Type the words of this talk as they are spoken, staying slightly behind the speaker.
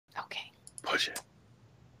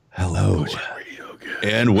Hello.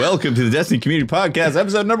 And welcome to the Destiny Community Podcast,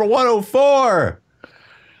 episode number 104.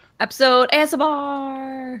 Episode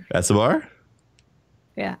ASMR. ASMR?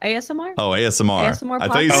 Yeah, ASMR. Oh, ASMR. ASMR I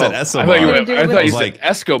thought you said SMR. I thought you said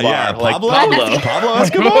Escobar. Yeah, like Pablo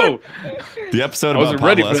Escobar? The episode I wasn't about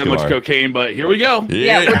ready Pablo for that much Escobar. cocaine, but here we go.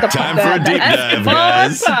 Yeah, with the time for a deep dive,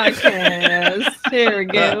 guys. Podcast. Here we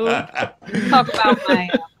go. Talk about my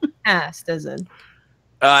ass, doesn't.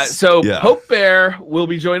 So Yeah. Hope Bear will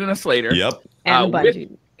be joining us later. Yep. And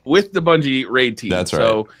Bungie. With the Bungie raid team. That's right.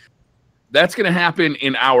 So that's going to happen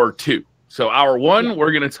in hour 2. So hour 1,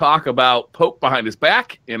 we're going to talk about Pope behind his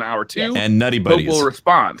back. In hour 2, And Nutty Pope Buddies. will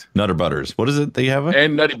respond. Nutter Butters. What is it that you have?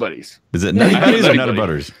 And Nutty Buddies. Is it Nutty Buddies or Nutty Nutter Buddy.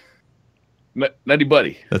 Butters? Nutty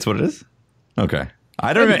Buddy. That's what it is? Okay.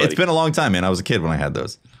 I don't Nutty remember. It's Buddy. been a long time, man. I was a kid when I had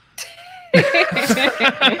those.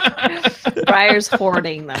 Briar's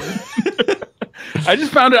hoarding them. I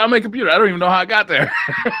just found it on my computer. I don't even know how I got there.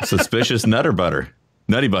 Suspicious Nutter Butter.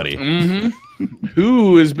 Nutty Buddy.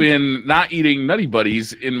 Who has been not eating Nutty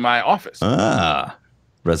Buddies in my office? Ah,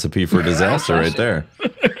 recipe for disaster right there.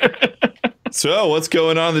 So, what's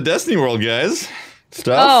going on in the Destiny world, guys?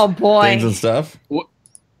 Stuff? Oh, boy. Things and stuff?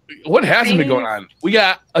 What hasn't been going on? We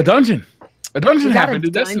got a dungeon. A dungeon We got happened a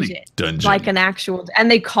in Destiny. Dungeon. Like an actual,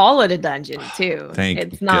 and they call it a dungeon too. Thank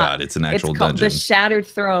it's not, God it's an actual it's called dungeon. the Shattered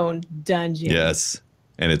Throne Dungeon. Yes,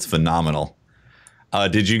 and it's phenomenal.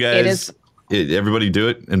 Did you It guys, is. everybody do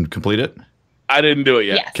it and complete it? I didn't do it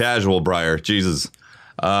yet. Yes. Casual, Briar. Jesus.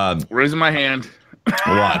 Raising my hand.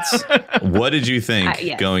 Watts, what did you think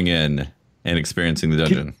Yes. going in and experiencing the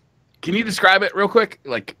dungeon? Can you describe it real quick?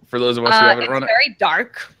 Like for those of us who haven't It's run it. very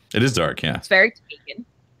dark. It is dark, yeah. It's very taken.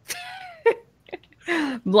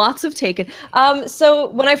 Lots of taken. So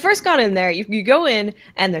when I first got in there, you go in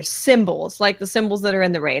and there's symbols, like the symbols that are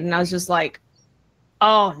in the raid, and I was just like,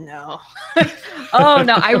 oh no. Oh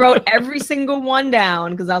no. I wrote every single one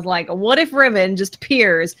down because I was like, what if Riven just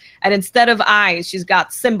appears and instead of eyes, she's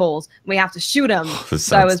got symbols and we have to shoot them? This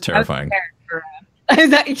So I sounds was terrifying.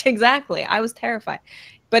 Exactly. I was terrified.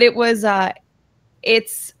 But it was I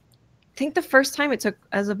think the first time it took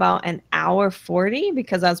us about an hour 40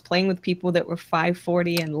 because I was playing with people that were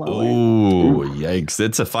 540 and lower. Ooh, yikes.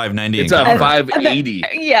 It's a 590 It's a encounter. 580.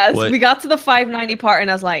 Yes, What? we got to the 590 part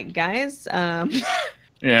and I was like, guys,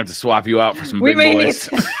 You have to swap you out for some we big may need boys.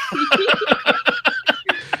 to.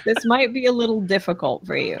 This might be a little difficult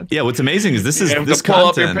for you. Yeah, what's amazing is this is You have this to pull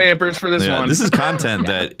up your content. Pampers for this one. This is content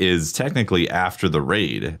that is technically after the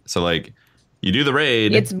raid. So like you do the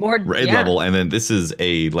raid, It's more raid yeah. level, and then this is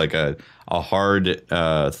a hard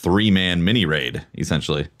 3-man mini raid,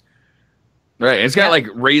 essentially. Right. It's got like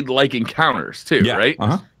raid-like encounters too, Yeah. right?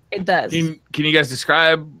 Uh-huh. It does. Can you guys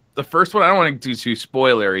describe the first one? I don't want to do too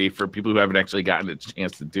spoilery for people who haven't actually gotten a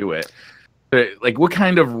chance to do it. But like, what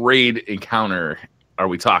kind of raid encounter are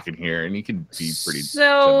we talking here? And you can be pretty. So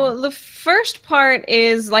general. the first part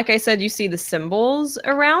is, like I said, you see the symbols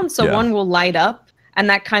around. So Yeah. one will light up, and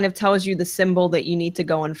that kind of tells you the symbol that you need to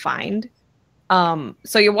go and find.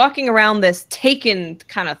 So you're walking around this taken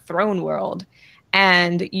kind of throne world,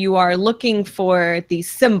 and you are looking for these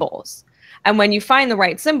symbols. And when you find the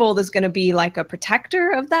right symbol, there's going to be like a protector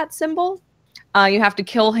of that symbol. You have to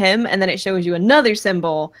kill him, and then it shows you another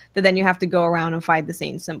symbol that then you have to go around and find the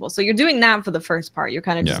same symbol. So you're doing that for the first part. You're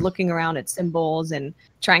kind of just Yeah. looking around at symbols and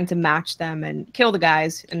trying to match them and kill the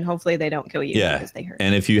guys, and hopefully they don't kill you Yeah. because they hurt.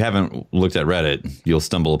 And if you haven't looked at Reddit, you'll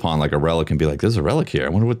stumble upon like a relic and be like, there's a relic here. I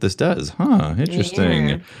wonder what this does. Huh, interesting.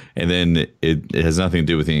 Yeah. And then it has nothing to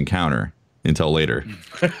do with the encounter until later,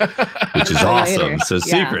 which is awesome. Later. So Yeah.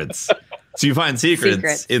 secrets. So you find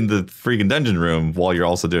secrets in the freaking dungeon room while you're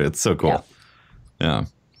also doing it. It's so cool. Yep.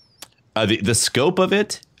 Yeah. The scope of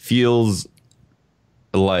it feels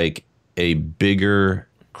like a bigger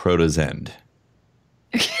Crota's End.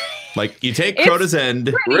 Like you take It's Crota's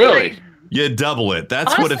End, Really? you double it.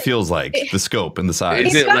 That's what it Honestly, feels like. The scope and the size.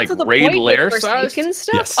 Is it gotten like to the raid point with lair size? Forsaken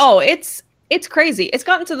stuff. Yes. Oh, it's crazy. It's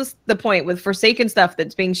gotten to the point with Forsaken stuff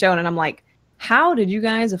that's being shown, and I'm like, how did you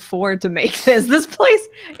guys afford to make this? This place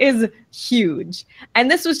is huge, and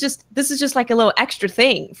this is just like a little extra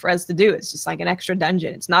thing for us to do. It's just like an extra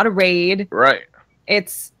dungeon. It's not a raid. Right.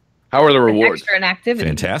 It's How are the an rewards? extra an activity.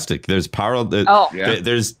 Fantastic. There's power. Oh, Yeah.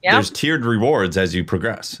 There's Yeah. there's tiered rewards as you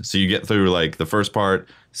progress. So you get through like the first part,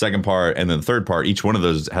 second part, and then the third part. Each one of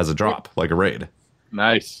those has a drop, like a raid.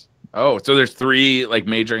 Nice. Oh, so there's 3 like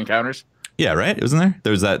major encounters. Yeah, right. Isn't there?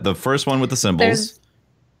 There's the first one with the symbols.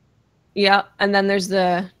 Yeah, and then there's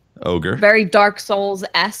the Ogre. very Dark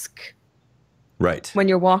Souls-esque Right. when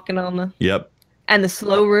you're walking on the Yep. and the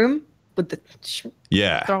slow room with the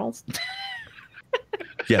Yeah. thralls.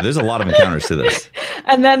 Yeah, there's a lot of encounters to this.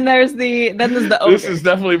 And then there's the ogre. This is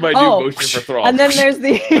definitely my new motion for Thrall. And then there's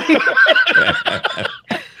the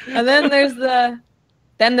and then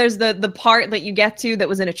there's the part that you get to that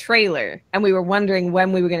was in a trailer, and we were wondering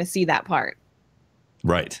when we were going to see that part.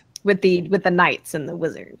 Right. With the knights and the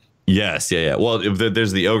wizard. Yes, yeah. Well,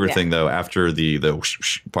 there's the ogre thing though after the whoosh,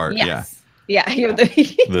 whoosh part. Yes. Yeah. Yeah.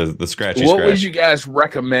 The scratchy What scratch. would you guys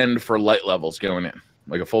recommend for light levels going in?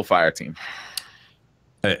 Like a full fire team?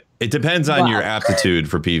 It depends on your aptitude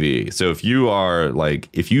for PvE. So if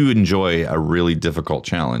you enjoy a really difficult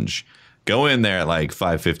challenge, go in there at like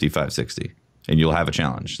 550, 560, and you'll have a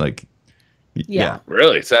challenge. Like, yeah.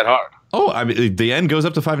 Really? It's that hard? Oh, I mean, the end goes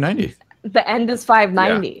up to 590. The end is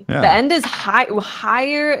 590. Yeah. The end is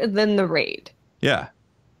higher than the raid. Yeah.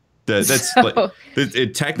 That's So- like,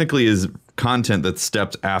 it technically is content that's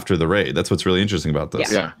stepped after the raid. That's what's really interesting about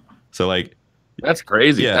this. Yeah. So like, That's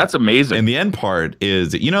crazy. Yeah. That's amazing. and the end part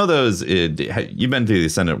is, those, you've been to the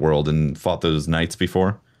Ascendant world and fought those knights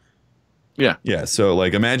before? Yeah. Yeah. So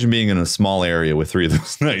like, imagine being in a small area with 3 of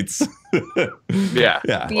those knights. Yeah.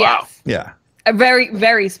 Yeah. Wow. Yes. Yeah. A very,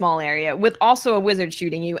 very small area with also a wizard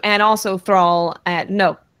shooting you and also Thrall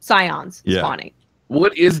Scions spawning.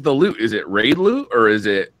 What is the loot? Is it raid loot or is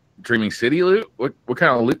it Dreaming City loot? What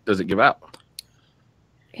kind of loot does it give out?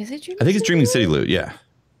 Is it Dreaming I think it's Dreaming City City loot. Yeah.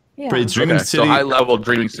 Yeah. It's Dreaming Okay, City. so high level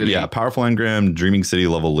Dreaming City. Yeah. Powerful engram, Dreaming City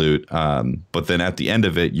level loot. But then at the end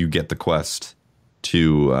of it, you get the quest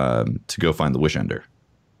to go find the Wish Ender,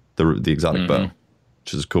 the exotic bow,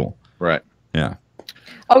 which is cool. Right. Yeah.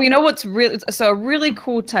 Oh, you know what's a really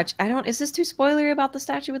cool touch? Is this too spoilery about the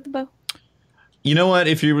statue with the bow? You know what?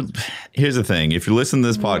 Here's the thing. If you listen to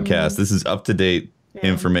this podcast, this is up to date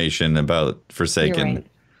information about Forsaken. Right.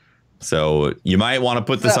 So you might want to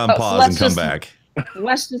put this on So pause and come back.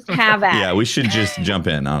 Let's just have at Yeah, it. we should just jump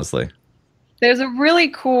in, honestly. There's a really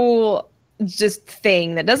cool just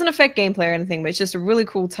thing that doesn't affect gameplay or anything, but it's just a really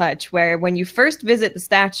cool touch where when you first visit the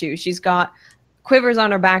statue, she's got quivers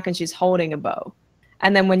on her back and she's holding a bow.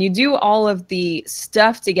 And then when you do all of the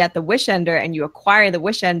stuff to get the Wish Ender and you acquire the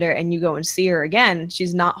Wish Ender and you go and see her again,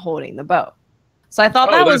 she's not holding the bow. So I thought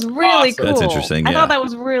that was that's really awesome. cool. That's interesting, I yeah. thought that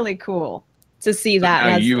was really cool to see that.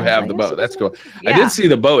 Now And you I was have like, the "Oh, bow. she That's doesn't-" cool. Yeah. I did see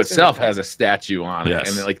the bow It's really itself cool. has a statue on it, Yes.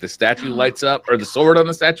 and then, like the statue lights up, or the sword on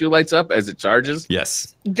the statue lights up as it charges.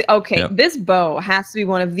 Yes. Okay, Yep. this bow has to be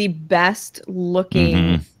one of the best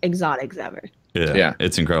looking exotics ever. Yeah. Yeah.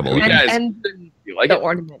 It's incredible. You And- guys, and you like the it?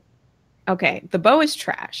 ornament. Okay, the bow is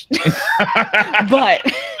trash, but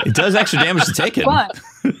It does extra damage to take it. but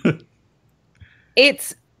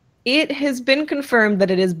it has been confirmed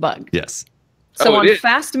that it is bugged. Yes. So Oh, it on is?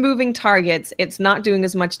 fast moving targets, it's not doing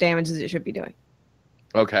as much damage as it should be doing.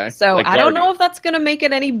 Okay. So Like I don't Guardian. know if that's going to make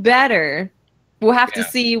it any better. We'll have to Yeah.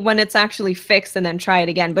 see when it's actually fixed and then try it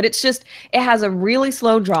again. But it's just, it has a really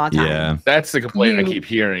slow draw time. Yeah. That's the complaint I You- keep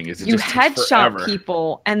hearing. Is it You just takes headshot forever.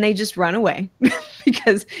 people and they just run away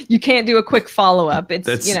because you can't do a quick follow up. It's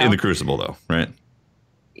That's in the Crucible, though, right?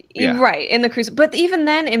 Yeah. Right, in the Crucible. But even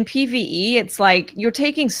then in PvE, it's like you're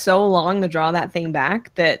taking so long to draw that thing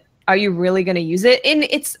back that are you really going to use it? And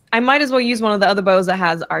I might as well use one of the other bows that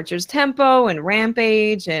has Archer's Tempo and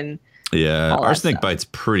Rampage, and Yeah. All that Arsenic stuff. Bite's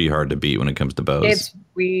pretty hard to beat when it comes to bows. it's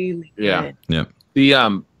really Yeah. good.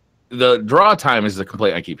 Yep. The draw time is the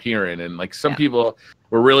complaint I keep hearing, and like some Yeah. people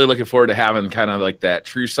were really looking forward to having kind of like that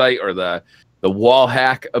true sight or the wall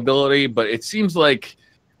hack ability, but it seems like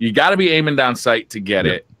you got to be aiming down sight to get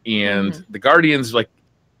Yep. it, and the Guardians like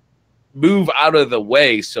move out of the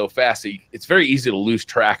way so fast that it's very easy to lose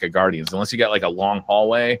track of Guardians unless you got like a long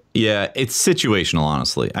hallway. Yeah, it's situational,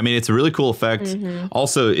 honestly. I mean, it's a really cool effect. Mhm.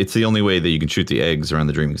 Also, it's the only way that you can shoot the eggs around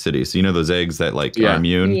the Dreaming City. So you know those eggs that like Yeah. are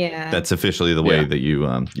immune? Yeah. That's officially the way Yeah. that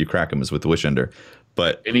you crack them is with the Wish Ender.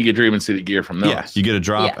 But And you get Dreaming City gear from those. yeah, you get a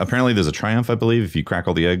drop. Yes. Apparently there's a triumph, I believe, if you crack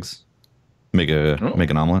all the eggs. Make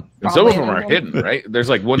an omelet. And some of Probably them are everyone. hidden, right? There's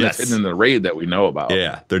like one that's Yes. hidden in the raid that we know about.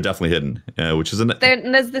 Yeah, they're definitely hidden, which is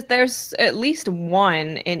There's at least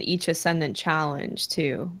one in each Ascendant challenge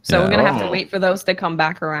too. So Yeah. we're gonna have to Oh. wait for those to come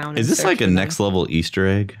back around. Is and this search like a for them. next level Easter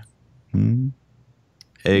egg? Eggs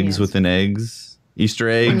Yes. within eggs? Easter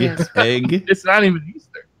egg? Yes. Egg? It's not even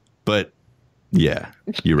Easter. But yeah,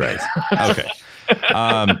 you're right. Okay.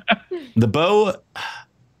 The bow,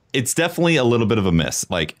 it's definitely a little bit of a miss.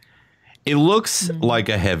 Like, it looks like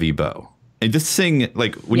a heavy bow. And this thing,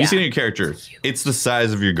 like, when you Yeah. see it in your character, it's the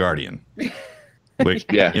size of your guardian.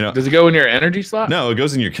 Like, Yeah. you know, Does it go in your energy slot? no, it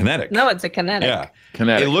goes in your kinetic. No, it's a kinetic. Yeah.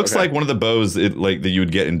 Kinetic. It looks okay. like one of the bows like that you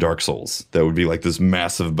would get in Dark Souls. That would be like this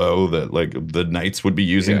massive bow that like the knights would be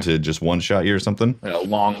using Yeah. to just one shot you or something. a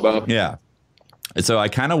long bow. Yeah. And so I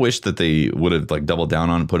kind of wish that they would have like doubled down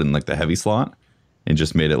on and put it in like the heavy slot and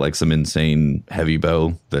just made it like some insane heavy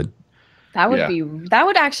bow that that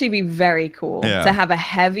would actually be very cool to have a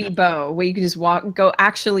heavy bow where you could just go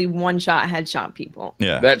actually one shot headshot people.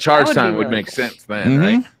 Yeah. That charge time would make sense then,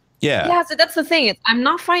 right? Yeah. Yeah, so that's the thing. I'm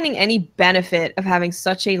not finding any benefit of having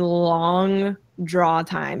such a long draw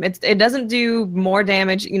time. It doesn't do more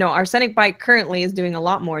damage. You know, Arsenic Bite currently is doing a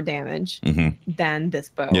lot more damage than this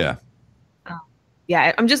bow. Yeah.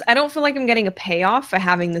 Yeah, I don't feel like I'm getting a payoff for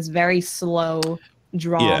having this very slow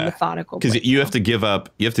draw methodical. Because you have to give up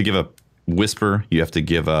Whisper, you have to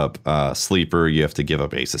give up Sleeper, you have to give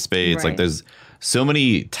up Ace of Spades. Like there's so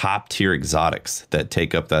many top tier exotics that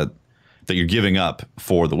take up that you're giving up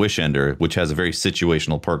for the Wish Ender, which has a very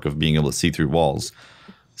situational perk of being able to see through walls.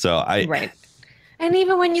 So and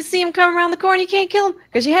even when you see them come around the corner, you can't kill them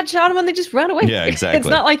because you headshot them and they just run away. Yeah, exactly. It's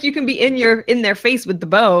not like you can be in their face with the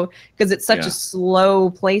bow because it's such a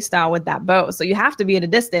slow play style with that bow. So you have to be at a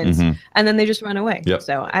distance and then they just run away. Yep.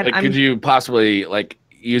 So could you possibly like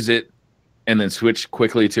use it and then switch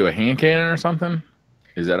quickly to a hand cannon or something?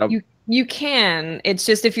 Is that up? You can. It's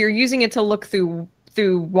just if you're using it to look through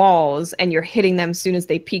walls and you're hitting them as soon as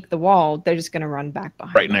they peek the wall, they're just going to run back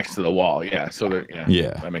behind. Right next to the wall. Yeah. So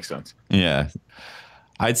that makes sense. Yeah.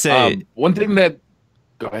 I'd say one thing that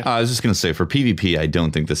go ahead. I was just going to say for PvP, I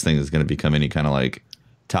don't think this thing is going to become any kind of like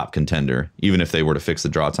top contender, even if they were to fix the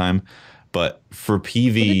draw time. But for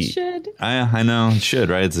PV, it should. I know it should,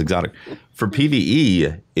 right? It's exotic. For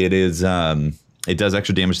PvE, it is it does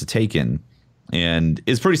extra damage to Taken and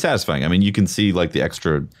is pretty satisfying. I mean, you can see like the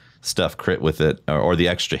extra stuff crit with it or the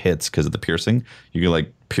extra hits because of the piercing. You can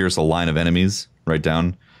like pierce a line of enemies right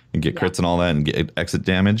down and get crits and all that and get exit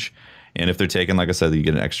damage. And if they're taken, like I said, you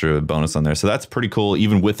get an extra bonus on there. So that's pretty cool,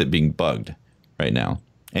 even with it being bugged right now.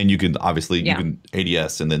 And you can obviously you can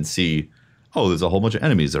ADS and then see, oh, there's a whole bunch of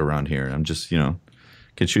enemies around here. I'm just,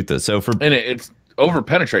 can shoot this. So and it's over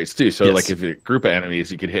penetrates too. So like if you're a group of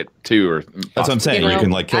enemies, you could hit 2 or that's what I'm saying. You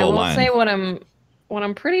can like kill a line. I will say what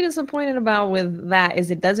I'm pretty disappointed about with that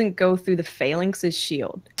is it doesn't go through the Phalanx's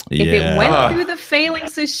shield. If it went through the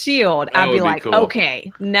Phalanx's shield, I'd be like, cool.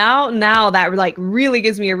 Okay, now that like really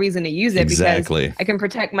gives me a reason to use it because I can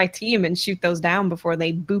protect my team and shoot those down before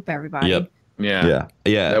they boop everybody. Yep. Yeah.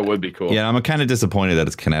 That would be cool. Yeah, I'm kind of disappointed that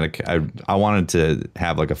it's kinetic. I wanted to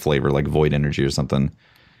have like a flavor like Void Energy or something,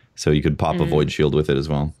 so you could pop a Void Shield with it as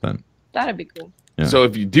well. But that'd be cool. Yeah. So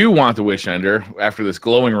if you do want the Wish Ender after this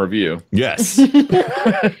glowing review, yes, you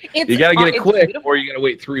got to get it quick, or you got to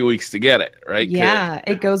wait 3 weeks to get it, right? Yeah,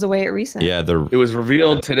 it goes away at reset. Yeah, it was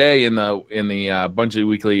revealed today in the Bungie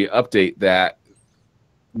Weekly update that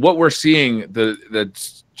what we're seeing the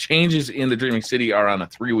changes in the Dreaming City are on a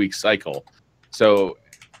 3-week cycle. So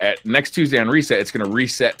at next Tuesday on reset, it's going to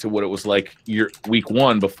reset to what it was like week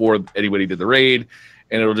 1 before anybody did the raid.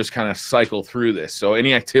 And it'll just kind of cycle through this. So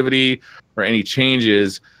any activity or any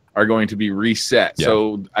changes are going to be reset. Yeah.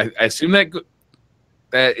 So I assume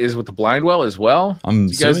that is with the blind well as well. Do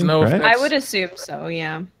you guys know? Right? I would assume so.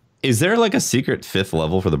 Yeah. Is there like a secret 5th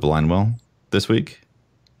level for the blind well this week?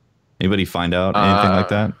 Anybody find out anything like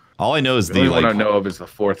that? All I know is the only one I know of is the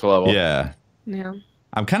 4th level. Yeah. Yeah.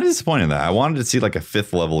 I'm kind of disappointed in that. I wanted to see like a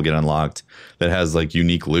 5th level get unlocked that has like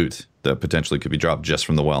unique loot that potentially could be dropped just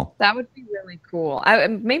from the well. That would be really cool.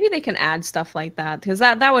 Maybe they can add stuff like that because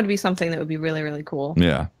that would be something that would be really, really cool.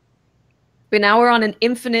 Yeah. But now we're on an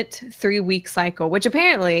infinite 3-week cycle, which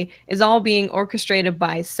apparently is all being orchestrated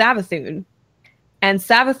by Savathun. And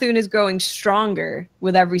Savathun is growing stronger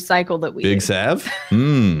with every cycle that we Big do. Sav?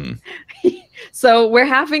 So we're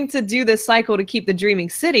having to do this cycle to keep the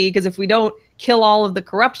Dreaming City, because if we don't kill all of the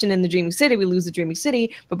corruption in the Dreaming City, we lose the Dreaming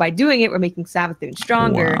City. But by doing it, we're making Savathun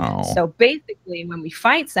stronger. Wow. So basically, when we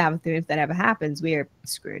fight Savathun, if that ever happens, we are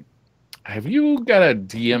screwed. Have you got a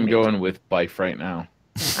DM going with Bife right now?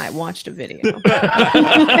 I watched a video.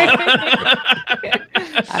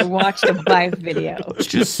 I watched a Bife video. Let's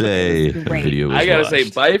just say the video was I gotta watched. say,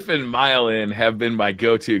 Bife and Myelin have been my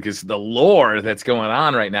go-to because the lore that's going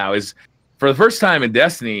on right now is, for the first time in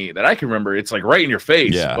Destiny that I can remember, it's like right in your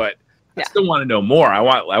face. Yeah. But I still want to know more. I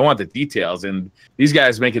want the details. And these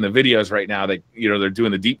guys making the videos right now that they're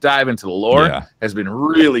doing the deep dive into the lore has been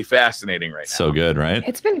really fascinating right now. So good, right?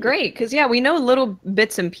 It's been great because we know little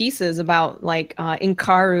bits and pieces about like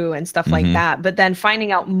Inkaru and stuff like that, but then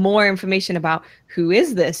finding out more information about who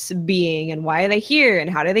is this being and why are they here and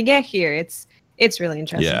how did they get here? It's really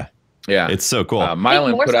interesting. Yeah, it's so cool.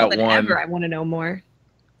 Myelin put out one. I want to know more.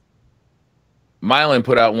 Myelin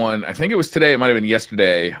put out one, I think it was today, it might have been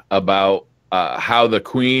yesterday, about how the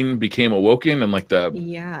queen became awoken and like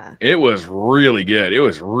Yeah. it was really good. It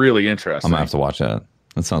was really interesting. I'm gonna have to watch that.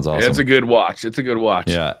 That sounds awesome. It's a good watch. It's a good watch.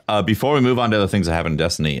 Yeah. Before we move on to other things that happen in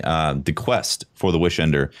Destiny, the quest for the Wish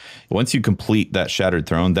Ender. Once you complete that Shattered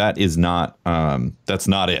Throne, that is not. That's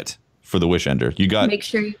not it for the Wish Ender. You got. Make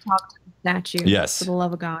sure you talk to the statue. Yes. For the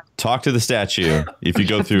love of God. Talk to the statue. If you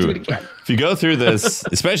go through, if you go through this,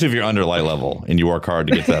 especially if you're under light level and you work hard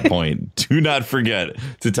to get to that point, do not forget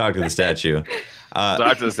to talk to the statue.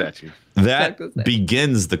 Talk to the statue. That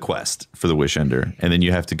begins the quest for the Wish Ender. And then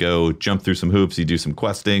you have to go jump through some hoops, you do some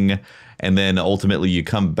questing, and then ultimately you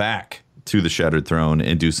come back to the Shattered Throne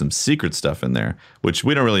and do some secret stuff in there, which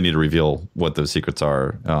we don't really need to reveal what those secrets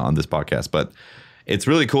are on this podcast. But it's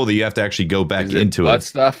really cool that you have to actually go back into butt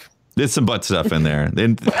stuff? There's some butt stuff in there.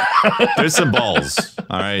 Then there's some balls.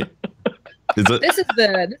 All right. This is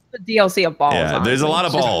the DLC of balls. Yeah, there's a lot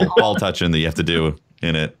of ball touching that you have to do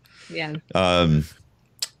in it. Yeah.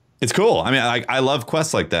 It's cool. I mean, I love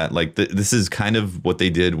quests like that. Like this is kind of what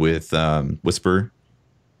they did with Whisper,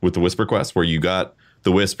 with the Whisper quest, where you got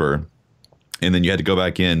the Whisper, and then you had to go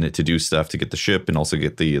back in to do stuff to get the ship and also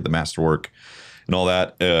get the masterwork and all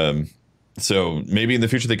that. So maybe in the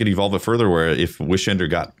future they could evolve it further, where if Wish Ender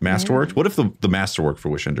got masterworked, what if the masterwork for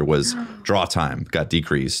Wish Ender was draw time got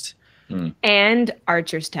decreased? And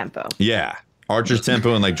Archer's tempo. Yeah. Archer's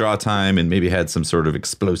tempo and like draw time, and maybe had some sort of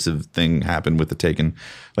explosive thing happen with the Taken.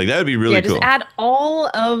 Like that would be really cool. Just add all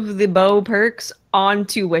of the bow perks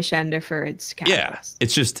onto Wish Ender for its cast. Yeah,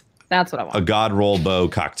 it's just that's what I want. A god roll bow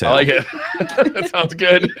cocktail. I like it. That sounds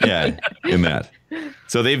good. Yeah, in that.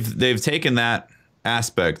 So they've taken that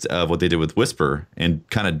aspect of what they did with Whisper and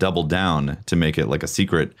kind of doubled down to make it like a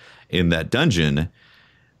secret in that dungeon,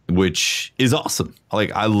 which is awesome.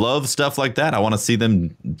 Like I love stuff like that. I want to see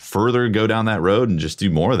them further go down that road and just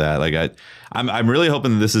do more of that. Like I'm really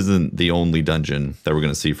hoping that this isn't the only dungeon that we're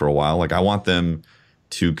going to see for a while. Like I want them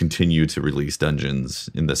to continue to release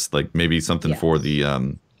dungeons in this, like maybe something for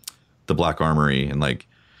the Black Armory and like,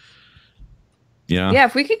 you know. Yeah,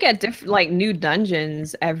 if we could get like new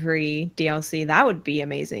dungeons every DLC, that would be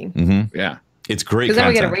amazing. Mm-hmm. Yeah. It's great because then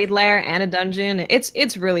we get a raid lair and a dungeon.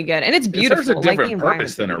 It's really good and it's beautiful. It serves a different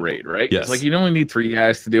purpose than a raid, right? Yes. It's like you only need 3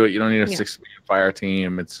 guys to do it. You don't need a 6-man fire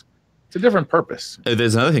team. It's a different purpose.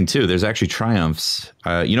 There's another thing too. There's actually triumphs.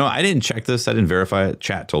 You know, I didn't check this. I didn't verify it.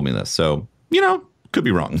 Chat told me this, so you know, could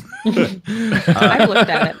be wrong. I've looked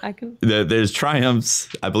at it. I can. There's triumphs.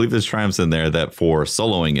 I believe there's triumphs in there that for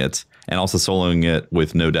soloing it and also soloing it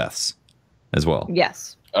with no deaths as well.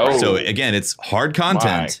 Yes. Oh, so again, it's hard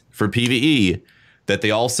content for PvE that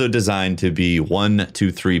they also designed to be 1, 2,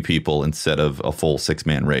 3 people instead of a full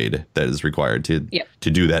 6-man raid that is required to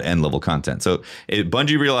do that end level content. So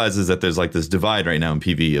Bungie realizes that there's like this divide right now in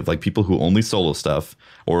PvE of like people who only solo stuff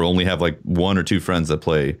or only have like 1 or 2 friends that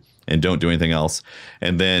play and don't do anything else,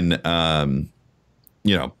 and then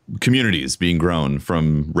you know, communities being grown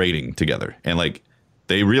from raiding together, and like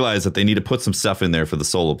they realize that they need to put some stuff in there for the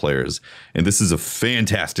solo players, and this is a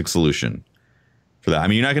fantastic solution for that. I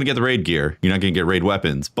mean, you're not going to get the raid gear, you're not going to get raid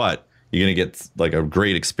weapons, but you're going to get like a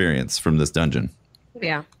great experience from this dungeon.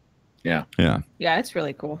 Yeah. Yeah. Yeah. Yeah, it's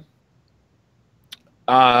really cool.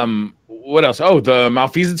 What else? Oh, the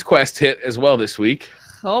Malfeasance quest hit as well this week.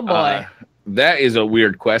 Oh boy. That is a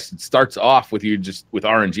weird quest. It starts off with you just with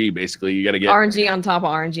RNG, basically. You got to get RNG on top of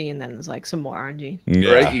RNG, and then there's like some more RNG.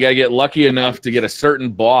 Yeah. Right? You got to get lucky enough to get a certain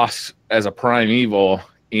boss as a primeval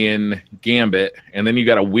in Gambit, and then you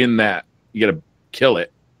got to win that. You got to kill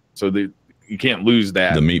it, so you can't lose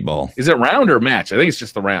that. The meatball. Is it round or match? I think it's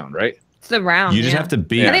just the round, right? It's the round. You just have to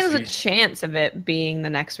beat. I think there's a chance of it being the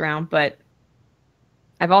next round, but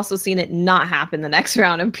I've also seen it not happen the next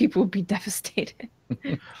round, and people would be devastated.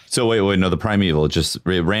 So wait, no, the primeval just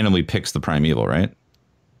randomly picks the primeval, right?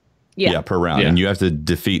 Yeah, per round, and you have to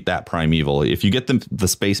defeat that primeval. If you get the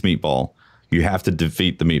space meatball, you have to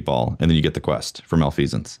defeat the meatball, and then you get the quest for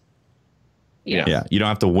Malfeasance. Yeah, you don't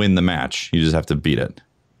have to win the match; you just have to beat it.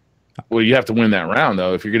 Well, you have to win that round,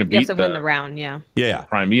 though. If you're going to beat win the round, yeah.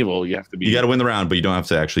 primeval, you have to beat. You got to win the round, but you don't have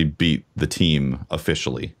to actually beat the team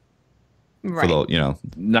officially. Right. For the, you know,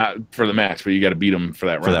 not for the match, but you got to beat them for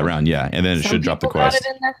that round. For that round, yeah, and then it should drop the quest. Some people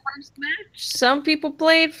got it in their first match. Some people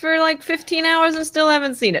played for like 15 hours and still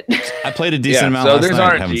haven't seen it. I played a decent amount last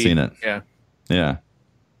night. Haven't seen it. Yeah.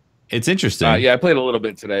 It's interesting. I played a little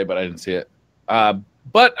bit today, but I didn't see it.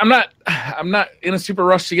 But I'm not in a super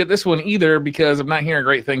rush to get this one either because I'm not hearing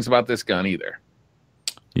great things about this gun either.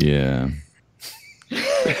 Yeah.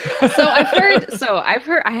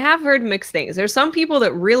 I have heard mixed things. There's some people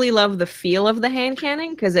that really love the feel of the hand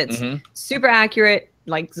cannon because it's super accurate,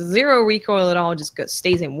 like zero recoil at all, just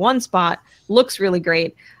stays in one spot. Looks really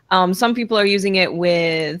great. Some people are using it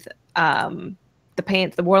with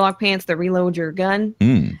the warlock pants that reload your gun,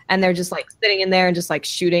 and they're just like sitting in there and just like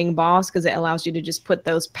shooting boss, because it allows you to just put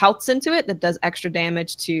those pelts into it that does extra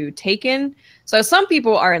damage to Taken. So some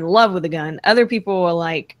people are in love with the gun. Other people are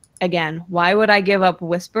like, again, why would I give up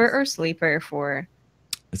Whisper or Sleeper for?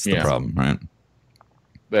 It's the problem, right?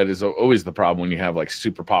 That is always the problem when you have like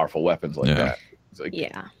super powerful weapons like that. It's like,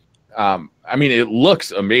 I mean, it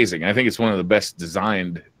looks amazing. I think it's one of the best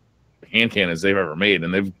designed hand cannons they've ever made,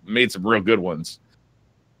 and they've made some real good ones.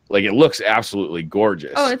 Like, it looks absolutely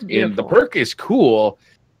gorgeous. Oh, it's beautiful. And the perk is cool.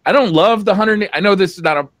 I don't love the 100. I know this is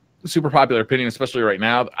not a super popular opinion, especially right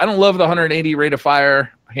now. I don't love the 180 rate of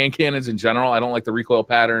fire hand cannons in general. I don't like the recoil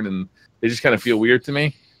pattern, and they just kind of feel weird to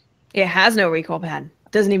me. It has no recoil pad.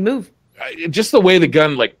 Doesn't even move. Just the way the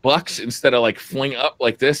gun like bucks instead of like fling up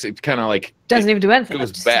like this, it kind of like doesn't even do anything. It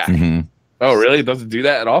goes back. Oh, really? It doesn't do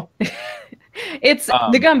that at all? It's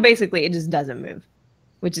the gun basically, it just doesn't move,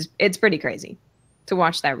 it's pretty crazy to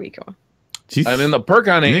watch that recoil. And then the perk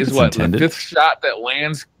on it is what? The fifth shot that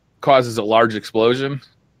lands causes a large explosion.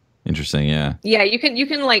 Interesting, yeah. Yeah, you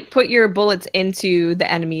can like put your bullets into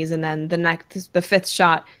the enemies, and then the fifth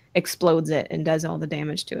shot explodes it and does all the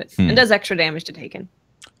damage to it, and does extra damage to Taken.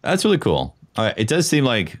 That's really cool. It does seem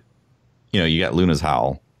like, you got Luna's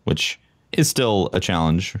Howl, which is still a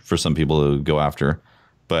challenge for some people to go after,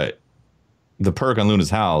 but the perk on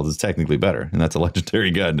Luna's Howl is technically better, and that's a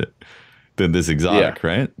legendary gun than this exotic,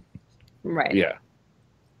 right? Right. Yeah.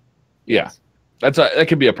 Yeah. That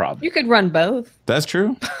could be a problem. You could run both. That's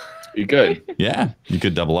true. You could. Yeah, you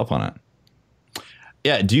could double up on it.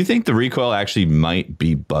 Yeah, do you think the recoil actually might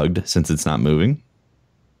be bugged since it's not moving?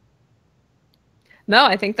 No,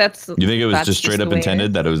 I think that's. You think it was just straight up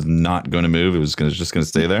intended that it was not going to move? It was just going to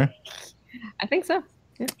stay there? I think so.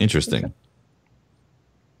 Yeah. Interesting.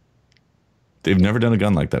 They've never done a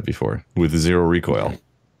gun like that before with zero recoil.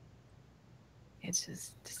 It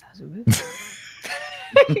just doesn't move.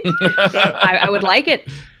 I would like it.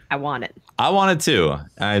 I want it. I want it too.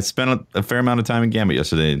 I spent a fair amount of time in Gambit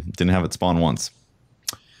yesterday. Didn't have it spawn once.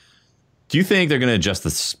 Do you think they're going to adjust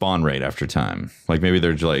the spawn rate after time? Like maybe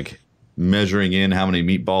they're like measuring in how many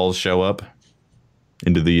meatballs show up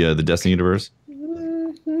into the Destiny universe?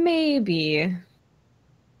 Maybe.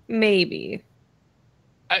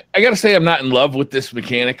 I gotta say, I'm not in love with this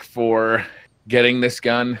mechanic for getting this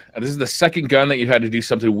gun. This is the second gun that you've had to do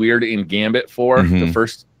something weird in Gambit for. The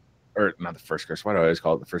first, or not the first curse. Why do I always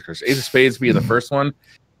call it the first curse? Ace of Spades being the first one,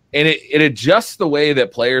 and it adjusts the way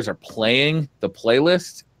that players are playing the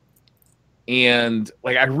playlist. And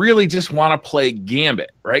like, I really just want to play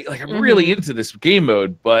Gambit, right? Like, I'm really into this game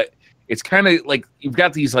mode, but it's kind of like you've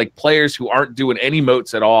got these like players who aren't doing any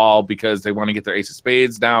motes at all because they want to get their Ace of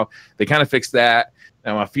Spades. Now they kind of fixed that.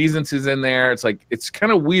 Now Malfeasance is in there. It's like, it's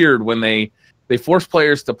kind of weird when they force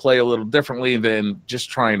players to play a little differently than just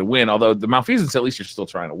trying to win. Although the Malfeasance, at least you're still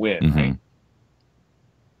trying to win, right?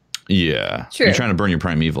 Yeah. Sure. You're trying to burn your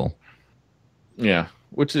primeval. Yeah.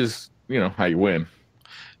 Which is, how you win.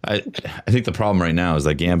 I think the problem right now is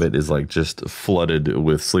that Gambit is like just flooded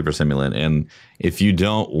with Sleeper Simulant, and if you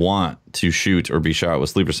don't want to shoot or be shot with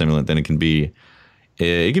Sleeper Simulant, then it can be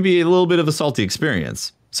a little bit of a salty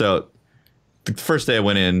experience. So the first day I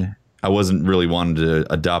went in, I wasn't really wanting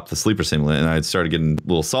to adopt the Sleeper Simulant, and I started getting a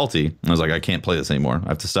little salty. I was like, I can't play this anymore. I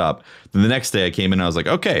have to stop. Then the next day I came in and I was like,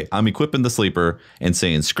 okay, I'm equipping the Sleeper and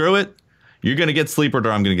saying, screw it. You're going to get Sleepered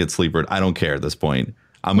or I'm going to get Sleepered. I don't care at this point.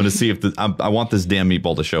 I'm going to see if I want this damn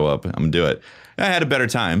meatball to show up. I'm going to do it. I had a better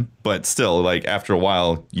time, but still, like, after a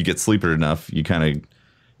while, you get Sleepered enough, you kind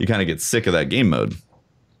of get sick of that game mode.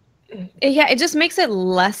 Yeah, it just makes it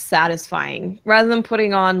less satisfying rather than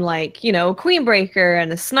putting on like, Queen Breaker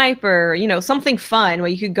and a sniper, something fun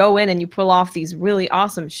where you could go in and you pull off these really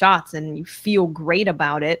awesome shots and you feel great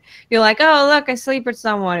about it. You're like, oh, look, I Sleepered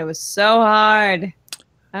someone. It was so hard.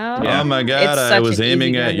 Oh my God, I was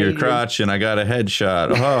aiming at your crotch and I got a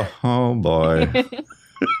headshot. Oh boy.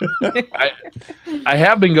 I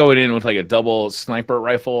have been going in with like a double sniper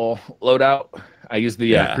rifle loadout. I use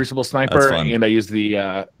the Crucible Sniper and I use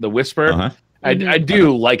the Whisper. I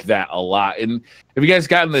do like that a lot. And have you guys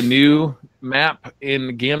gotten the new map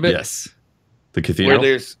in Gambit? Yes. The Cathedral?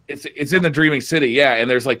 Where it's in the Dreaming City, yeah. And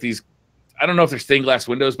there's like these, I don't know if they're stained glass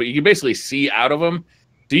windows, but you can basically see out of them.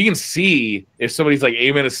 So you can see if somebody's like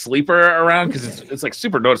aiming a sleeper around because it's like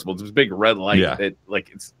super noticeable. It's this big red light that like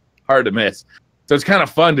it's hard to miss. So it's kind of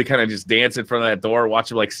fun to kind of just dance in front of that door, watch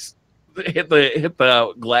them like hit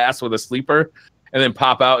the glass with a sleeper, and then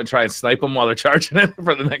pop out and try and snipe them while they're charging it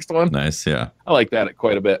for the next one. Nice, yeah. I like that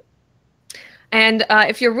quite a bit. And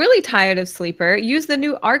if you're really tired of Sleeper, use the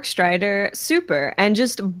new Arc Strider Super and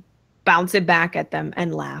just bounce it back at them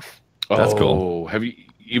and laugh. That's cool. Oh, have you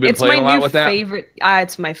been playing a lot with that?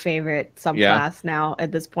 It's my favorite subclass now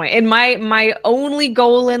at this point. And my only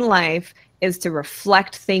goal in life is to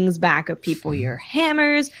reflect things back at people. Your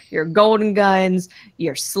hammers, your golden guns,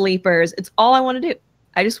 your sleepers. It's all I want to do.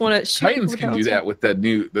 I just want to shoot. Titans can do that with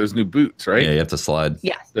those new boots, right? Yeah, you have to slide.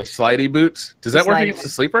 Yes. The slidey boots. Does that work against the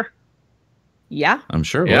sleeper? Yeah. I'm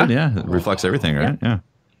sure it would. Yeah, it reflects everything, right? Yeah.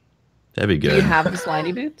 That'd be good. Do you have the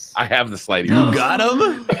slidey boots? I have the slidey You boots. got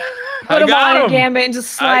them? Put them on, Gambit, and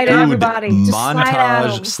just slide at everybody. Just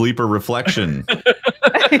montage sleeper reflection.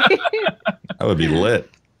 That would be lit.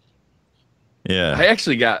 Yeah. I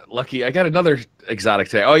actually got lucky. I got another exotic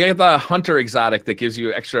today. Oh, I got the Hunter exotic that gives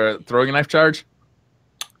you extra throwing knife charge.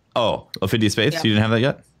 Oh, Ophidius Faith? Yeah. You didn't have that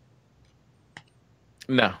yet?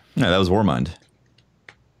 No. No, that was Warmind.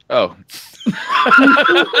 Oh.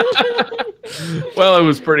 Well, it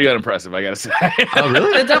was pretty unimpressive, I gotta say. Oh,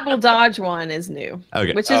 really? The double dodge one is new.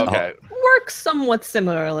 Okay. Which is Okay. works somewhat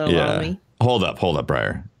similar a little on me. Hold up,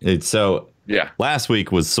 Briar. Yeah. Last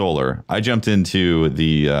week was Solar. I jumped into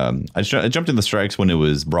the I jumped in the strikes when it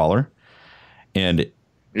was Brawler, and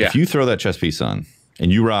if you throw that chest piece on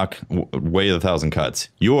and you rock Way of the Thousand Cuts,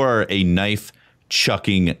 you are a knife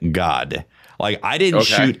chucking god. Like, I didn't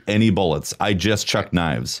shoot any bullets. I just chucked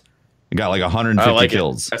knives. I got like 150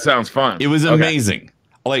 kills. That sounds fun. It was amazing.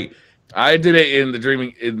 Like, I did it in the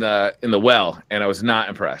dreaming in the well, and I was not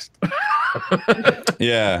impressed.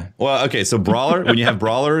 yeah. Well, okay. So Brawler, when you have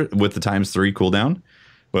Brawler with the ×3 cooldown,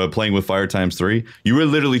 playing with fire ×3, you were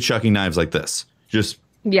literally chucking knives like this. Just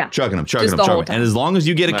chucking them. And as long as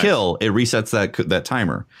you get a kill, it resets that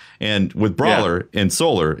timer. And with Brawler and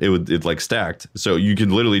Solar, it like stacked. So you can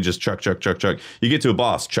literally just chuck. You get to a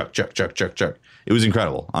boss, chuck. It was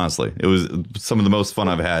incredible, honestly. It was some of the most fun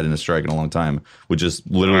I've had in a strike in a long time, with just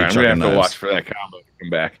literally chucking knives. I'm gonna have to watch for that combo to come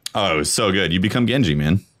back. Oh, it was so good. You become Genji,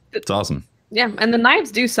 man. It's awesome. Yeah, and the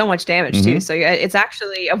knives do so much damage too. So it's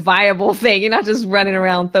actually a viable thing. You're not just running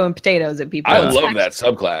around throwing potatoes at people. I love that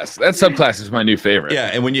subclass. That subclass is my new favorite. Yeah,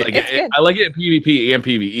 and when you I like it in PvP and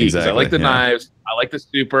PvE. Exactly, I like the knives. I like the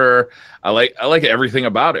super. I like everything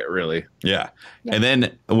about it, really. Yeah. And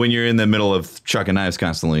then when you're in the middle of chucking knives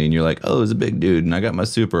constantly, and you're like, "Oh, it's a big dude," and I got my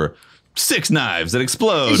super, 6 knives that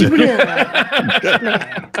explode,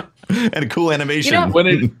 and a cool animation. You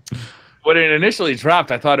know, when it initially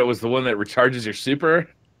dropped, I thought it was the one that recharges your super,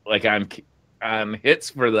 like on hits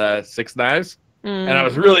for the 6 knives, and I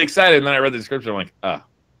was really excited. And then I read the description. I'm like, oh.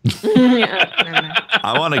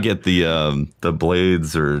 I want to get the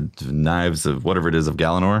blades or knives of whatever it is of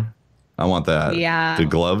Galanor. I want that. Yeah. The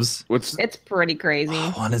gloves. It's pretty crazy. I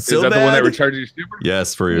want it Is so that bad. the one that recharges your super?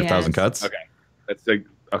 Yes, for your 1,000 cuts. Okay. That's the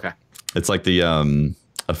okay. It's like the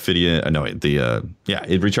Ophidia. No, wait.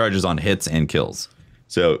 It recharges on hits and kills.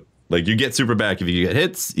 So like you get super back if you get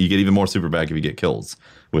hits, you get even more super back if you get kills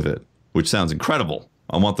with it, which sounds incredible.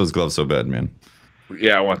 I want those gloves so bad, man.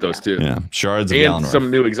 Yeah, I want those too. Yeah, shards of and Galanor.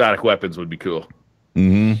 Some new exotic weapons would be cool.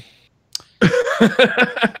 Mm-hmm.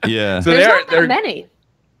 Yeah. So There's not that many.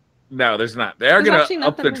 No, there's not. They are going to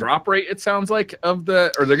up the drop rate, it sounds like, or they're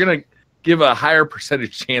going to give a higher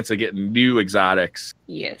percentage chance of getting new exotics.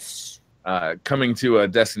 Yes. Coming to a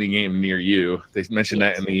Destiny game near you. They mentioned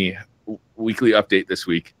that in the weekly update this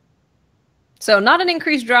week. So not an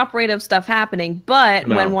increased drop rate of stuff happening, but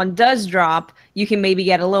when one does drop, you can maybe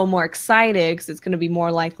get a little more excited because it's going to be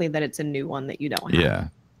more likely that it's a new one that you don't have. Yeah.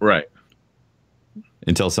 Right.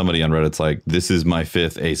 Until somebody on Reddit's like, "This is my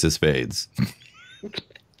 5th Ace of Spades."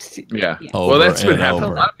 Yeah. Over well, that's been happening.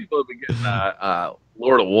 over. A lot of people have been getting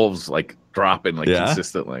Lord of Wolves like dropping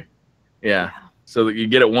consistently. Yeah. So that you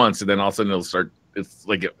get it once, and then all of a sudden it'll start. It's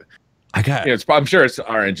like I'm sure it's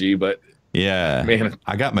RNG, but. Yeah, man,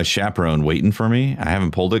 I got my chaperone waiting for me. I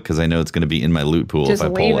haven't pulled it because I know it's going to be in my loot pool Just if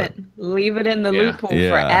I pull it. Leave it in the loot pool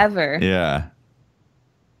forever. Yeah.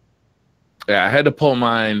 Yeah, I had to pull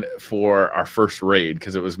mine for our first raid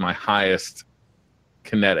because it was my highest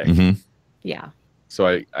kinetic. Mm-hmm. Yeah.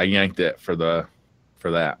 So I yanked it for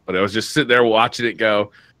that. But I was just sitting there watching it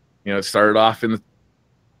go. You know, it started off in the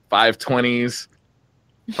 520s,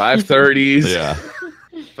 530s. Yeah.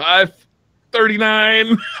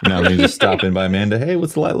 539. Now we just stop in by Amanda. Hey,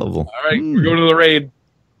 what's the light level? All right, we're going to the raid.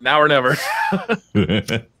 Now or never.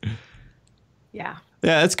 Yeah.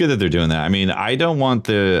 Yeah, it's good that they're doing that. I mean, I don't want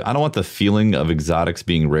the feeling of exotics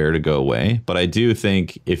being rare to go away, but I do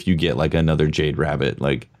think if you get like another Jade Rabbit,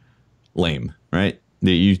 like lame, right?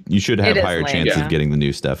 You should have higher chances of getting the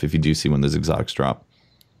new stuff if you do see when those exotics drop.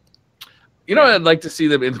 You know what I'd like to see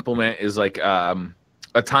them implement is like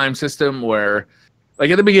a time system where, like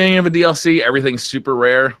at the beginning of a DLC, everything's super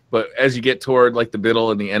rare, but as you get toward like the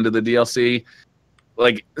middle and the end of the DLC,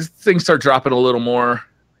 like things start dropping a little more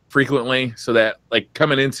frequently, so that like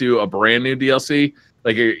coming into a brand new DLC,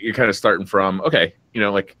 like you're kind of starting from, okay, you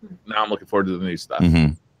know, like now I'm looking forward to the new stuff.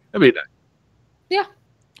 Mm-hmm. That'd be nice.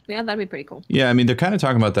 Yeah, that'd be pretty cool. Yeah, I mean, they're kind of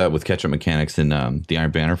talking about that with catch-up mechanics in the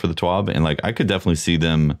Iron Banner for the TWAB, and like I could definitely see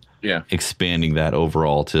them expanding that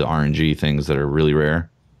overall to RNG things that are really rare.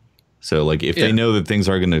 So like if they know that things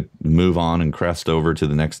are going to move on and crest over to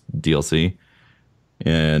the next DLC,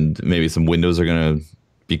 and maybe some windows are going to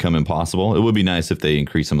become impossible, it would be nice if they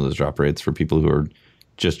increase some of those drop rates for people who are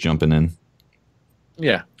just jumping in.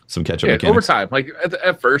 Yeah. Some catch-up mechanics. Over time. Like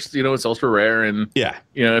at first, you know, it's ultra rare, and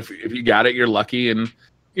you know, if you got it, you're lucky, and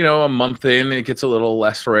you know, a month in, it gets a little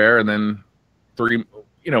less rare, and then you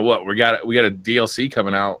know what, we got a DLC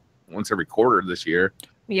coming out once every quarter this year.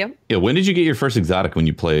 Yep. Yeah. When did you get your first exotic when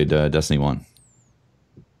you played Destiny 1?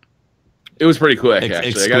 It was pretty quick,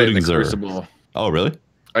 actually. I got it in the Xur. Crucible. Oh, really?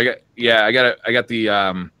 I got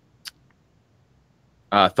the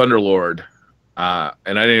Thunderlord,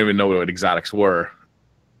 and I didn't even know what exotics were,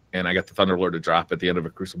 and I got the Thunderlord to drop at the end of a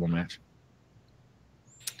Crucible match.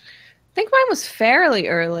 I think mine was fairly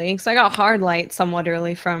early, because I got Hard Light somewhat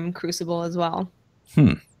early from Crucible as well.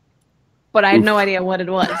 But I had no idea what it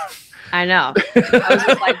was. I know. I was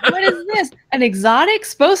just like, what is this? An exotic?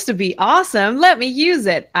 Supposed to be awesome. Let me use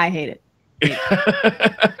it. I hate it.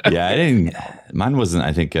 Yeah, I didn't. Mine wasn't.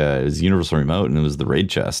 I think it was Universal Remote, and it was the raid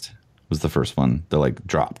chest was the first one that like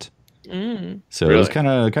dropped. So it was kind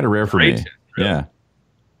of rare for me. Really? Yeah.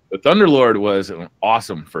 The Thunderlord was an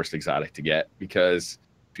awesome first exotic to get, because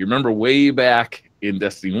if you remember way back in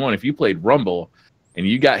Destiny 1, if you played Rumble and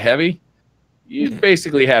you got heavy, you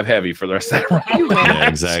basically have heavy for the rest of that Rumble. Yeah,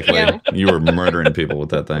 exactly. You were murdering people with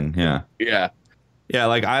that thing. Yeah. Yeah. Yeah,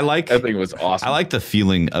 like that thing was awesome. I like the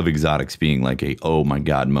feeling of exotics being like a oh my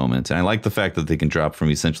god moment, and I like the fact that they can drop from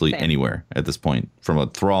essentially anywhere at this point, from a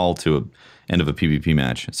thrall to a end of a PvP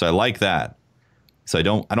match. So I like that. So I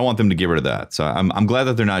don't want them to get rid of that. So I'm glad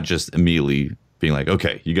that they're not just immediately being like,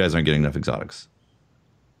 okay, you guys aren't getting enough exotics.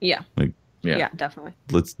 Yeah. Like, yeah, definitely.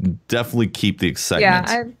 Let's definitely keep the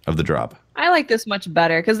excitement of the drop. I like this much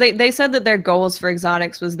better, because they said that their goals for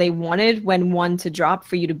exotics was they wanted when one to drop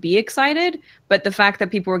for you to be excited, but the fact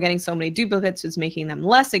that people were getting so many duplicates was making them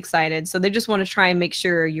less excited. So they just want to try and make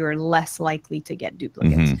sure you're less likely to get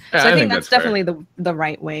duplicates. So I think that's definitely the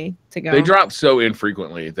right way to go. They drop so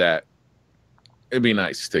infrequently that it'd be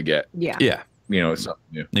nice to get. Yeah. You know, something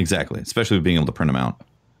new. Exactly. Especially being able to print them out.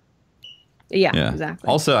 Yeah, exactly.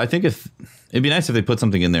 Also, I think it'd be nice if they put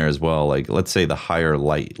something in there as well. Like, let's say the higher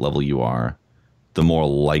light level you are, the more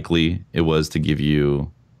likely it was to give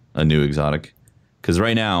you a new exotic. Because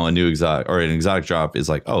right now, a new exotic or an exotic drop is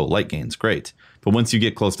like, oh, light gains, great. But once you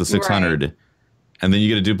get close to 600 and then you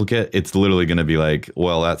get a duplicate, it's literally going to be like,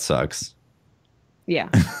 well, that sucks. Yeah.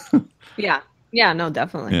 Yeah, no,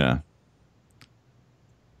 definitely. Yeah.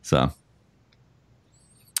 So,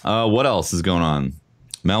 what else is going on?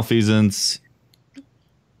 Malfeasance,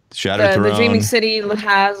 Shattered Throne. The Dreaming City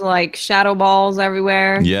has like shadow balls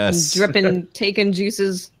everywhere. Yes. Dripping, taking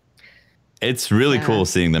juices. It's really cool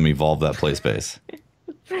seeing them evolve that play space.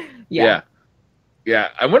 Yeah.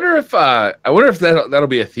 I wonder if that'll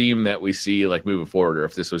be a theme that we see like moving forward, or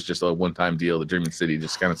if this was just a one-time deal. The Dreaming City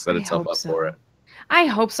just kind of set itself up for it. I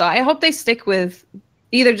hope so. I hope they stick with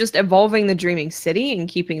either just evolving the Dreaming City and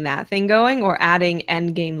keeping that thing going, or adding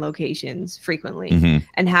end game locations frequently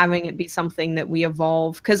and having it be something that we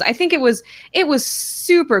evolve. Because I think it was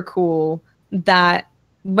super cool that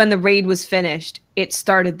when the raid was finished, it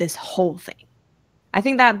started this whole thing. I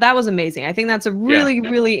think that was amazing. I think that's a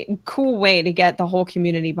really cool way to get the whole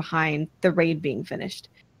community behind the raid being finished.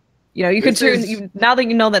 You know, you can now that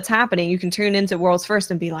you know that's happening, you can tune into World's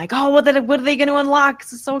First and be like, oh, what are they going to unlock?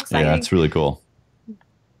 This is so exciting. Yeah, it's really cool.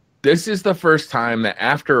 This is the first time that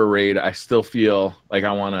after a raid, I still feel like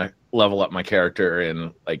I want to level up my character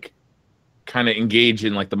and like kind of engage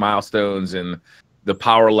in like the milestones and the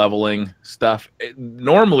power leveling stuff.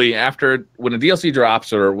 Normally, after when a DLC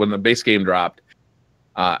drops or when the base game dropped,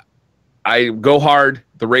 I go hard.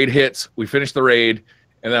 The raid hits. We finish the raid,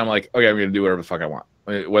 and then I'm like, okay, I'm gonna do whatever the fuck I want,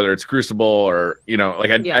 whether it's Crucible or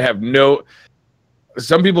like I have no.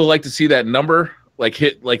 Some people like to see that number like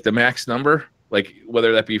hit like the max number. Like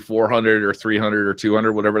whether that be 400 or 300 or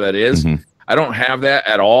 200, whatever that is. I don't have that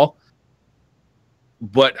at all.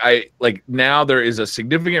 But I like now there is a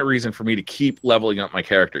significant reason for me to keep leveling up my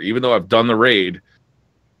character. Even though I've done the raid,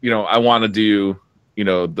 I want to do,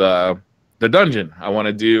 the dungeon. I want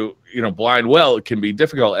to do, blind well, it can be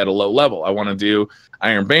difficult at a low level. I want to do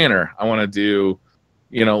Iron Banner. I want to do,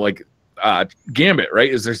 like Gambit,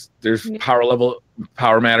 right? There's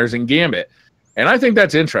power matters in Gambit. And I think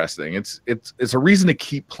that's interesting. It's a reason to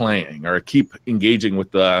keep playing or keep engaging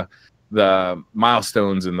with the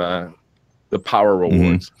milestones and the power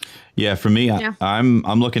rewards. Yeah, for me, I'm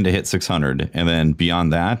looking to hit 600, and then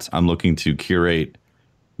beyond that, I'm looking to curate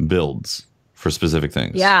builds for specific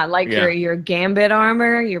things. Yeah, like your Gambit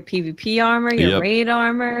armor, your PvP armor, your raid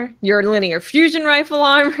armor, your linear fusion rifle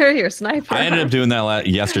armor, your sniper. I ended up doing that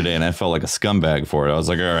yesterday, and I felt like a scumbag for it. I was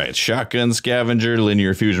like, all right, shotgun scavenger,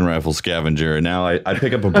 linear fusion rifle scavenger. And now I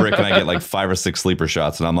pick up a brick and I get like 5 or 6 sleeper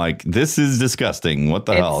shots, and I'm like, this is disgusting. What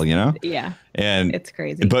the hell, Yeah. And it's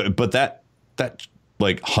crazy. But that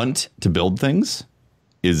like hunt to build things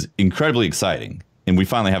is incredibly exciting. And we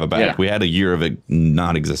finally have it back. Yeah. We had a year of it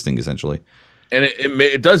not existing, essentially. And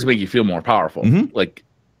it does make you feel more powerful. Like,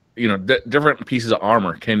 different pieces of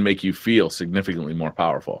armor can make you feel significantly more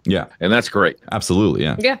powerful. Yeah. And that's great. Absolutely.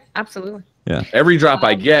 Yeah. Yeah, absolutely. Yeah. Every drop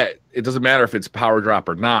I get, it doesn't matter if it's power drop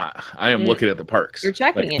or not. I am looking at the perks. You're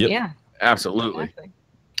checking it. Yeah. Absolutely.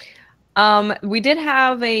 Exactly. We did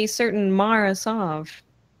have a certain Mara Sov.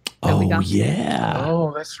 Yeah.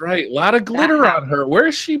 Oh, that's right. A lot of glitter on her. Where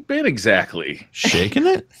has she been exactly? Shaking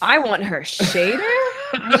it? I want her shader.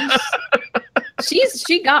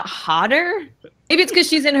 She got hotter. Maybe it's because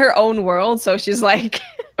she's in her own world, so she's like,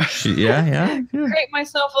 yeah. create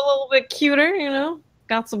myself a little bit cuter,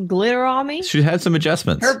 Got some glitter on me. She had some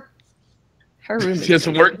adjustments. Her room. She had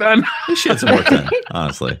some work done. She had some work done,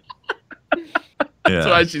 honestly. That's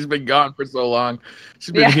why she's been gone for so long.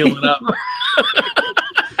 She's been healing up.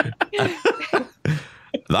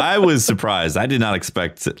 I was surprised. I did not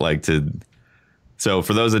expect to. So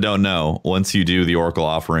for those that don't know, once you do the Oracle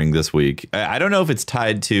offering this week, I don't know if it's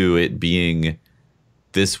tied to it being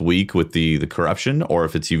this week with the corruption, or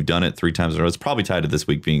if you've done it 3 times in a row. It's probably tied to this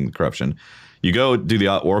week being the corruption. You go do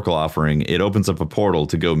the Oracle offering, it opens up a portal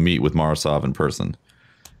to go meet with Marasov in person.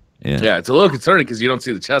 Yeah, it's a little concerning because you don't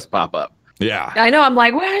see the chest pop up. Yeah, I know. I'm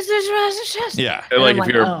like, where's the chest? Yeah, and like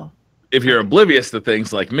if you're oblivious to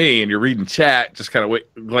things like me and you're reading chat, just kind of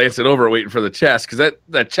glancing over, waiting for the chest, because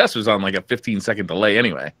that chest was on like a 15-second delay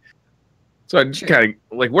anyway. So I just kind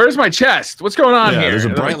of like, where's my chest? What's going on here? There's a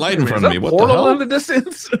bright light in front of me. What the portal hell? in the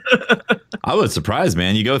distance? I was surprised,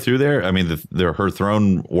 man. You go through there. I mean, her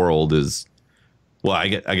throne world is. Well, I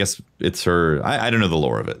guess it's her. I don't know the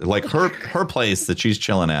lore of it. Like her place that she's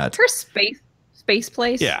chilling at. Her space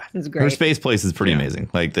place. Yeah, is great. Her space place is pretty amazing.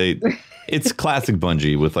 Like it's classic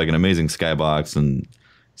Bungie with like an amazing skybox and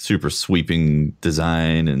super sweeping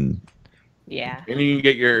design and. Yeah. And you can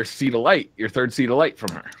get your seat of light, your 3rd seat of light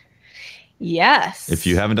from her. Yes. If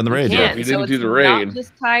you haven't done the raid yet. If you didn't do the raid. Not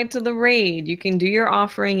just tied to the raid. You can do your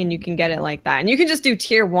offering and you can get it like that. And you can just do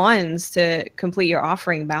tier 1s to complete your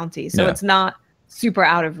offering bounty. So it's not super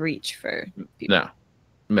out of reach for people.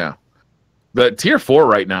 No. The tier 4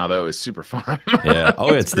 right now though is super fun. Yeah.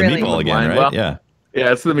 Oh, it's the really meatball again, right? Well, yeah.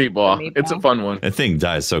 Yeah, it's the meatball. It's a fun one. That thing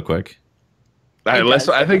dies so quick.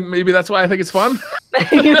 I think maybe that's why I think it's fun.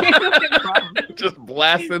 Just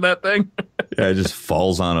blasting that thing. Yeah, it just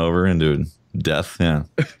falls on over into death. Yeah.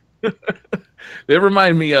 They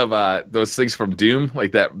remind me of those things from Doom,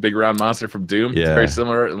 like that big round monster from Doom. Yeah. It's very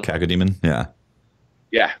similar. Cacodemon. Yeah.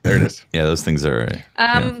 Yeah, there it is. Yeah, those things are.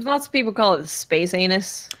 Lots of people call it space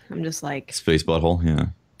anus. I'm just like space butthole. Yeah.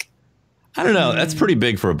 I don't know. That's pretty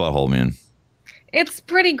big for a butthole, man. It's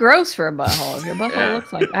pretty gross for a butthole. If your butthole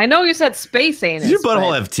looks like. I know you said space anus. Does your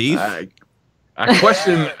butthole have teeth? I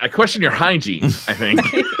question your hygiene. I think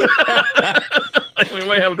we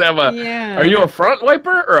might have to have a. Yeah. Are you a front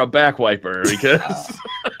wiper or a back wiper? Because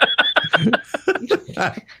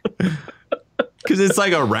it's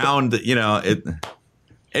like a round.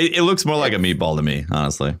 It looks more like a meatball to me,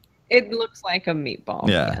 honestly. It looks like a meatball.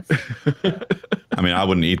 Yeah. Yes. I mean, I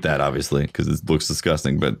wouldn't eat that obviously because it looks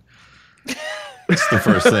disgusting, but it's the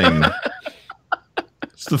first thing.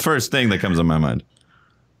 It's the first thing that comes in my mind.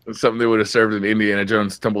 It's something they would have served in Indiana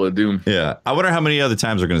Jones Temple of Doom. Yeah. I wonder how many other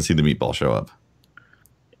times we're going to see the meatball show up.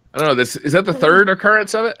 I don't know. Is that the 3rd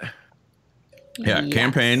occurrence of it? Yeah.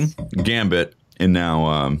 Campaign, Gambit, and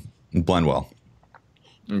now Blindwell.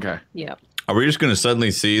 Okay. Yep. Are we just going to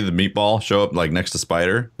suddenly see the meatball show up like next to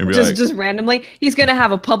Spider? And be just randomly? He's going to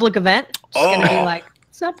have a public event. Just going to be like,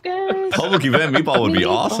 what's up, guys? Public event meatball would be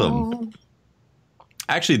awesome.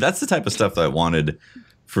 Actually, that's the type of stuff that I wanted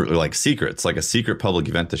for like secrets, like a secret public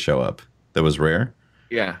event to show up that was rare.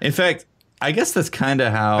 Yeah. In fact, I guess that's kind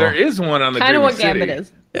of how there is one on the kind of what Dreaming Gambit City.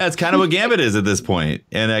 is. Yeah, it's kind of what Gambit is at this point.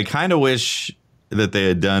 And I kind of wish that they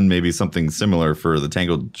had done maybe something similar for the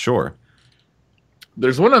Tangled Shore.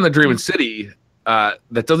 There's one on the Dreaming City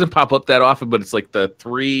that doesn't pop up that often, but it's like the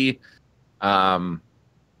 3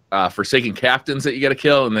 Forsaken captains that you got to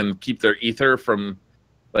kill, and then keep their ether from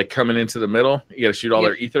like coming into the middle. You got to shoot all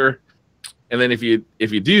their ether, and then if you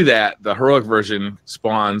do that, the heroic version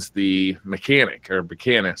spawns the mechanic or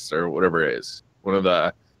mechanist or whatever it is, one of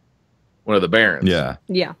the barons.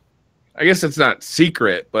 Yeah. I guess it's not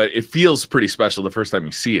secret, but it feels pretty special the first time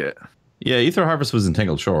you see it. Yeah, Ether Harvest was in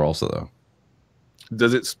Tangled Shore also, though.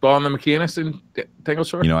 Does it spawn the mechanist in Tangled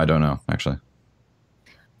Shore? You know, I don't know, actually.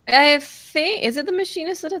 I think, is it the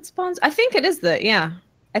machinist that it spawns? I think it is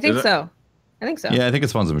I think so. I think so. Yeah, I think it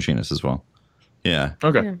spawns the machinist as well. Yeah.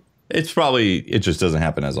 Okay. Yeah. It's probably, it just doesn't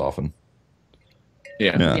happen as often.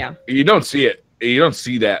 Yeah. You don't see it. You don't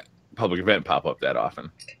see that public event pop up that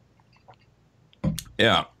often.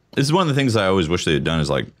 Yeah. This is one of the things I always wish they had done is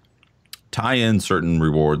like tie in certain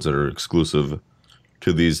rewards that are exclusive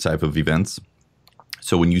to these type of events.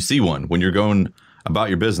 So when you see one, when you're going about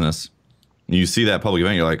your business, and you see that public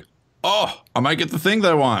event, you're like, oh, I might get the thing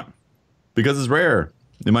that I want because it's rare.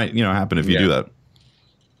 It might, happen if you do that.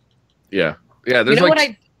 Yeah. Yeah. There's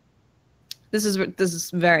this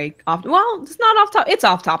is very off. Well, it's not off topic. It's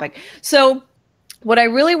off topic. So what I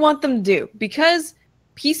really want them to do, because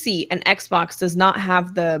PC and Xbox does not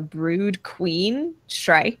have the Brood Queen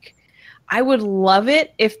strike, I would love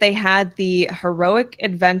it if they had the heroic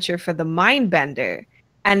adventure for the Mindbender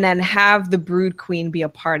and then have the Brood Queen be a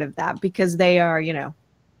part of that, because they are,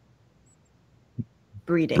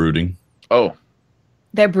 breeding. Oh.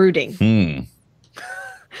 They're brooding.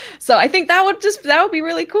 So I think that would be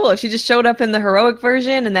really cool if she just showed up in the heroic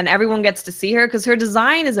version and then everyone gets to see her, because her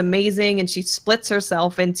design is amazing and she splits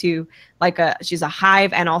herself into she's a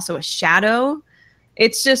hive and also a shadow.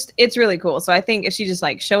 It's really cool. So I think if she just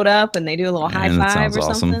like showed up and they do a little high five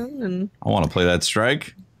or something, and I want to play that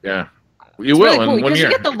strike. Yeah, you will really cool, in 1 year.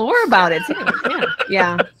 You get the lore about it too.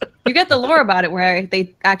 Yeah. You get the lore about it where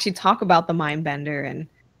they actually talk about the Mindbender, and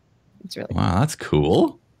it's really wow, that's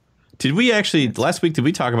cool. Did we actually last week? Did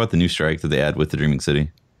we talk about the new strike that they add with the Dreaming City?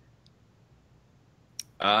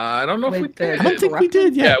 I don't know if we did. I don't think we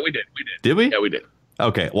did. Yeah, we did. Did we? Yeah, we did.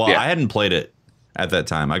 Okay. Well, I hadn't played it at that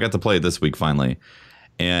time. I got to play it this week finally,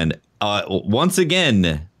 and once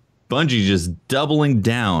again, Bungie just doubling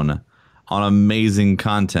down on amazing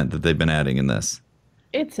content that they've been adding in this.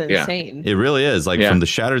 It's insane. It really is. Like from the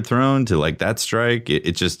Shattered Throne to like that strike,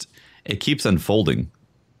 it keeps unfolding.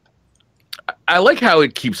 I like how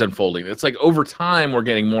it keeps unfolding. It's like over time we're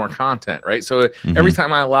getting more content, right? So every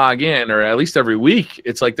time I log in, or at least every week,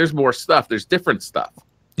 it's like there's more stuff. There's different stuff.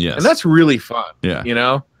 Yes. And that's really fun.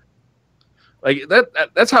 Yeah. Like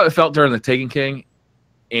that's how it felt during the Taken King,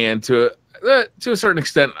 and to a certain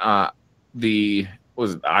extent, the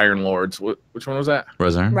Iron Lords. Which one was that?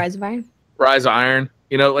 Rise of Iron. Rise of Iron.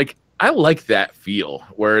 Like I like that feel.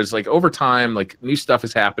 Whereas like over time, like new stuff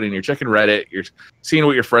is happening. You're checking Reddit. You're seeing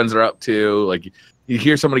what your friends are up to. Like you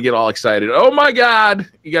hear somebody get all excited. Oh my God!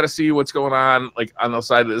 You got to see what's going on. Like on the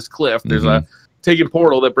side of this cliff, there's a Taken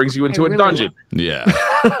portal that brings you into a dungeon. Yeah,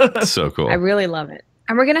 so cool. I really love it.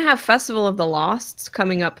 And we're gonna have Festival of the Lost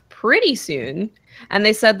coming up pretty soon. And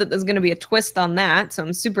they said that there's going to be a twist on that. So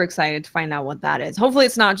I'm super excited to find out what that is. Hopefully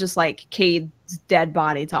it's not just like Cade's dead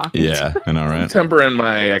body talking. Yeah, I know, right? Tempering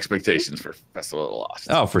my expectations for Festival of the Lost.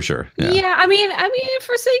 Oh, for sure. Yeah, I mean,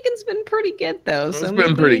 Forsaken's been pretty good, though. So it's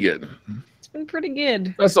been pretty good. It's been pretty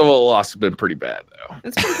good. Festival of the Lost has been pretty bad, though.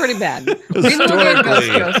 It's been pretty bad.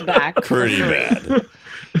 Historically, goes back pretty bad.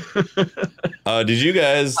 Did you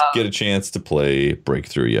guys get a chance to play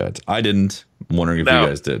Breakthrough yet? I didn't. I'm wondering if you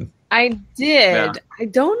guys did. I did. Yeah. I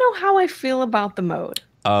don't know how I feel about the mode.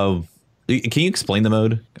 Can you explain the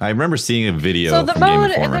mode? I remember seeing a video. So the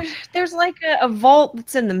mode, there's like a vault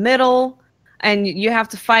that's in the middle, and you have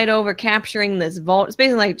to fight over capturing this vault. It's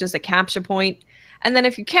basically like just a capture point. And then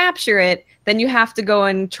if you capture it, then you have to go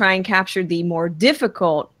and try and capture the more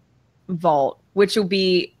difficult vault, which will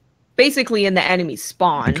be basically in the enemy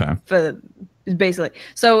spawn. Okay. Basically.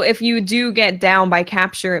 So if you do get down by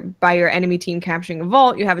your enemy team capturing a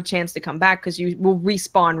vault, you have a chance to come back because you will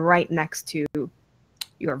respawn right next to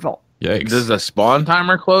your vault. Yikes. Does the spawn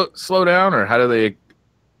timer slow down, or how do they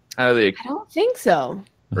I don't think so.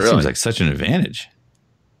 That seems like such an advantage.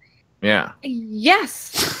 Yeah.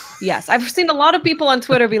 Yes. I've seen a lot of people on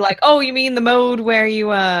Twitter be like, "Oh, you mean the mode where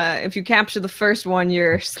you if you capture the first one,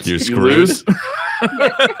 you're screwed."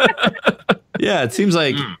 Yeah, it seems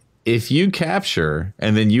like if you capture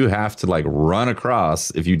and then you have to like run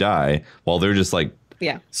across if you die while they're just like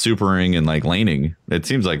supering and like laning, it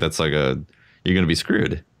seems like that's like you're gonna be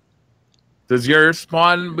screwed. Does your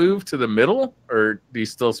spawn move to the middle, or do you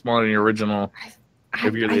still spawn in your original?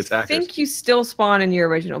 If you're the attackers? I think you still spawn in your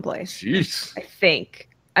original place. Jeez. I think.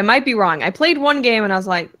 I might be wrong. I played one game and I was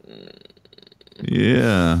like,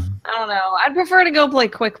 Yeah. I don't know. I'd prefer to go play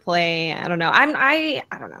quick play. I don't know. I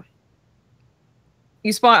don't know.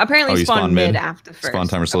 You spawn apparently you spawn mid after first. Spawn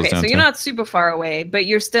timer slows okay, down so too. you're not super far away, but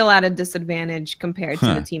you're still at a disadvantage compared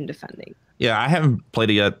to the team defending. Yeah, I haven't played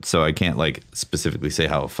it yet, so I can't like specifically say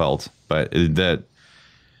how it felt, but it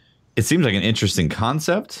seems like an interesting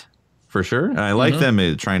concept for sure. And I like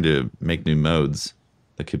them trying to make new modes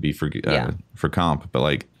that could be for comp, but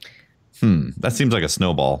like that seems like a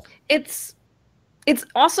snowball. It's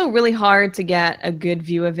also really hard to get a good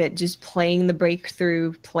view of it just playing the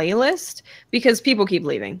Breakthrough playlist because people keep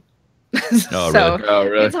leaving. So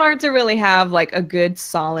really? It's hard to really have like a good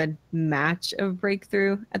solid match of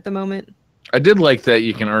Breakthrough at the moment. I did like that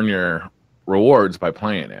you can earn your rewards by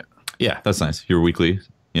playing it. Yeah, that's nice. Your weekly,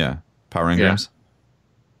 power engrams.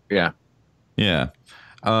 Yeah. Yeah.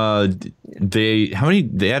 They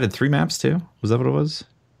added 3 maps too? Was that what it was?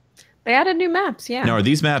 They added new maps, yeah. Now, are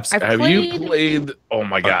these maps? Have you played? Oh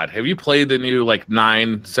my God! Have you played the new like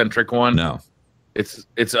 9 centric one? No.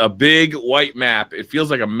 It's a big white map. It feels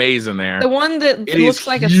like a maze in there. The one that It looks is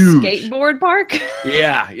like huge. a skateboard park.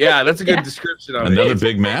 Yeah, that's a good description of it. Another It's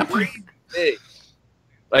big map? big.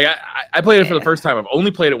 Like I played it for the first time. I've only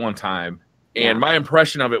played it one time, and my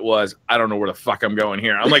impression of it was I don't know where the fuck I'm going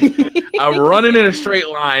here. I'm like I'm running in a straight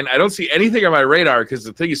line. I don't see anything on my radar because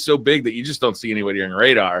the thing is so big that you just don't see anybody on your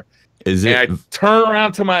radar. Is it? And I turn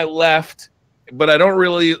around to my left, but I don't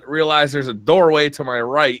really realize there's a doorway to my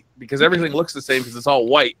right because everything looks the same because it's all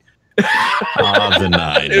white.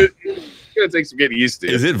 Denied. It's gonna take some getting used to.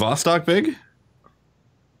 Is it Vostok big?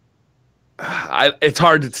 It's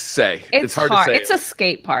hard to say. It's hard to say. It's a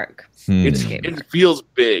skate park. It feels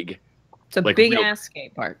big. It's a like big ass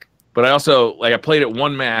skate park. But I also I played it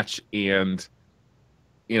one match and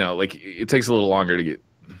like it takes a little longer to get.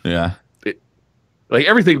 Yeah. Like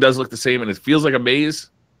everything does look the same and it feels like a maze.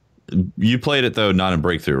 You played it though, not in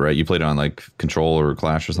Breakthrough, right? You played it on like Control or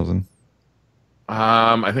Clash or something.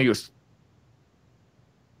 I think it was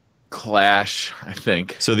Clash. I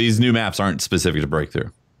think. So these new maps aren't specific to Breakthrough,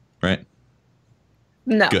 right?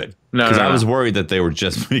 No. Good. No, Because I was worried that they were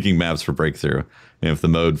just making maps for Breakthrough. And if the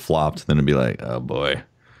mode flopped, then it'd be like, oh boy.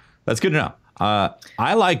 That's good to know.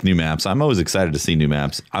 I like new maps. I'm always excited to see new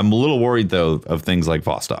maps. I'm a little worried though of things like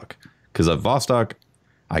Vostok. Because of Vostok,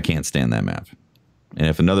 I can't stand that map. And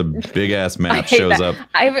if another big ass map shows up,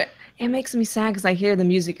 it makes me sad because I hear the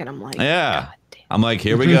music and I'm like, yeah, I'm like,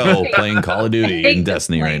 here we go, playing Call of Duty and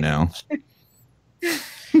Destiny right now.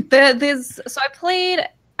 So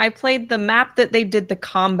I played the map that they did the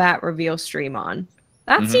combat reveal stream on.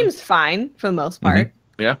 That seems fine for the most part.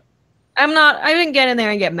 Yeah. I didn't get in there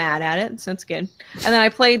and get mad at it, so it's good. And then I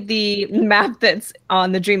played the map that's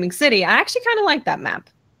on the Dreaming City. I actually kind of like that map.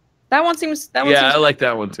 That one seems. I like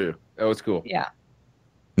that one too. That was cool. Yeah.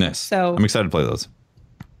 Nice. So I'm excited to play those.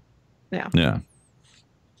 Yeah. Yeah.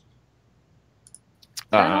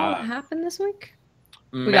 That all that happened this week?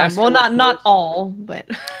 Not all, but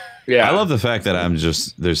yeah. I love the fact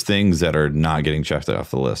that there's things that are not getting checked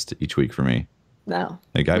off the list each week for me. No.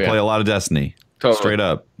 Like I play a lot of Destiny. Totally. Straight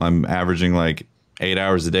up. I'm averaging like 8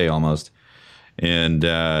 hours a day almost. And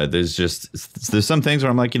there's some things where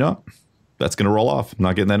I'm like, you know what? That's going to roll off. I'm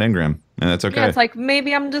not getting that engram. And that's okay. Yeah, it's like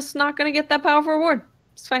maybe I'm just not going to get that powerful reward.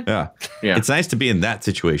 It's fine. Yeah. It's nice to be in that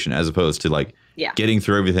situation as opposed to like getting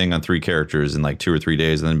through everything on 3 characters in like 2 or 3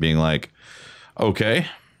 days and then being like, okay,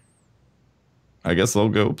 I guess I'll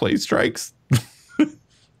go play strikes.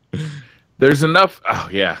 There's enough. Oh,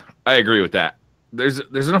 yeah. I agree with that. There's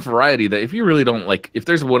enough variety that if you really don't like, if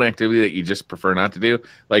there's one activity that you just prefer not to do,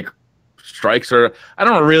 like strikes I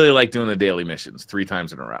don't really like doing the daily missions 3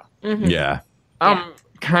 times in a row. Yeah. I'm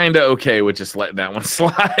kind of okay with just letting that one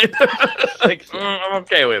slide. Like, I'm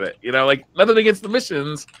okay with it. Like nothing against the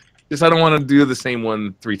missions. Just I don't want to do the same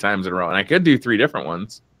one 3 times in a row. And I could do 3 different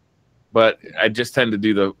ones, but I just tend to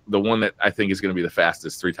do the one that I think is going to be the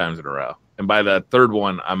fastest 3 times in a row. And by the 3rd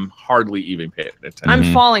one, I'm hardly even paying attention.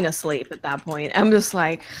 I'm falling asleep at that point. I'm just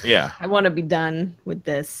like, yeah, I want to be done with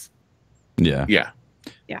this. Yeah. Yeah.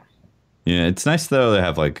 Yeah, it's nice though to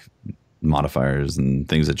have like modifiers and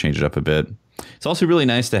things that change it up a bit. It's also really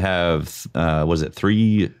nice to have was it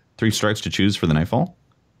 3 strikes to choose for the Nightfall,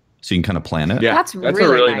 so you can kind of plan it. Yeah, that's a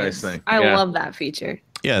really nice thing. I love that feature.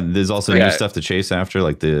 Yeah, there's also new stuff to chase after.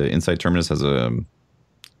 Like the Inside Terminus has a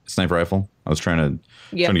sniper rifle. I was trying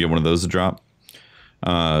to get one of those to drop.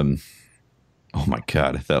 Oh my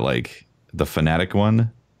god, that like the Fanatic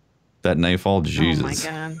one, that Nightfall, Jesus.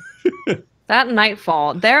 Oh my god. That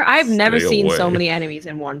Nightfall, I've never Stay seen so away. many enemies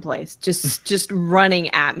in one place. Just running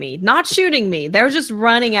at me, not shooting me. They're just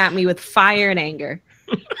running at me with fire and anger.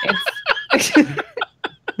 It's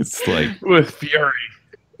It's like with fury.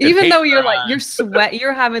 even though you're hatred.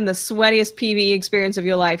 you're having the sweatiest PvE experience of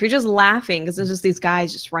your life. You're just laughing because there's just these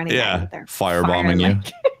guys just running at you with their firebombing you.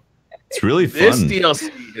 like- It's really This fun. DLC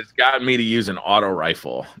has gotten me to use an auto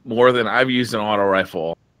rifle more than I've used an auto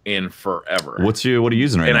rifle in forever. What are you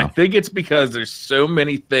using right and now? I think it's because there's so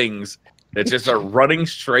many things that just are running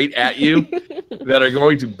straight at you that are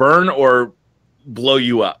going to burn or blow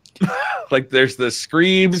you up. Like there's the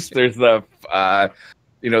screams, there's the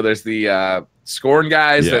there's the scorn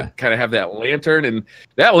guys Yeah. that kind of have that lantern, and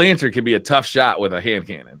that lantern can be a tough shot with a hand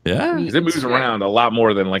cannon Yeah. because it moves around a lot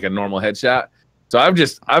more than like a normal headshot. So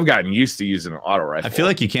I've gotten used to using an auto rifle. I feel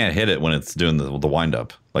like you can't hit it when it's doing the wind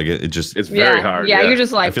up. Like it just. it's very hard. Yeah, you're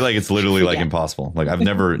just like. I feel like it's literally like Yeah. impossible. Like I've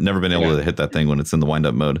never been able to hit that thing when it's in the wind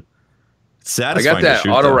up mode. It's I satisfying got that to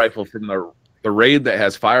shoot, auto though. rifle from the raid that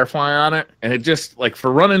has Firefly on it, and it just like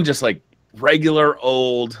for running just like regular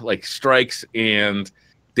old like strikes and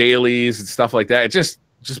dailies and stuff like that. It just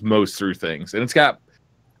mows through things, and it's got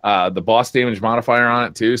the boss damage modifier on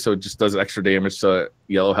it too, so it just does extra damage to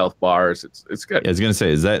yellow health bars. It's good. Yeah, I was gonna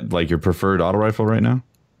say, is that like your preferred auto rifle right now?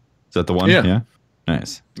 Is that the one? Yeah.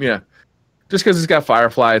 Nice. Yeah, just because it's got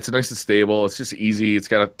Firefly, it's nice and stable. It's just easy. It's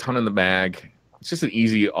got a ton in the mag. It's just an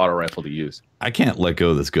easy auto rifle to use. I can't let go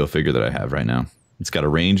of this Go Figure that I have right now. It's got a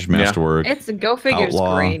ranged masterwork, It's a Go Figure's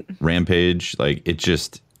outlaw, great. rampage. Like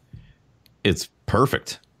it's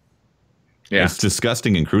perfect. Yeah, It's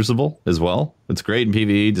disgusting in Crucible as well. It's great in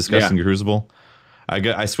PvE, disgusting in Crucible.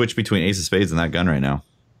 I switch between Ace of Spades and that gun right now,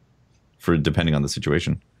 for depending on the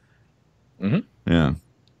situation. Mhm. Yeah.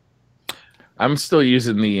 I'm still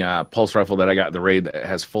using the pulse rifle that I got in the raid that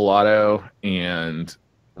has full auto and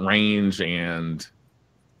range and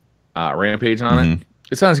rampage on it.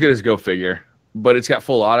 It's not as good as Go Figure, but it's got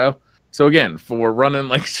full auto. So again, for running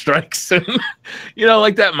like strikes and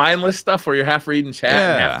like that mindless stuff where you're half reading chat and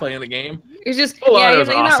Yeah. half playing the game. You're just Full you're auto's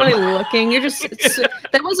not awesome. really looking. You're just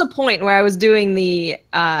there was a point where I was doing the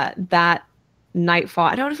that Nightfall.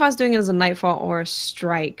 I don't know if I was doing it as a Nightfall or a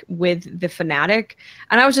strike with the Fanatic,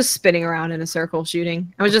 and I was just spinning around in a circle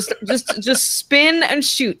shooting. I was just spin and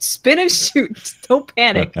shoot. Just don't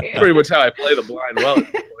panic. Pretty much how I play the blind well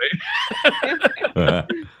at this point.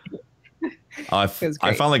 I was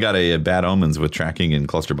great. finally got a Bad Omens with tracking and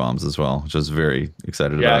cluster bombs as well, which I was very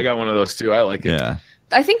excited Yeah, about. I got one of those too. I like it. Yeah.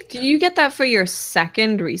 I think do you get that for your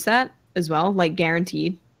second reset as well, like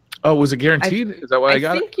guaranteed? Oh, was it guaranteed? Is that why I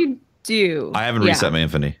got it? think you do. I haven't Yeah. reset my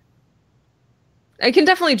Infinity. It can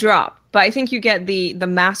definitely drop, but I think you get the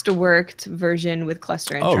masterworked version with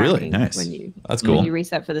cluster and Oh, really? tracking Nice. when you That's when cool. you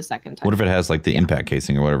reset for the second time. What if it has like the impact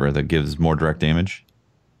casing or whatever that gives more direct damage?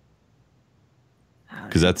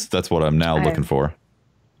 Because that's what I'm now looking for.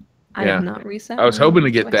 I Yeah. have not reset. I was mine. hoping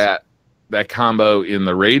to get What's- that combo in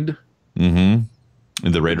the raid, Mm-hmm.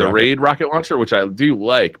 In the raid. the rocket. raid rocket launcher, which I do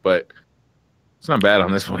like, but it's not bad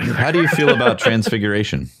on this one either. How do you feel about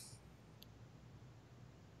Transfiguration?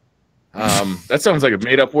 That sounds like a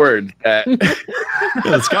made up word. Yeah,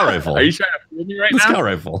 the scout rifle. Are you trying to fool me right the now? scout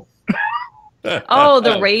rifle? Oh,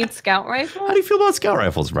 the raid scout rifle. How do you feel about scout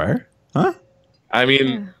rifles, Briar? Huh? I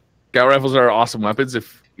mean, scout rifles are awesome weapons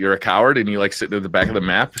if you're a coward and you like sitting at the back of the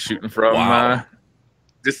map shooting from Wow.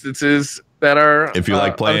 distances that are. If you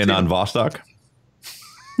like playing on unattainable. Vostok,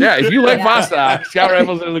 Yeah, if you like Yeah. Vostok, scout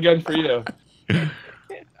rifles are the gun for you.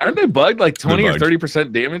 Aren't they bugged like 20 or bugged.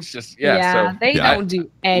 30% damage? Just so they Yeah, don't do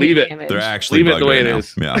any leave it. damage. they're actually Leave it bugged the way right it now.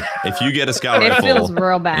 is. Yeah. If you get a scout It feels rifle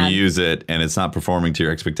real and bad. you use it and it's not performing to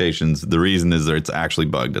your expectations, the reason is that it's actually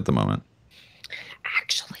bugged at the moment.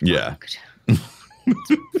 Actually, Yeah. bugged.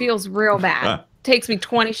 It feels real bad. Takes me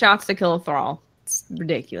 20 shots to kill a thrall. It's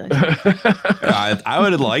ridiculous. I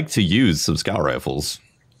would like to use some scout rifles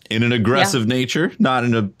in an aggressive nature, not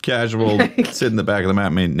in a casual sit in the back of the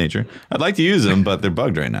map nature. I'd like to use them, but they're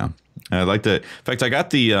bugged right now. I'd like to. In fact, I got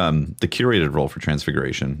the curated role for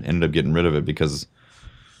Transfiguration. Ended up getting rid of it because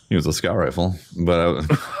it was a scout rifle, but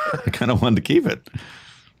I kind of wanted to keep it.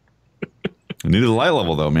 I needed a light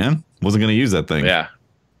level though, man. Wasn't going to use that thing. Yeah.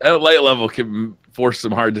 That light level can force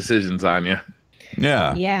some hard decisions on you.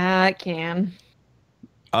 Yeah. Yeah, it can.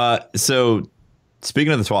 So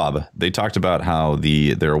speaking of the TWAB, they talked about how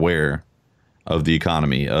they're aware of the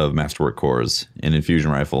economy of masterwork cores and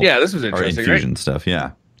infusion rifle. Yeah, this was or interesting, infusion right? stuff.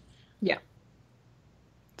 Yeah. Yeah.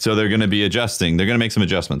 So they're going to be adjusting. They're going to make some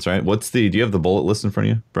adjustments, right? Do you have the bullet list in front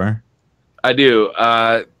of you, Briar? I do.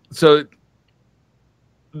 So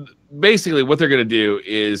basically what they're going to do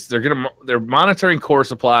is they're monitoring core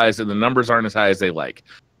supplies, and the numbers aren't as high as they like.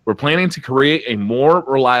 We're planning to create a more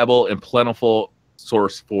reliable and plentiful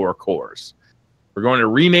source for cores. We're going to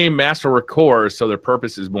rename Masterwork cores so their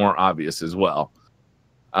purpose is more obvious as well.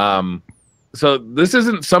 So this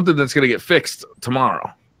isn't something that's going to get fixed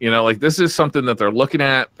tomorrow. Like this is something that they're looking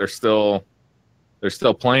at. They're still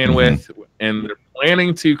playing with, and they're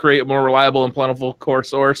planning to create a more reliable and plentiful core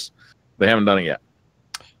source. They haven't done it yet.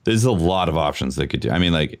 There's a lot of options they could do. I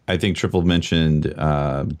mean, like I think Triple mentioned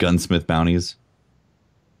gunsmith bounties.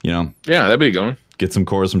 Yeah, that'd be a good one. Get some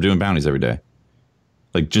cores from doing bounties every day.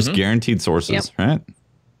 Like just guaranteed sources, right?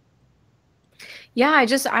 Yeah,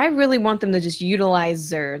 I really want them to just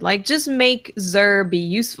utilize Xur. Like just make Xur be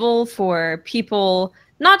useful for people,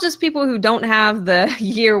 not just people who don't have the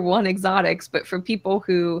year 1 exotics, but for people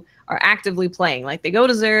who are actively playing. Like they go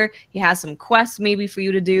to Xur, he has some quests maybe for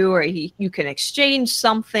you to do, or you can exchange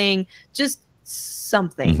something, just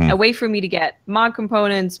something. A way for me to get mod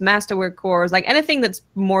components, masterwork cores, like anything that's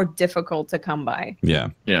more difficult to come by. Yeah.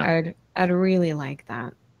 I'd really like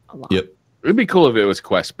that a lot. Yep. It'd be cool if it was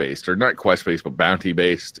quest based, or not quest based, but bounty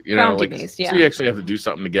based. Bounty based, so you actually have to do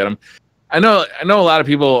something to get them. I know a lot of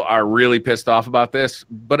people are really pissed off about this,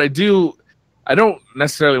 but I don't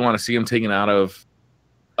necessarily want to see them taken out of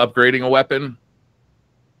upgrading a weapon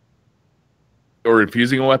or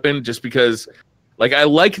infusing a weapon, just because, like, I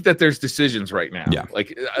like that there's decisions right now. Yeah.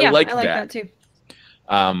 Like I like that too.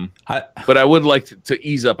 But I would like to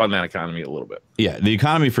ease up on that economy a little bit. Yeah, the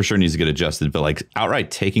economy for sure needs to get adjusted, but like outright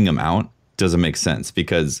taking them out doesn't make sense,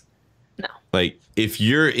 because like if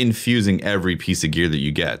you're infusing every piece of gear that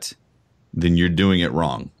you get, then you're doing it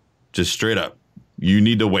wrong. Just straight up. You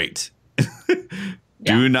need to wait.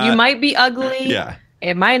 You might be ugly. Yeah.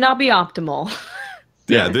 It might not be optimal.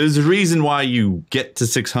 Yeah, there's a reason why you get to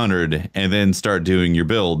 600 and then start doing your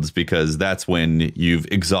builds, because that's when you've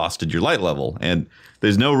exhausted your light level. And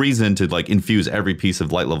there's no reason to like infuse every piece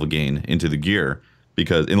of light level gain into the gear,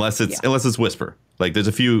 because unless it's Whisper. Like there's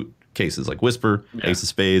a few cases like Whisper, Ace of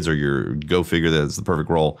Spades, or your Go Figure that's the perfect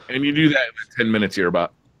roll. And you do that in the 10 minutes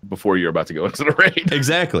before you're about to go into the raid.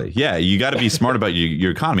 Exactly. Yeah, you got to be smart about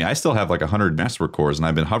your economy. I still have like 100 Masterwork cores, and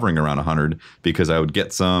I've been hovering around 100 because I would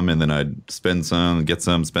get some, and then I'd spend some, get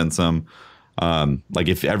some, spend some. Like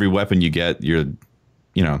if every weapon you get, you're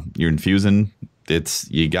infusing,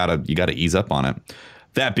 you gotta ease up on it.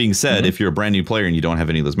 That being said, if you're a brand new player and you don't have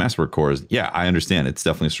any of those Masterwork cores, yeah, I understand it's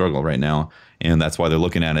definitely a struggle right now, and that's why they're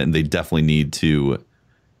looking at it, and they definitely need to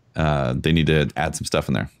add some stuff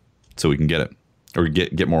in there so we can get it, or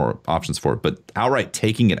get more options for it. But outright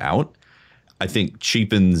taking it out, I think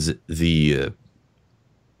cheapens the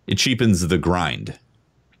grind,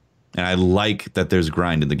 and I like that there's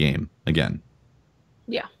grind in the game again.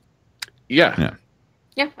 Yeah,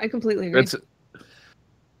 I completely agree.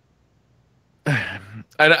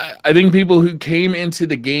 I think people who came into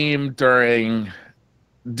the game during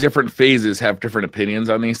different phases have different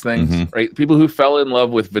opinions on these things, right? People who fell in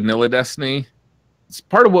love with vanilla Destiny, it's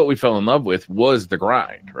part of what we fell in love with was the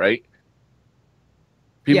grind, right?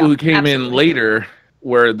 People who came in later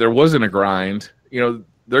where there wasn't a grind, they're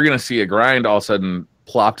going to see a grind all of a sudden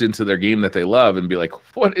plopped into their game that they love and be like,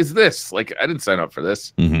 what is this? Like, I didn't sign up for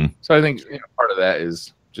this. So I think part of that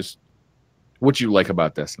is just what you like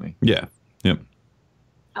about Destiny. Yeah. Yep.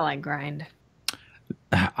 I like grind.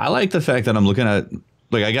 I like the fact that I'm looking at,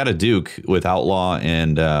 like, I got a Duke with Outlaw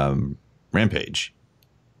and Rampage,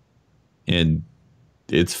 and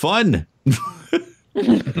it's fun.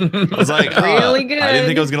 I was like, really good. I didn't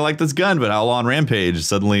think I was gonna like this gun, but Outlaw and Rampage,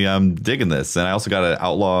 suddenly I'm digging this. And I also got an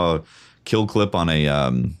Outlaw kill clip on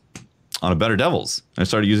a Better Devils. I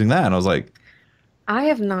started using that, and I was like, I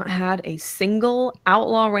have not had a single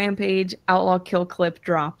Outlaw Rampage, Outlaw kill clip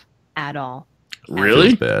drop at all.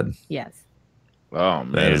 Really? Bad. Yes. Oh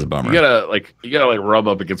man, that is a bummer. You gotta rub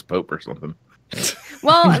up against Pope or something.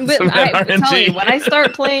 Well, but I tell you, when I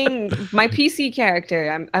start playing my PC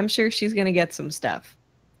character, I'm sure she's gonna get some stuff,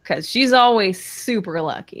 because she's always super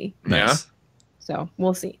lucky. Nice. So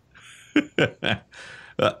we'll see.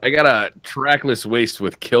 I got a trackless waste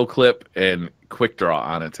with kill clip and quick draw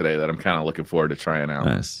on it today that I'm kind of looking forward to trying out.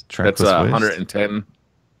 Nice. That's 110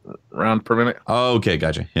 round per minute. Oh, okay,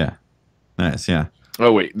 gotcha. Yeah. Nice. Yeah.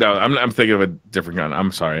 Oh wait, no, I'm thinking of a different gun.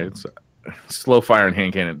 I'm sorry, it's slow fire and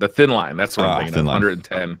hand cannon. The thin line. That's what I'm thinking of.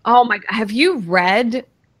 110. Oh my! Have you read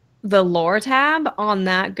the lore tab on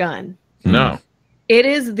that gun? No. It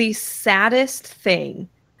is the saddest thing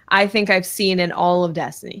I think I've seen in all of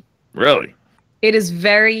Destiny. Really? It is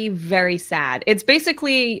very, very sad. It's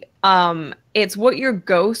basically it's what your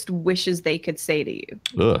ghost wishes they could say to you.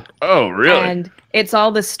 Ugh. Oh, really? And it's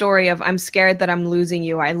all the story of, I'm scared that I'm losing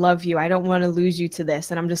you. I love you. I don't want to lose you to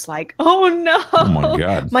this. And I'm just like, oh no. Oh my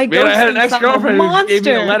God. My Man, ghost I had an thinks I'm a ex-girlfriend who gave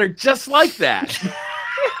me a monster. letter just like that.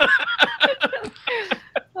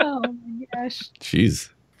 Oh my gosh. Jeez.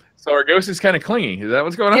 So our ghost is kind of clingy. Is that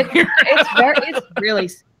what's going on here? It's really,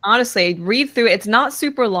 honestly, read through it. It's not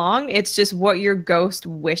super long. It's just what your ghost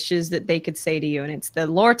wishes that they could say to you. And it's the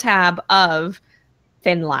lore tab of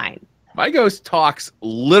Thin Line. My ghost talks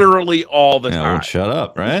literally all the Yeah, time. would shut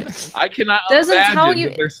up, right? I cannot Doesn't imagine tell you.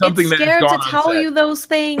 that there's something It's that has scared gone to tell unsaid. you those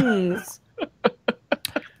things.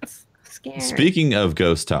 It's scared. Speaking of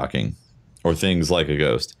ghost talking, or things like a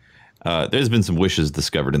ghost, there's been some wishes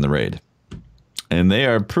discovered in the raid. And they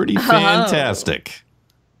are pretty fantastic.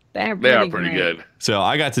 They are pretty good. So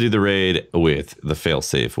I got to do the raid with the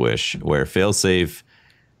failsafe wish, where failsafe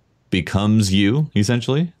becomes you,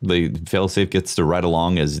 essentially. The failsafe gets to ride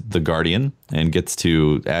along as the guardian and gets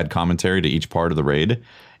to add commentary to each part of the raid.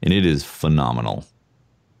 And it is phenomenal.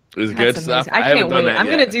 It's That's good amazing. stuff. I haven't can't done wait. that I'm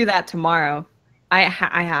yet. gonna do that tomorrow. I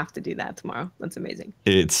have to do that tomorrow. That's amazing.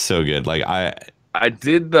 It's so good. Like I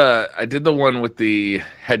did the one with the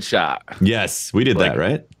headshot. yes, we did Like- that,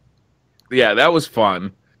 right? Yeah, that was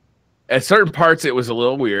fun. At certain parts, it was a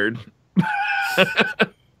little weird.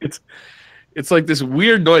 It's like this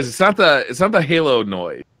weird noise. It's not the Halo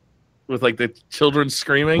noise with like the children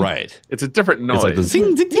screaming. Right. It's a different noise. It's like the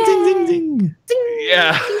zing, zing, zing, zing, zing, zing.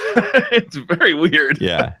 Yeah, it's very weird.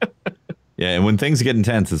 Yeah. Yeah, and when things get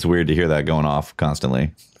intense, it's weird to hear that going off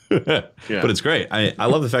constantly. But it's great. I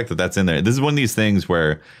love the fact that that's in there. This is one of these things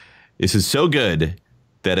where this is so good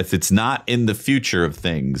that if it's not in the future of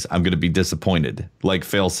things, I'm going to be disappointed. Like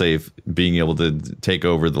failsafe being able to take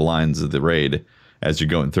over the lines of the raid as you're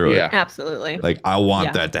going through it. Absolutely. Like, I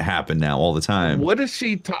want that to happen now all the time. What is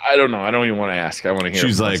she? I don't know. I don't even want to ask. I want to hear.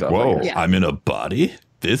 She's it like, myself, whoa, I guess. I'm in a body?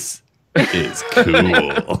 This is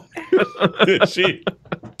cool. she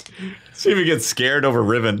even gets scared over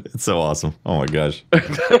Riven. It's so awesome. Oh my gosh.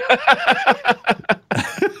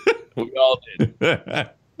 We all did.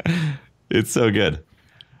 It's so good.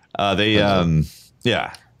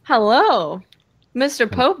 Yeah. Hello,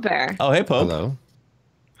 Mr. Pope Bear. Oh, hey, Pope. Hello.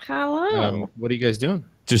 Hello. What are you guys doing?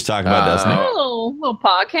 Just talking about Destiny. Oh, little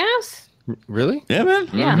podcast. Really? Yeah, man.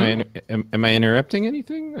 Yeah. Am I interrupting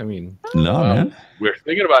anything? I mean, No, man. We're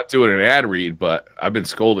thinking about doing an ad read, but I've been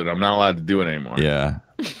scolded. I'm not allowed to do it anymore. Yeah.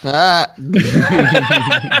 ah,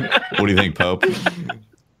 What do you think, Pope?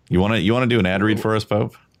 You want to do an ad read for us,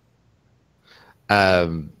 Pope?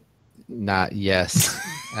 not yes,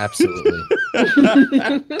 absolutely.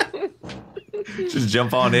 Just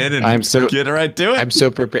jump on in and I'm so- get right to it. I'm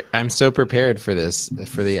so prepared. I'm so prepared for this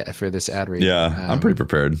for this ad read. Yeah, I'm pretty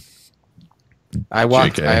prepared. I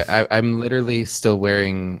walked. JK. I'm literally still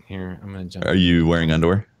wearing. Here, I'm gonna jump. Are you wearing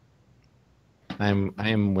underwear? I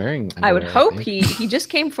am wearing. I would underwear, hope think. he just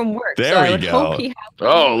came from work. There so I we would go. hope he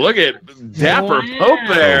Oh, look at Dapper Wow. Pope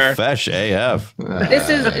there. Fresh AF. This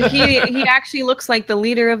is he actually looks like the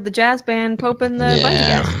leader of the jazz band Pope and the Bunny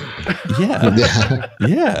Yeah. Yeah.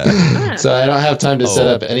 Yeah. So I don't have time to set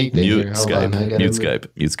Oh, up anything. Mute here. Hold Skype. on, I gotta Mute move- Skype.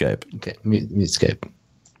 Mute Skype. Okay, mute Skype.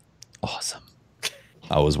 Awesome.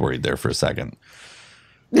 I was worried there for a second.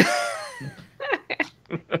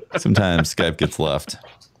 Sometimes Skype gets left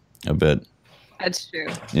a bit. That's true.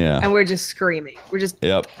 Yeah. And we're just screaming. We're just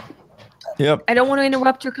Yep. Yep. I don't want to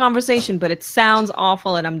interrupt your conversation, but it sounds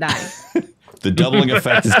awful and I'm dying. The doubling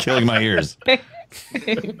effect is killing my ears.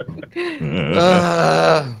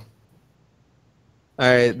 All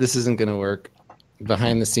right, this isn't gonna work.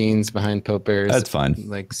 Behind the scenes, behind Pope Bear's That's fine.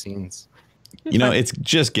 like scenes. You know, it's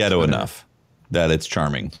just ghetto enough that it's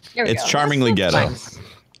charming. There we It's go. charmingly That's ghetto. fine.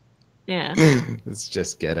 Yeah. It's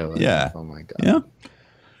just ghetto. Yeah. Oh my god. Yeah.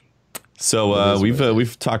 So It is we've what it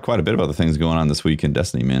we've talked quite a bit about the things going on this week in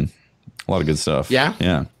Destiny, man. A lot of good stuff. Yeah?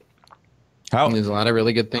 Yeah. There's a lot of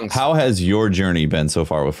really good things. How has your journey been so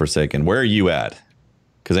far with Forsaken? Where are you at?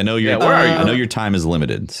 Because I know Yeah, where are you? I know your time is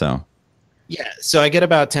limited. So Yeah, so I get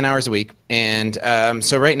about 10 hours a week, and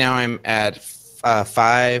so right now I'm at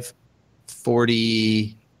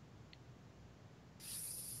 5:45.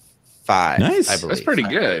 Nice. I believe. That's pretty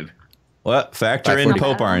good. what? Factor in 5:40.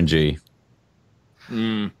 Pope RNG.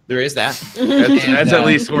 Mm, There is that. that's at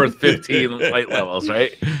least worth 15 light levels,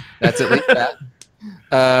 right? That's at least that.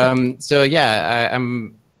 So yeah,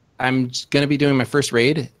 I'm gonna be doing my first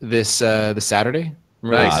raid this Saturday. I'm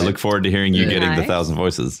really I excited. look forward to hearing you getting the Nice. 1,000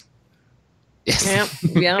 voices. Yes.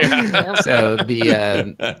 Yeah. So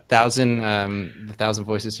the thousand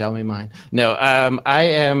voices tell me mine. No, I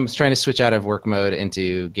am trying to switch out of work mode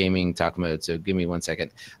into gaming talk mode. So give me 1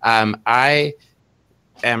 second. I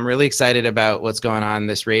am really excited about what's going on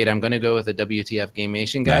this raid. I'm going to go with the WTF Game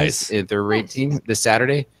Nation guys, their raid team this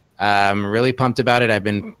Saturday. I'm really pumped about it. I've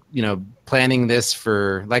been, planning this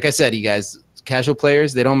for, like I said, you guys, casual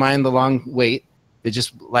players, they don't mind the long wait. They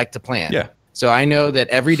just like to plan. Yeah. So I know that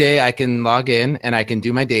every day I can log in and I can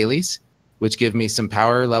do my dailies, which give me some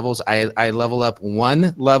power levels. I level up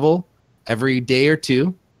 1 level every day or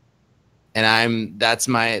 2, and that's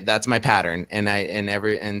my pattern.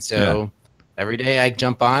 So every day I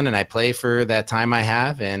jump on and I play for that time I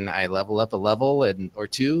have, and I level up a level or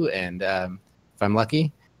 2, and if I'm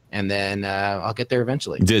lucky, and then I'll get there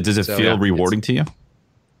eventually. Does it feel rewarding to you?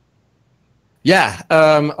 Yeah,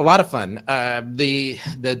 a lot of fun. The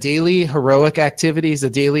daily heroic activities, the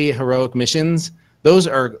daily heroic missions, those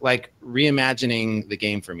are like reimagining the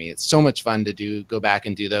game for me. It's so much fun to go back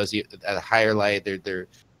and do those at a higher light.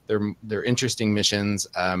 They're interesting missions.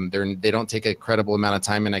 They don't take a credible amount of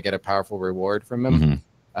time, and I get a powerful reward from them.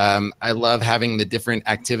 Mm-hmm. I love having the different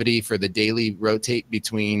activity for the daily rotate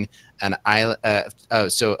between an island.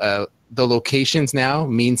 The locations now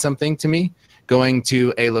mean something to me. Going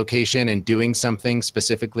to a location and doing something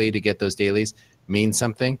specifically to get those dailies means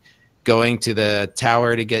something. Going to the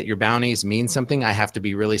tower to get your bounties means something. I have to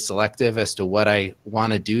be really selective as to what I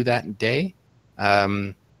want to do that day.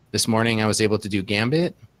 This morning I was able to do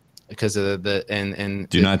Gambit because of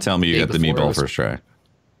Do not tell me you got the meatball first try.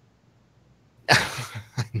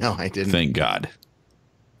 No, I didn't. Thank God.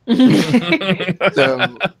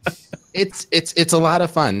 So it's a lot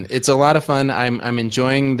of fun. It's a lot of fun. I'm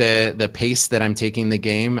enjoying the pace that I'm taking the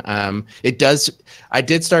game. I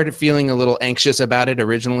did start feeling a little anxious about it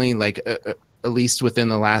originally, like at least within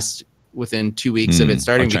 2 weeks of it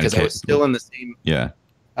starting, because I was still in the same. Yeah.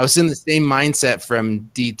 I was in the same mindset from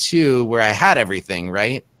D2 where I had everything,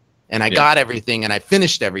 right? And I got everything and I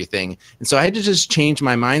finished everything. And so I had to just change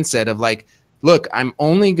my mindset of like, look, I'm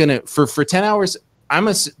only going to, for 10 hours,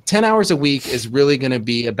 10 hours a week is really going to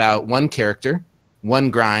be about one character, one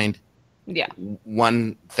grind,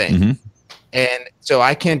 one thing. Mm-hmm. And so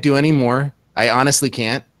I can't do any more. I honestly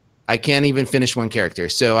can't. I can't even finish one character.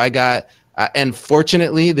 So I got, and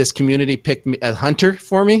fortunately, this community picked a hunter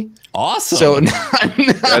for me. Awesome. So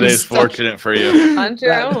that is fortunate for you.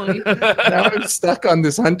 Hunter only. Now I'm stuck on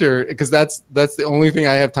this hunter because that's the only thing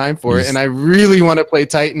I have time for. And I really want to play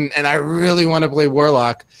Titan and I really want to play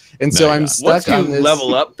Warlock. And so I'm stuck on this. Once you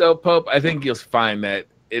level up though, Pope, I think you'll find that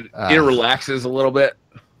it relaxes a little bit.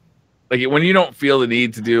 Like when you don't feel the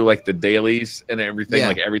need to do like the dailies and everything,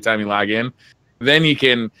 like every time you log in, then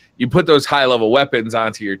you put those high level weapons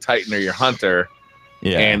onto your Titan or your Hunter,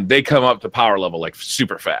 and they come up to power level like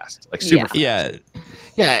super fast, like super fast.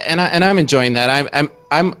 Yeah, and I'm enjoying that.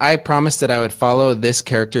 I promised that I would follow this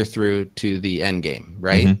character through to the end game,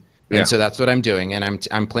 right? Mm-hmm. And so that's what I'm doing, and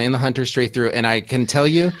I'm playing the Hunter straight through. And I can tell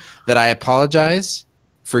you that I apologize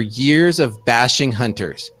for years of bashing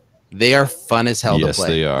Hunters. They are fun as hell to play. Yes,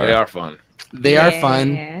 they are. They are fun. They are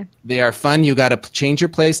fun. They are fun. You got to change your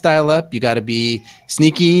play style up. You got to be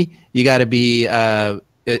sneaky. You got to be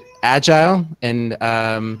agile, and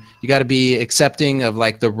you got to be accepting of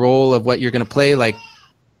like the role of what you're going to play. Like,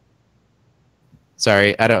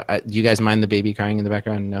 sorry, you guys mind the baby crying in the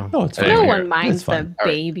background? No, it's fine. No one minds the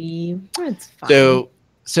baby. It's fine.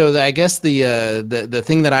 So I guess the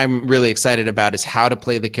thing that I'm really excited about is how to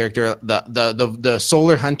play the character. The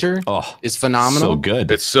Solar Hunter is phenomenal. So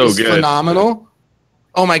good. It's so good. Phenomenal.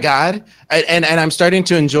 Oh my God. And I'm starting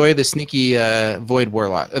to enjoy the sneaky Void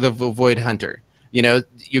Warlock, the Void Hunter. You know,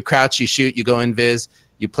 you crouch, you shoot, you go invis,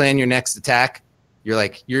 you plan your next attack. You're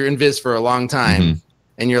invis for a long time,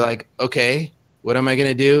 and you're like, okay, what am I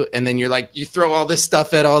gonna do? And then you throw all this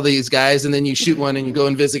stuff at all these guys, and then you shoot one and you go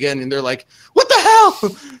invis again, and they're like, what the hell?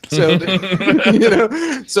 So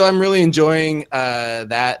so I'm really enjoying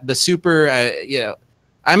that. The super,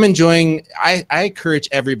 I'm enjoying. I encourage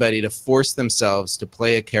everybody to force themselves to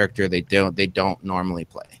play a character they don't normally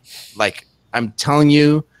play. Like I'm telling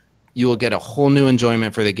you, you will get a whole new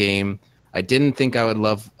enjoyment for the game. I didn't think I would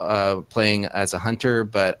love playing as a hunter,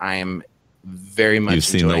 but I am very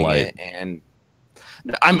much enjoying it. And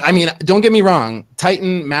I mean, don't get me wrong,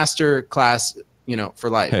 Titan Master class, for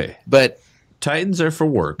life. Hey, but Titans are for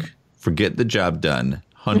work. Get the job done.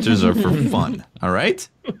 Hunters are for fun. All right.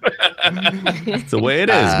 It's the way it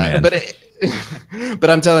is, man. But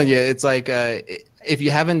I'm telling you, it's like if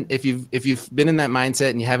you've been in that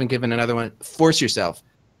mindset and you haven't given another one, force yourself.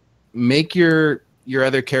 Make your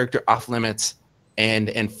other character off limits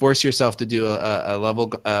and force yourself to do a level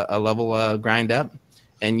grind up,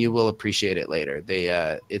 and you will appreciate it later.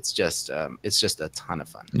 It's just a ton of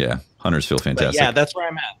fun. Yeah, hunters feel fantastic. But yeah, that's where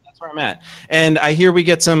I'm at. And I hear we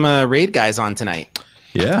get some raid guys on tonight.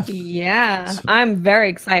 Yeah. Yeah, I'm very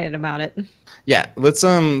excited about it. Yeah, let's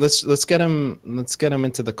get them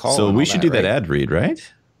into the call. So we should do that right? ad read,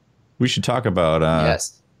 right? We should talk about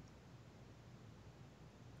yes.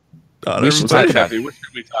 We should talk about what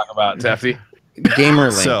should we talk about, Tefty? Gamer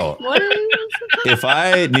link. So if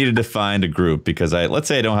I needed to find a group, because let's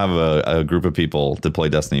say I don't have a group of people to play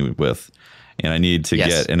Destiny with, and I need to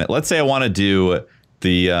get, and let's say I want to do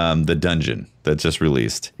the dungeon that just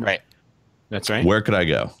released. Right. That's right. Where could I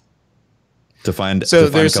go to find a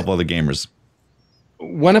couple other gamers?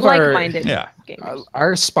 One of like-minded gamers.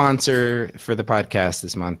 Our sponsor for the podcast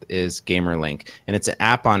this month is GamerLink, and it's an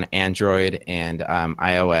app on Android and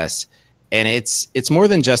iOS. And it's more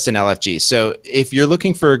than just an LFG. So if you're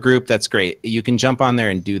looking for a group, that's great. You can jump on there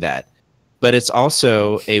and do that. But it's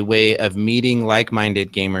also a way of meeting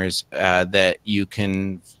like-minded gamers that you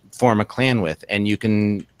can form a clan with, and you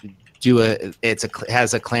can do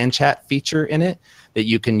has a clan chat feature in it that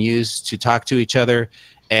you can use to talk to each other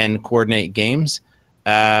and coordinate games.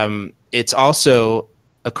 It's also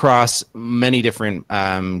across many different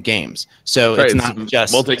games, so it's not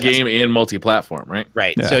just multi-game and multi-platform, right?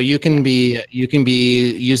 Right. Yeah. So you can be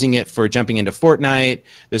using it for jumping into Fortnite.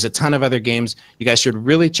 There's a ton of other games. You guys should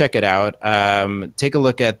really check it out. Take a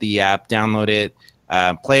look at the app, download it,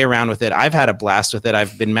 play around with it. I've had a blast with it.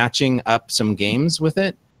 I've been matching up some games with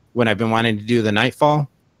it when I've been wanting to do the Nightfall.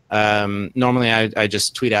 Normally I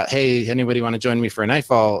just tweet out, hey, anybody want to join me for a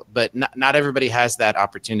Nightfall? But not everybody has that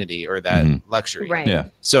opportunity or that luxury. Right. Yeah.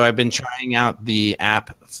 So I've been trying out the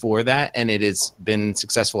app for that, and it has been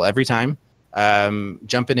successful every time.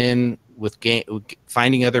 Jumping in with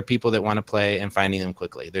finding other people that want to play and finding them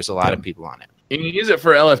quickly. There's a lot of people on it. And you use it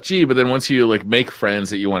for LFG, but then once you make friends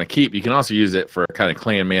that you want to keep, you can also use it for kind of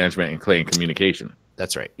clan management and clan communication.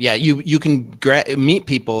 That's right. Yeah, you can meet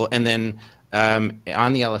people and then on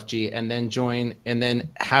the LFG, and then join, and then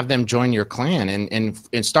have them join your clan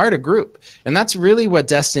and start a group. And that's really what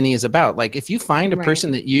Destiny is about. Like, if you find a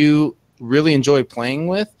person that you really enjoy playing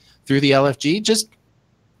with through the LFG, just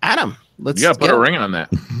add them. You gotta put a ring on that.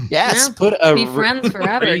 Yes, be friends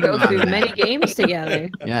forever. Go through many games together.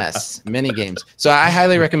 Yes, many games. So I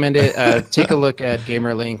highly recommend it. Take a look at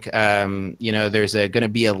GamerLink. There's going to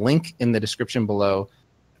be a link in the description below.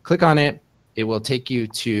 Click on it. It will take you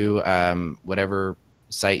to whatever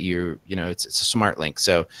site it's a smart link.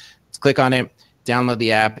 So click on it, download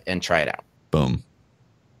the app, and try it out. Boom.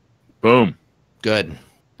 Boom. Good.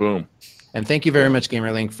 Boom. And thank you very much,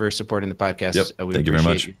 GamerLink, for supporting the podcast. Yep. We thank you very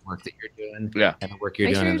much. The work that you're doing. Yeah. And the work you're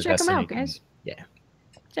Make doing. sure you check them out, guys. Yeah.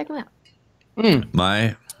 Check them out.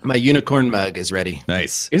 My unicorn mug is ready.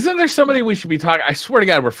 nice. Isn't there somebody we should be talking? I swear to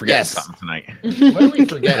God, we're forgetting something tonight. What are we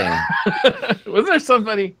forgetting? Was there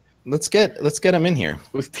somebody? Let's get them in here.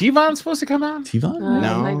 Was T-Von supposed to come on? T-Von?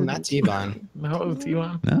 No, not T-Von. No, it was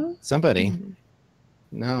T-Von. No. Somebody.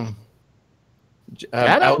 No. Wait.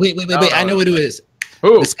 I know what it is.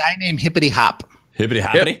 Who? This guy named Hippity Hop. Hippity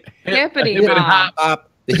hoppity. Hippity hop.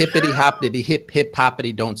 The hippity hop, the hip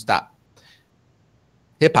hoppity don't stop.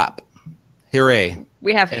 Hip hop. Hooray.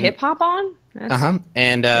 We have hip hop on?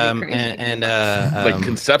 And like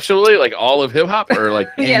conceptually, like all of hip hop, or like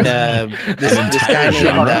this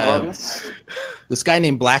guy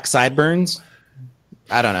named Black Sideburns.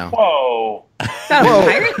 I don't know. Whoa.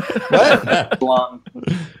 What?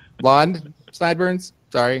 Blonde sideburns.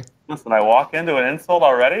 Sorry. Listen, I walk into an insult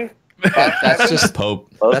already. That's just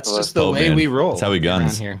Pope. That's just the way we roll. That's how we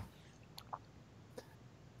guns here.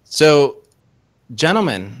 So,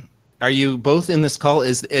 gentlemen, are you both in this call?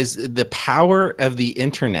 Is the power of the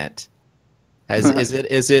internet? Is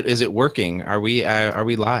it working? Are we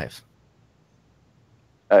live?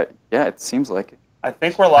 Yeah, it seems like it. I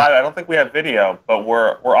think we're live. I don't think we have video, but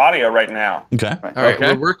we're audio right now. Okay. Right. All right.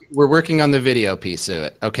 Okay. We're working on the video piece of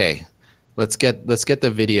it. Okay. Let's get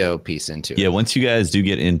the video piece into it. Yeah, once you guys do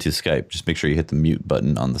get into Skype, just make sure you hit the mute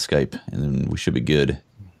button on the Skype, and then we should be good.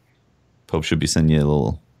 Pope should be sending you a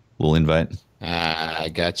little invite. I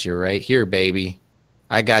got you right here, baby.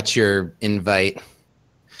 I got your invite.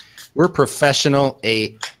 We're professional.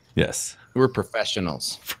 Yes. We're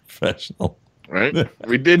professionals. Professional. Right?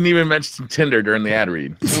 We didn't even mention Tinder during the ad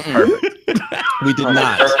read. Perfect. We did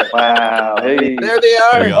not. Wow. Hey. There they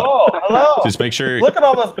are. There you go. Oh, hello. Just make sure. Look at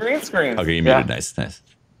all those green screens. Okay, you muted. Nice.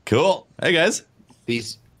 Cool. Hey, guys.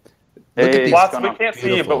 These. Hey, Look at these. Watts, we can't see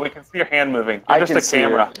you, Beautiful. but we can see your hand moving. I You're can just a see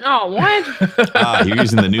camera. Oh, what? You're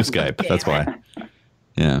using the new Skype. That's why.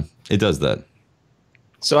 Yeah, it does that.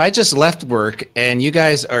 So I just left work, and you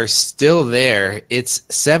guys are still there. It's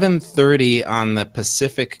 7:30 on the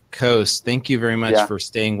Pacific Coast. Thank you very much for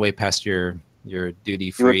staying way past your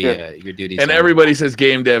duty free your duty. And time. everybody says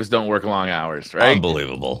game devs don't work long hours, right?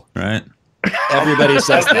 Unbelievable, right? Everybody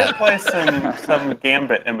says I did that. play some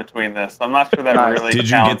Gambit in between this. I'm not sure that really. Did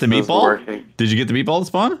you get the counts as meatball? working. Did you get the meatball to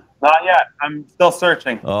spawn? Not yet. I'm still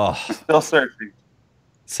searching. Oh, Still searching.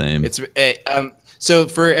 same. It's so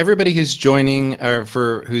for everybody who's joining or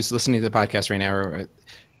for who's listening to the podcast right now,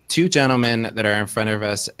 two gentlemen that are in front of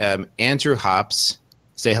us. Andrew Hops,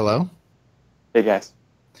 say hello. Hey guys.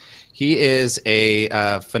 He is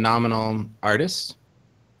a phenomenal artist,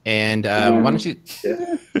 and why don't you?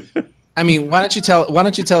 I mean, why don't you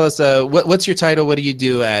tell us what's your title? What do you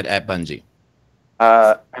do at Bungie?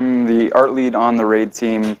 I'm the art lead on the raid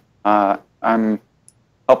team. I'm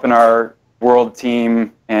helping our world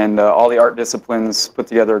team and all the art disciplines put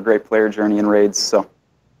together a great player journey in raids. So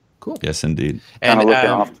cool. Yes, indeed. Kind of looking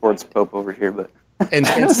off towards Pope over here, but and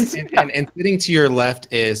sitting to your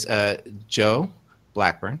left is Joe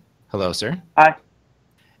Blackburn. Hello, sir. Hi.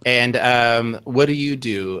 And what do you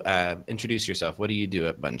do? Introduce yourself. What do you do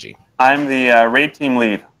at Bungie? I'm the raid team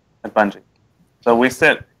lead at Bungie. So we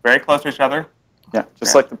sit very close to each other. yeah,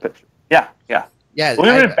 just like the picture. Yeah. Yeah, We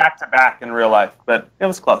were back to back in real life, but it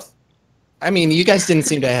was close. I mean, you guys didn't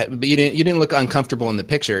seem to, but you didn't look uncomfortable in the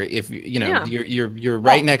picture. If you're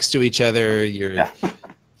right next to each other. Yeah.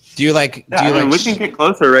 Do you like? Yeah, do you like? we can get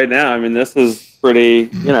closer right now. I mean, this is pretty.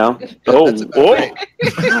 That's about right.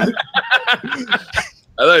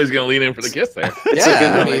 I thought he was going to lean in for the kiss there. It's a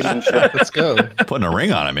good I mean, relationship. let's go. Putting a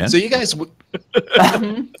ring on it, man. So you guys,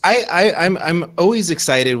 I'm always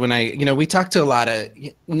excited when we talk to a lot of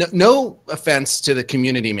no offense to the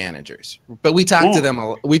community managers, but we talk to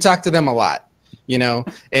them. We talk to them a lot,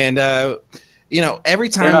 and every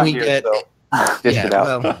time we get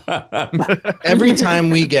every time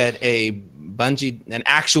we get an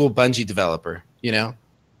actual Bungie developer,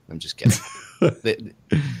 I'm just kidding.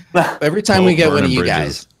 Every time we get one of you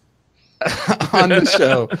guys on the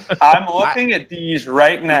show, I'm looking at these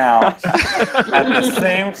right now at the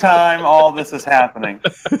same time all this is happening.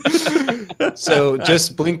 So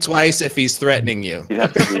just blink twice if he's threatening you. You'd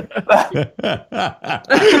have to be.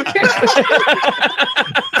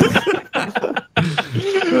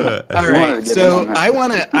 All right. So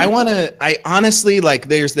I honestly,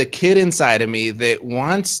 there's the kid inside of me that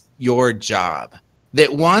wants your job,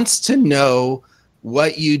 that wants to know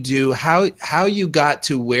what you do, how you got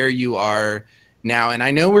to where you are now. And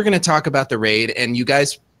I know we're going to talk about the raid, and you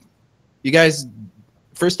guys,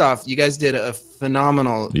 first off, you guys did a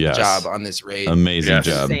phenomenal job on this raid. Amazing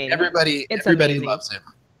job. Everybody amazing. loves it.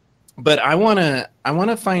 But I want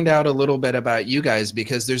to find out a little bit about you guys,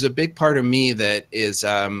 because there's a big part of me that is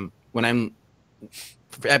when I'm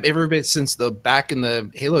ever bit since back in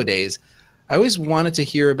the Halo days, I always wanted to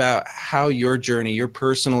hear about how your journey, your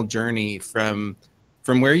personal journey from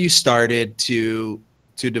where you started to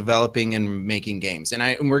developing and making games.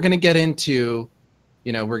 And we're going to get into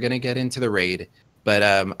the raid, but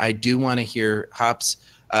I do want to hear Hops.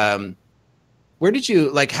 Where did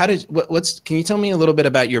you can you tell me a little bit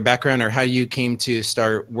about your background or how you came to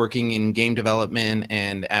start working in game development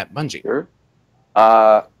and at Bungie? Sure.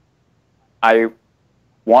 I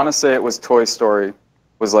want to say it was Toy Story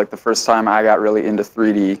was the first time I got really into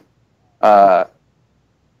 3D.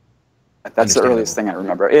 That's the earliest thing I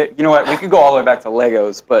remember. You know what? We could go all the way back to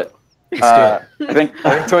Legos, but I think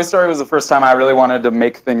Toy Story was the first time I really wanted to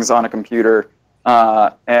make things on a computer.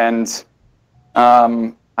 And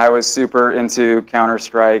I was super into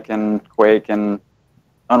Counter-Strike and Quake and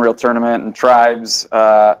Unreal Tournament and Tribes.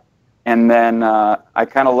 And then I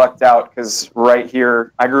kind of lucked out because right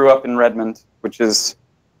here, I grew up in Redmond, which is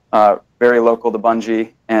very local to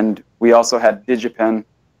Bungie. And we also had DigiPen,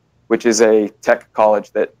 which is a tech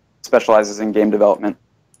college that specializes in game development.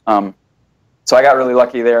 So I got really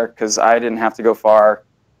lucky there because I didn't have to go far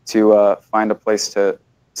to find a place to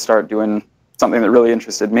start doing something that really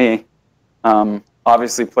interested me.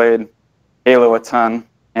 Obviously played Halo a ton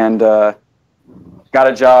and got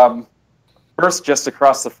a job first just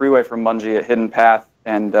across the freeway from Bungie at Hidden Path.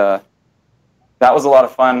 And that was a lot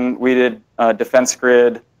of fun. We did Defense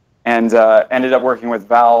Grid and ended up working with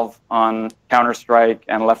Valve on Counter-Strike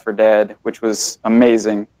and Left 4 Dead, which was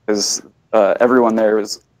amazing because everyone there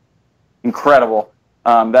was incredible.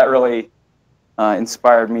 That really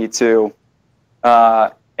inspired me too.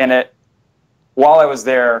 And while I was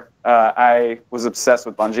there, I was obsessed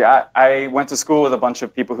with Bungie. I went to school with a bunch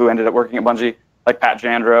of people who ended up working at Bungie, like Pat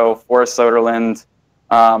Jandro, Forrest Soderlund,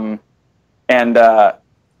 and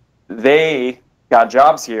they got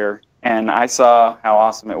jobs here. and I saw how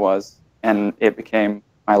awesome it was, and it became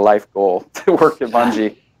my life goal to work at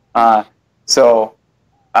Bungie. So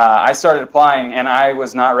I started applying, and I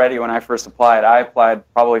was not ready when I first applied. I applied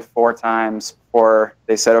probably 4 times before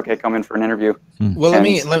they said, "Okay, come in for an interview." Well,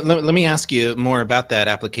 let me ask you more about that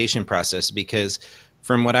application process, because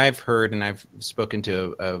from what I've heard, and I've spoken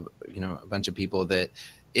to a bunch of people, that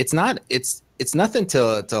it's nothing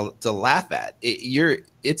to laugh at.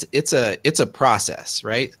 It's a process,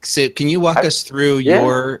 right? So can you walk us through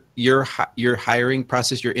your hiring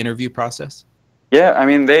process, your interview process? Yeah, I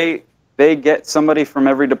mean they get somebody from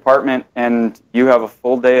every department, and you have a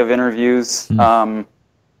full day of interviews.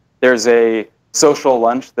 There's a social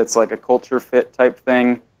lunch that's like a culture fit type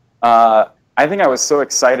thing. I think I was so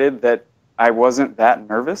excited that I wasn't that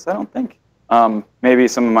nervous, I don't think. Maybe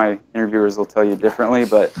some of my interviewers will tell you differently,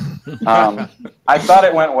 but I thought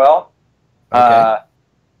it went well. Okay.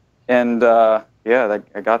 I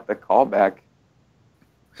got the call back.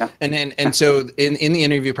 Yeah. And so in the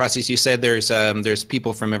interview process, you said there's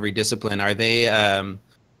people from every discipline. Are they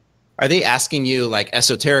asking you like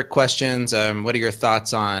esoteric questions? What are your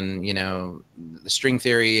thoughts on the string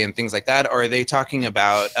theory and things like that? Or are they talking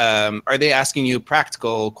about are they asking you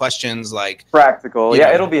practical questions like practical?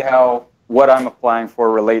 Yeah, it'll be how what I'm applying for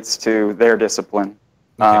relates to their discipline.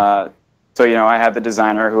 Okay. So I had the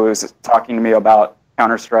designer who was talking to me about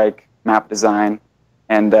Counter-Strike map design,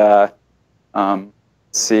 and I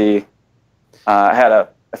had a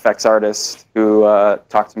effects artist who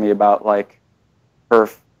talked to me about like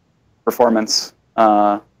performance,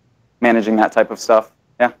 managing that type of stuff.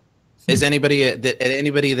 Yeah. Is anybody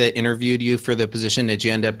that interviewed you for the position, did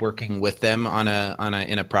you end up working with them in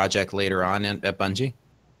a project later on at Bungie?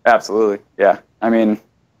 Absolutely. Yeah. I mean,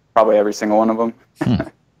 probably every single one of them.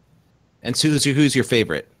 And who's your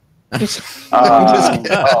favorite? I'm just kidding.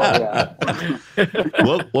 Oh, yeah.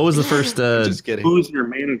 What was the first? Just kidding. Who's your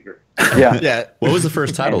manager? Yeah. Yeah. What was the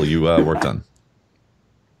first title you worked on?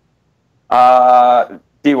 D1.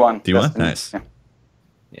 D1. Nice. Yeah.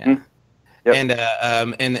 Yeah. Yep.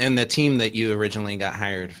 And the team that you originally got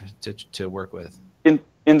hired to work with.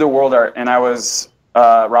 Into World Art, and I was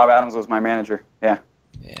Rob Adams was my manager. Yeah.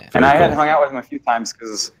 Yeah. And I had hung out with him a few times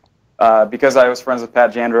because I was friends with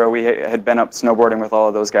Pat Jandro. We had been up snowboarding with all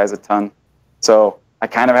of those guys a ton. So I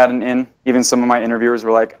kind of had an in. Even some of my interviewers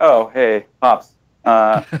were like, "Oh, hey, Pops,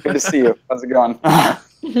 good to see you. How's it going?"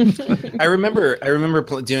 I remember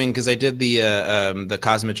doing, because I did the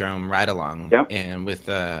Cosmodrome ride along, yep. and with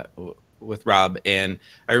Rob, and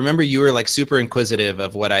I remember you were like super inquisitive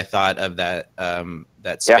of what I thought of that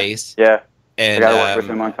space. Yeah. And I got to work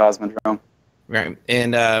with him on Cosmodrome. Right,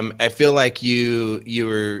 and I feel like you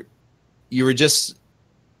were just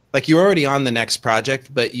like, you were already on the next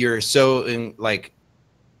project, but you're so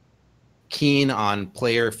keen on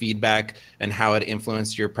player feedback and how it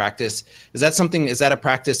influenced your practice. Is that a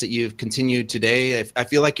practice that you've continued today? I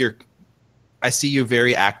feel like I see you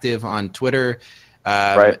very active on Twitter.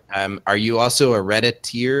 Right. Are you also a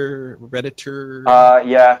Redditor?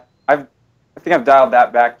 Yeah, I think I've dialed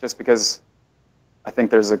that back just because I think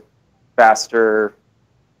there's a faster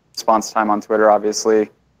response time on Twitter,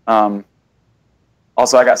 obviously.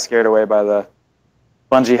 Also, I got scared away by the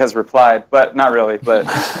Bungie has replied, but not really. But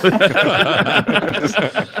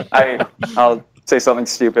I'll say something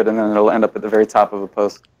stupid, and then it'll end up at the very top of a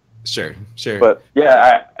post. Sure. But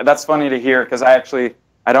yeah, that's funny to hear, because I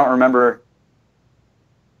don't remember.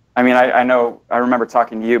 I mean, I remember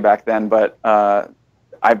talking to you back then, but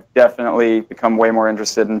I've definitely become way more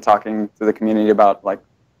interested in talking to the community about like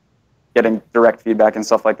getting direct feedback and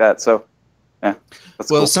stuff like that. So, yeah. That's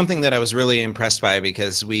cool. Something that I was really impressed by,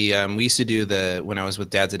 because we used to do when I was with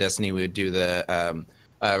Dads of Destiny, we would do the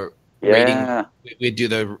raiding. We'd do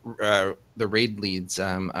the raid leads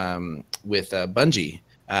with Bungie,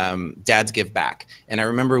 Dads Give Back. And I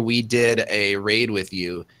remember we did a raid with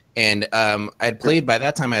you, and by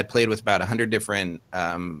that time I had played with about 100 different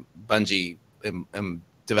Bungie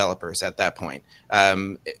developers at that point,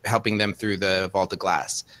 helping them through the Vault of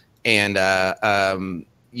Glass. And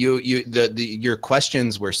your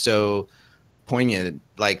questions were so poignant.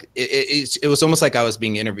 Like it was almost like I was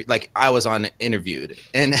being interviewed, like I was interviewed,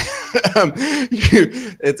 and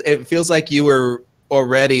it feels like you were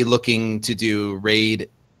already looking to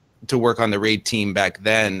work on the raid team back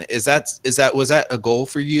then. Was that a goal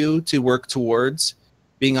for you to work towards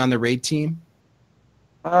being on the raid team?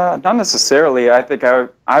 Not necessarily. I think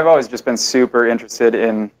I've always just been super interested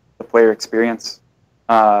in the player experience.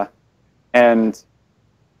 And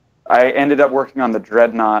I ended up working on the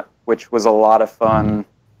Dreadnought, which was a lot of fun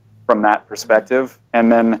from that perspective.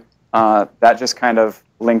 And then that just kind of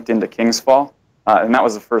linked into King's Fall. and that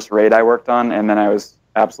was the first raid I worked on, and then I was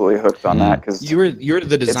absolutely hooked on that because you're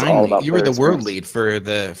the design lead. You were the world experience.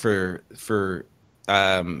 lead for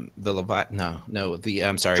the Leviathan. No, the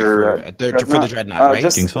I'm sorry for the Dreadnought, right?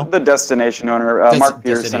 just Kingsfall? the destination owner. Mark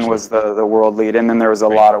Pearson Destination. was the world lead, and then there was a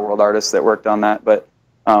lot of world artists that worked on that. But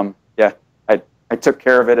yeah, I took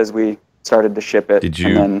care of it as we started to ship it, and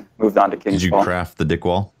then moved on to Kingsfall. Did you craft the dick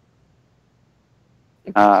wall?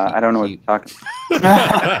 I don't know what you're talking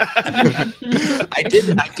about. I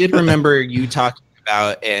did remember you talking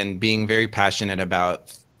about and being very passionate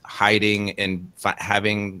about hiding and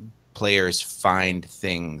having players find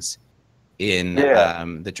things in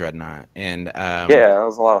the Dreadnought, and yeah, that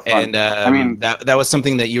was a lot of fun. And I mean, that was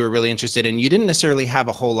something that you were really interested in. You didn't necessarily have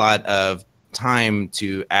a whole lot of time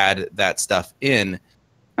to add that stuff in.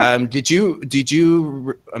 Did you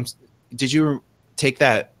take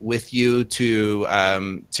that with you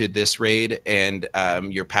to this raid and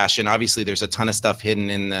your passion? Obviously, there's a ton of stuff hidden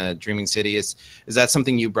in the Dreaming City. Is that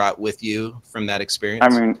something you brought with you from that experience? I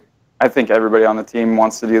mean, I think everybody on the team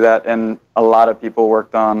wants to do that, and a lot of people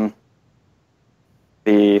worked on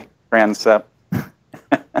the transept.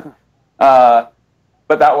 But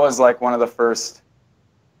that was like one of the first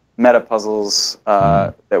meta puzzles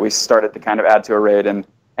that we started to kind of add to a raid,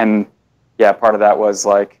 and yeah, part of that was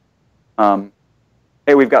like,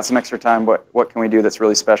 hey, we've got some extra time. What can we do that's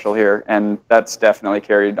really special here? And that's definitely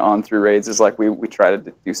carried on through raids. Is like we try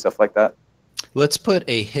to do stuff like that. Let's put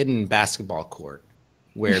a hidden basketball court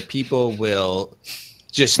where people will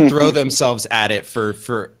just throw themselves at it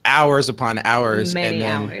for hours upon hours, Many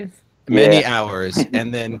hours,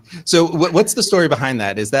 and then. So, what's the story behind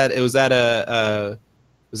that? Was that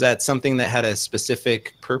something that had a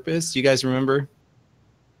specific purpose? You guys remember?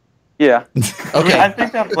 Yeah. Okay. I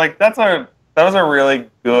think that was a really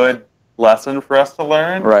good lesson for us to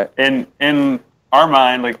learn. Right. In our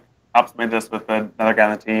mind, like Ops made this with another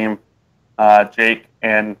guy on the team, Jake,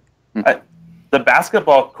 and the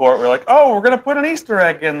basketball court. We're like, oh, we're gonna put an Easter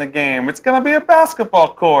egg in the game. It's gonna be a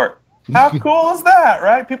basketball court. How cool is that,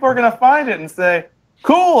 right? People are gonna find it and say,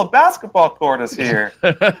 cool, a basketball court is here.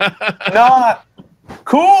 Not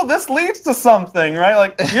cool, this leads to something, right?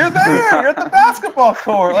 Like, you're there, you're at the basketball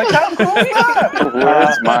court. Like, how cool is that?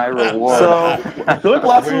 Where's my reward? So, good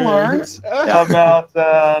lesson learned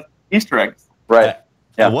about Easter eggs. Right.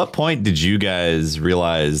 Yeah. At what point did you guys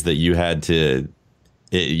realize that you had to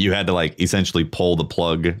like essentially pull the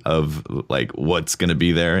plug of like what's going to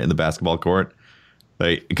be there in the basketball court?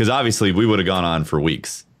 Like, because obviously we would have gone on for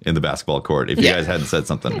weeks in the basketball court if you guys hadn't said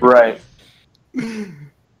something. Right.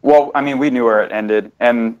 Well, I mean, we knew where it ended,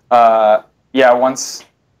 and once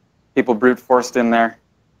people brute forced in there,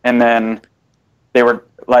 and then we were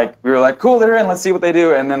like, cool, they're in, let's see what they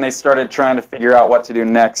do, and then they started trying to figure out what to do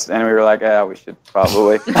next, and we were like, yeah, we should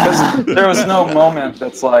probably, because there was no moment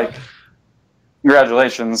that's like,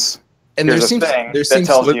 congratulations, and here's a thing that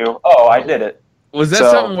tells you, oh, I did it. Was that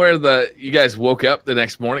something where you guys woke up the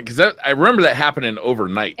next morning? Because I remember that happening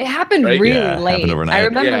overnight. It happened right? really Yeah, late. happened overnight. I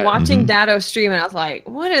remember watching Dado stream, and I was like,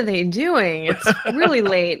 what are they doing? It's really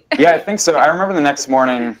late. Yeah, I think so. I remember the next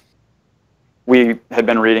morning, we had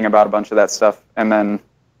been reading about a bunch of that stuff, and then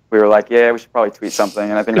we were like, yeah, we should probably tweet something.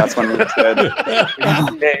 And I think that's when we said,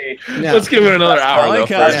 hey, let's give it another hour.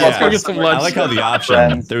 Let's go get some lunch. I like how the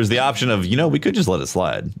option, there was the option of, we could just let it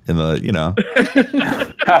slide in the,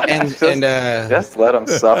 just let them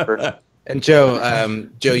suffer. And Joe,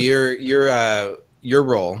 your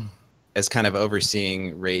role as kind of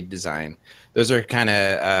overseeing raid design, those are kind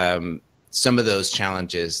of some of those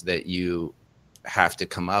challenges that you have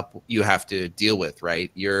to deal with,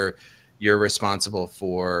 right? You're responsible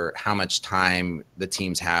for how much time the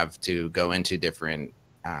teams have to go into different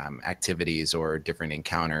activities or different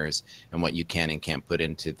encounters, and what you can and can't put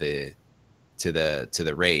into the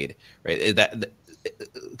raid, right?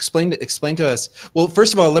 Explain to us. Well,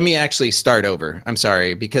 first of all, let me actually start over. I'm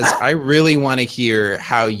sorry, because I really want to hear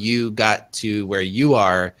how you got to where you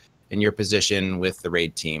are in your position with the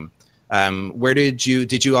raid team. Where did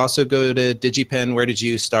you also go to DigiPen? Where did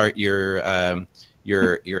you start your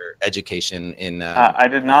education in? I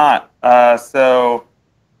did not. So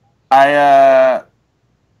I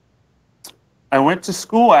went to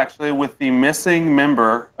school actually with the missing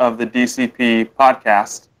member of the DCP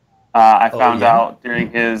podcast. I found out during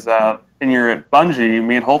his tenure at Bungie,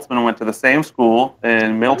 me and Holtzman went to the same school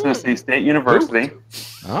in Middle Tennessee State University.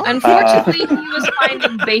 Oh. Unfortunately, he was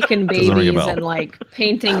finding bacon Doesn't ring a babies bell. and like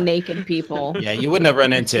painting naked people. Yeah, you wouldn't have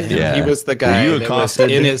run into him. Yeah. He was the Were guy you that was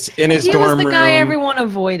accosted? in his He was dorm the room. guy everyone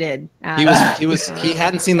avoided. He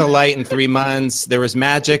hadn't seen the light in 3 months. There was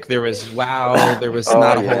magic. There was WoW. There was Oh,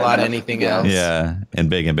 not a yeah. whole lot of anything else. Yeah, and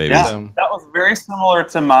bacon babies. Yeah, So- that was very similar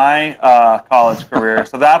to my college career.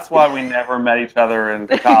 So that's why we never met each other in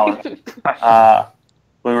college.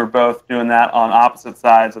 We were both doing that on opposite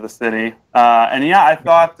sides of the city. And yeah, I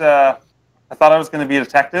thought I was going to be a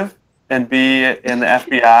detective and be in the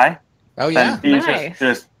FBI. Oh yeah. And he's Nice.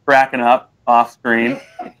 just cracking up off screen.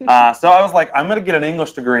 So I was like, I'm going to get an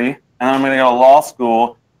English degree and I'm going to go to law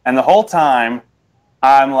school. And the whole time,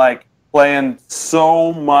 I'm like playing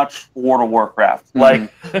so much World of Warcraft,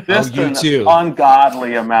 like just you too.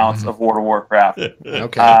 ungodly amounts of World of Warcraft.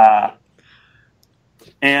 Okay.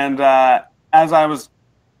 And as I was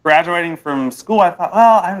graduating from school, I thought,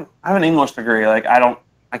 well, I have an English degree. Like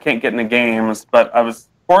I can't get into games, but I was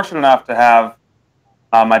fortunate enough to have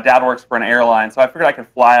my dad works for an airline, so I figured I could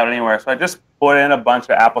fly out anywhere. So I just put in a bunch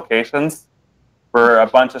of applications for a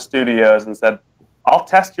bunch of studios and said, I'll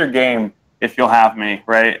test your game if you'll have me,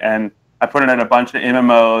 right? And I put it in a bunch of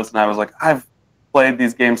MMOs, and I was like, I've played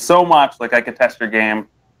these games so much, like I could test your game.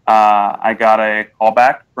 I got a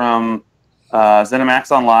callback from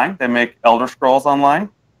ZeniMax Online. They make Elder Scrolls Online,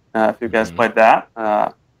 if you guys played that.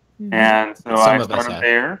 And so I started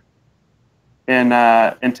there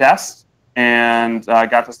in test, and I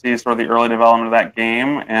got to see sort of the early development of that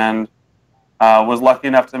game, and was lucky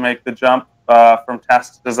enough to make the jump from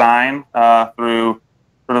test to design through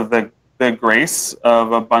sort of the grace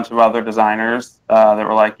of a bunch of other designers that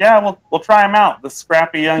were like, yeah, we'll try him out, this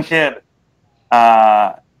scrappy young kid,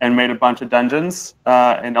 and made a bunch of dungeons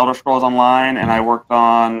in Elder Scrolls Online, and I worked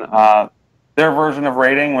on their version of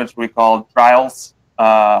raiding, which we called Trials,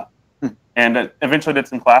 and eventually did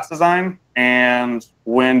some class design. And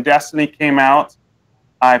when Destiny came out,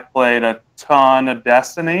 I played a ton of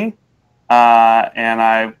Destiny, and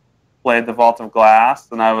I played the Vault of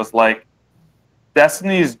Glass, and I was like,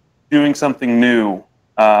 Destiny's doing something new.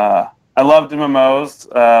 I loved MMOs,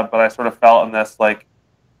 but I sort of felt in this, like,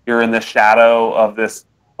 you're in the shadow of this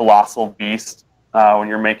colossal beast when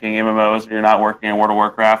you're making MMOs and you're not working in World of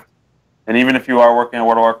Warcraft. And even if you are working in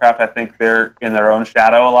World of Warcraft, I think they're in their own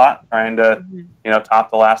shadow a lot, trying to, top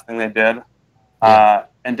the last thing they did.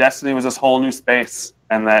 And Destiny was this whole new space,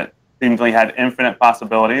 and that seemingly had infinite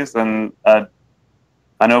possibilities. And an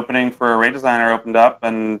opening for a raid designer opened up,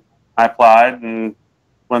 and I applied and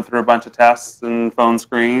went through a bunch of tests and phone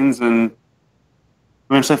screens, and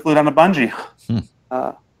eventually flew down to Bungie.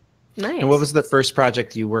 Nice. And what was the first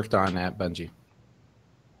project you worked on at Bungie?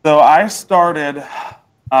 So I started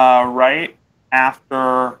right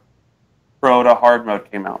after Pro to Hard Mode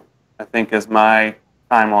came out, I think is my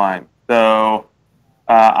timeline. So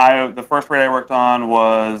the first raid I worked on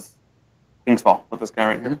was Kingsfall with this guy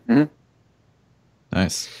right here. Mm-hmm.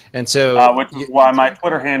 Nice. And so, which is why my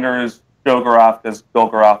Twitter handle is Golgoroth, because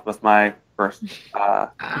Golgoroth was my first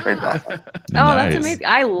raid boss. Oh, that's Nice. amazing.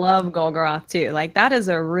 I love Golgoroth too. Like that is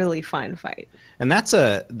a really fun fight. and that's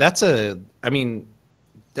I mean,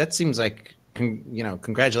 that seems like,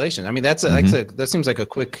 congratulations. I mean, that seems like a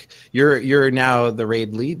quick. You're now the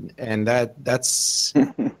raid lead, and that's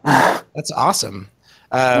awesome.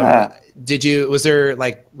 Were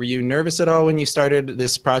you nervous at all when you started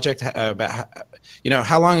this project? About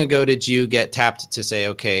how long ago did you get tapped to say,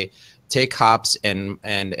 okay, take Hops and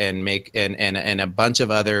make and a bunch of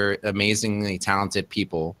other amazingly talented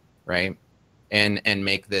people, right, and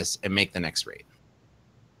make the next raid?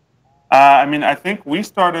 I mean, I think we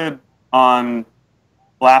started on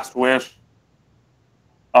Last Wish.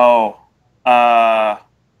 Over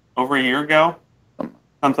a year ago,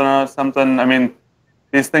 something. I mean,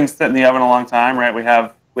 these things sit in the oven a long time, right? We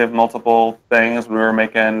have multiple things. We were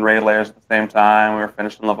making raid layers at the same time. We were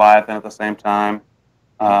finishing Leviathan at the same time.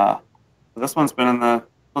 This one's been in the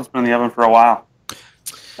oven for a while,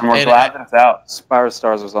 and we're glad that it's out. Spire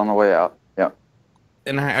Stars was on the way out. Yeah.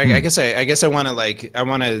 And I guess I want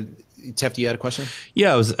to. Tef, you had a question?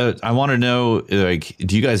 Yeah, I want to know, like,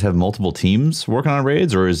 do you guys have multiple teams working on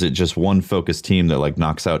raids, or is it just one focused team that like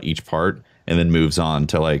knocks out each part and then moves on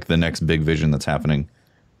to like the next big vision that's happening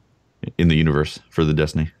in the universe for the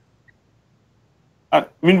Destiny? I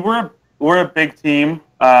mean, we're a big team,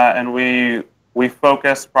 and we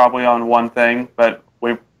focus probably on one thing, but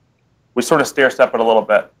we sort of stair step it a little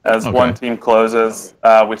bit. As one team closes,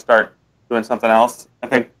 we start doing something else. I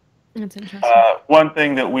think That's interesting. one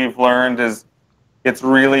thing that we've learned is it's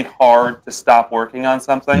really hard to stop working on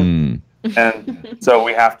something. And so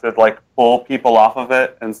we have to like pull people off of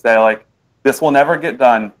it and say like, this will never get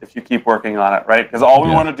done if you keep working on it, right? Because all we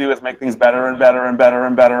want to do is make things better and better and better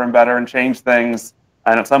and better and better and change things.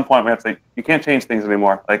 And at some point we have to say, you can't change things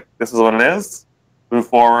anymore. Like, this is what it is, move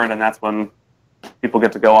forward. And that's when people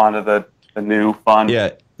get to go on to the new fun. Yeah.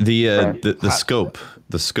 The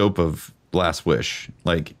scope of Last Wish,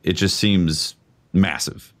 like, it just seems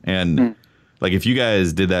massive. And like, if you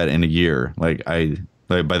guys did that in a year, like by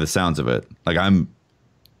the sounds of it, like, I'm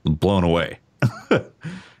blown away.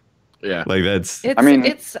 Yeah. Like, that's,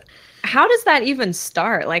 it's how does that even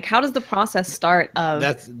start? Like, how does the process start of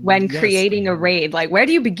creating a raid? Like, where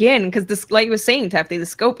do you begin? Because this, like you were saying, Tefty, the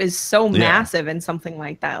scope is so massive in something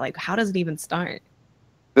like that. Like, how does it even start?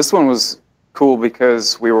 This one was cool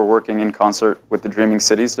because we were working in concert with the Dreaming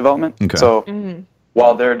Cities development. Okay. So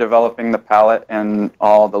while they're developing the palette and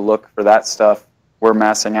all the look for that stuff, we're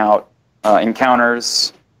massing out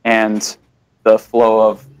encounters and the flow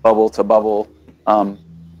of bubble to bubble,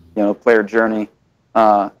 player journey.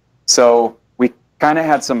 So we kind of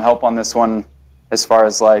had some help on this one as far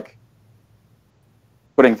as like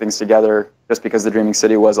putting things together, just because the Dreaming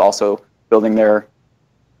City was also building their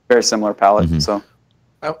very similar palette. So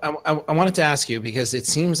I wanted to ask you, because it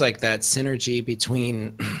seems like that synergy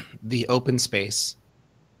between the open space,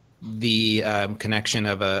 the connection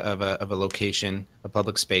of a location, a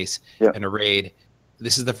public space, and a raid.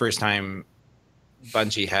 This is the first time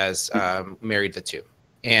Bungie has married the two,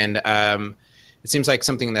 and it seems like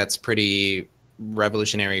something that's pretty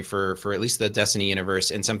revolutionary for at least the Destiny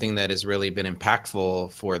universe, and something that has really been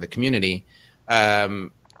impactful for the community.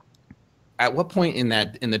 At what point in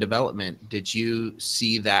the development did you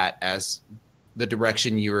see that as the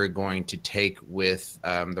direction you were going to take with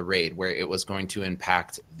the raid, where it was going to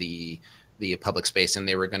impact the public space, and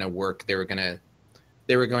they were going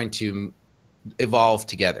to evolve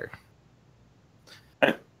together?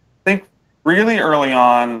 I think really early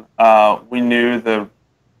on, we knew the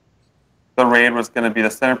raid was going to be the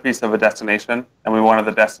centerpiece of a destination, and we wanted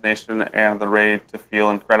the destination and the raid to feel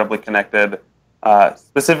incredibly connected,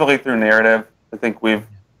 specifically through narrative. I think we've,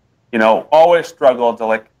 always struggled to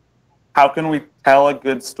like, how can we tell a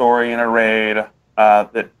good story in a raid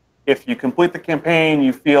that if you complete the campaign,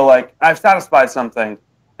 you feel like I've satisfied something.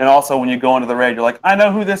 And also when you go into the raid, you're like, I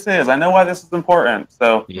know who this is. I know why this is important.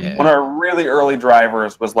 So one of our really early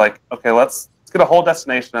drivers was like, okay, let's get a whole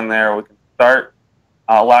destination in there. We can start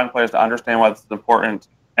allowing players to understand why this is important.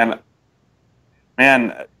 And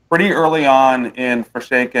man, pretty early on in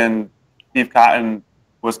Forsaken, Steve Cotton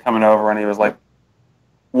was coming over and he was like,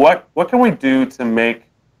 what can we do to make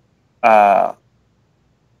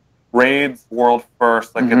raids world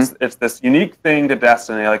first? Like it's this unique thing to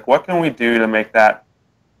Destiny. Like, what can we do to make that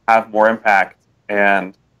have more impact?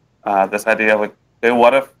 And this idea of like, okay,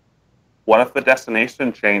 what if the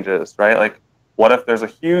destination changes, right? Like, what if there's a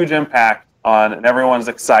huge impact on, and everyone's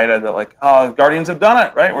excited that like, oh, Guardians have done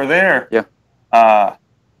it, right? We're there. Yeah.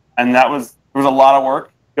 And there was a lot of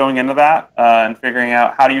work going into that and figuring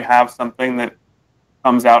out how do you have something that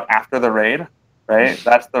comes out after the raid, right?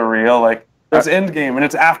 That's the real, like, there's end game and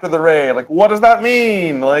it's after the raid. Like, what does that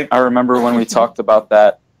mean? Like, I remember when we talked about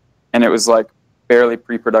that, and it was like barely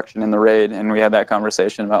pre-production in the raid, and we had that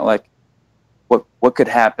conversation about like what could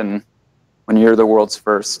happen when you're the world's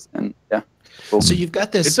first. And cool. So you've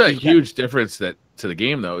got this. It's a huge difference to the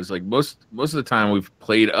game, though. Is like most of the time we've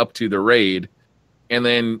played up to the raid, and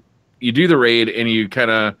then you do the raid and you kind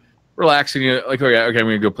of relax and you're like, okay, I'm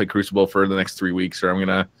gonna go play Crucible for the next 3 weeks, or I'm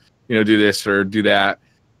gonna do this or do that.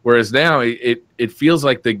 Whereas now it feels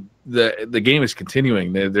like the game is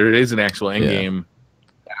continuing. There is an actual end game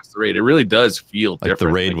past the raid. It really does feel like different. the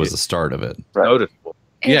raid was the start of it. Noticeable.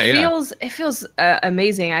 It feels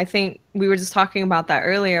amazing. I think we were just talking about that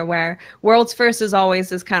earlier, where World's First is always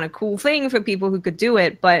this kind of cool thing for people who could do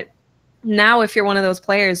it. But now if you're one of those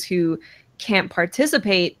players who can't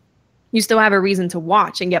participate, you still have a reason to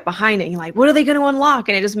watch and get behind it. You're like, what are they going to unlock?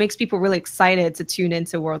 And it just makes people really excited to tune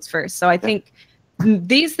into World's First. So I think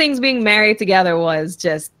these things being married together was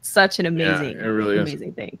just such an amazing,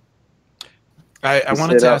 amazing thing. I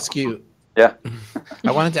wanted to ask you. Yeah.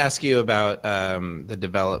 I wanted to ask you about the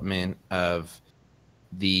development of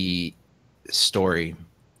the story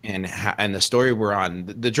and the story we're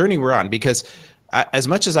on, the journey we're on, because as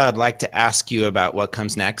much as I would like to ask you about what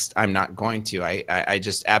comes next, I'm not going to. I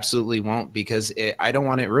just absolutely won't, because I don't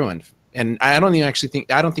want it ruined. And I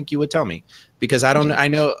don't think you would tell me, because I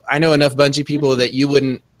know enough Bungie people that you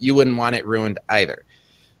wouldn't want it ruined either.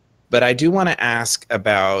 But I do want to ask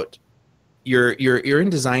about you're in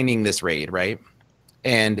designing this raid, right?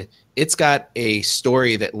 And it's got a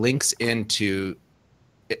story that links into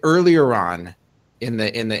earlier on in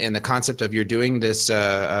the concept of you're doing this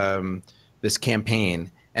this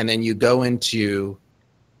campaign, and then you go into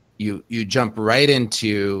you jump right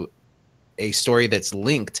into a story that's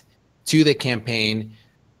linked to the campaign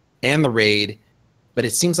and the raid, but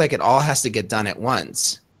it seems like it all has to get done at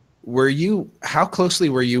once. How closely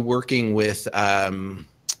were you working with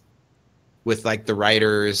like the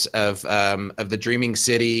writers of the Dreaming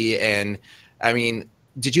City? And I mean,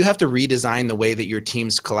 did you have to redesign the way that your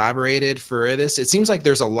teams collaborated for this? It seems like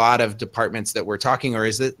there's a lot of departments that we're talking, or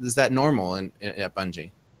is that normal at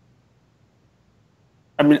Bungie?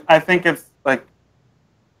 I mean, I think it's like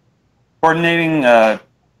coordinating a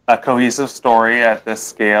cohesive story at this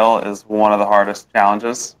scale is one of the hardest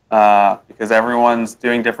challenges because everyone's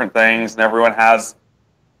doing different things and everyone has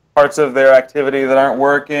parts of their activity that aren't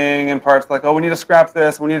working and parts like, oh, we need to scrap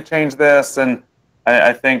this, we need to change this. And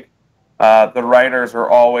I think the writers are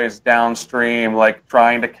always downstream, like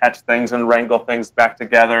trying to catch things and wrangle things back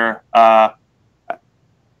together.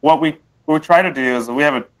 What we try to do is we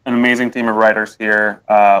have an amazing team of writers here.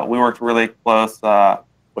 We worked really close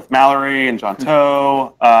with Mallory and John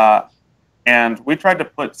Toe, and we tried to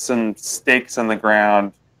put some stakes in the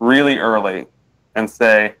ground really early and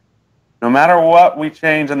say, no matter what we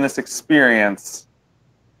change in this experience,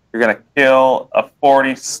 you're gonna kill a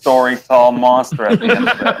 40-story tall monster at the end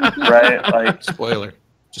of it, right? Like spoiler.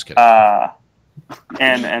 Just kidding.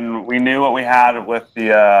 And we knew what we had with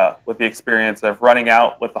the experience of running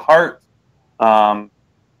out with the heart,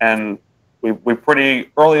 and we pretty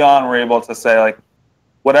early on were able to say like,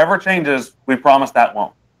 whatever changes, we promise that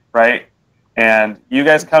won't, right? And you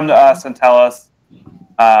guys come to us and tell us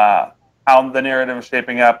how the narrative is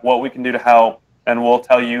shaping up, what we can do to help, and we'll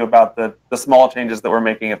tell you about the small changes that we're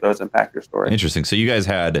making if those impact your story. Interesting. So you guys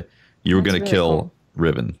you were going to really kill cool.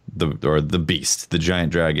 Ribbon, the beast, the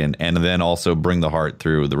giant dragon, and then also bring the heart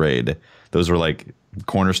through the raid. Those were like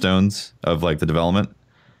cornerstones of like the development.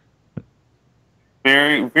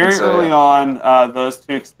 Very early on, those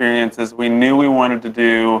two experiences, we knew we wanted to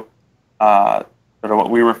do sort of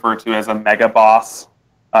what we refer to as a mega boss.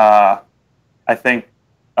 I think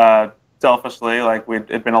selfishly, like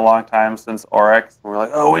it'd been a long time since Oryx. We're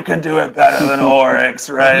like, oh, we can do it better than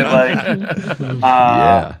Oryx, right? Like,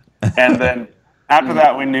 Yeah. And then after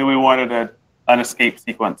that, we knew we wanted an escape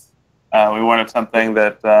sequence. We wanted something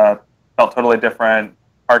that felt totally different,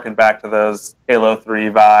 harken back to those Halo 3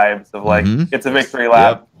 vibes of like, it's a victory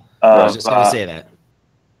lap. Yep. I was just going to say that.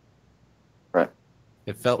 Right.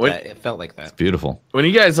 It felt like that. It's beautiful. When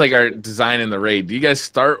you guys like are designing the raid, do you guys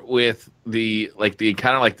start with the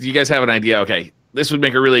encounter? Like, do you guys have an idea? Okay, this would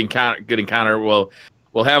make a really good encounter. We'll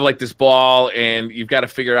have like this ball, and you've got to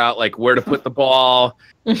figure out like where to put the ball,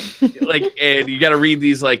 like, and you got to read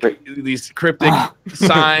these these cryptic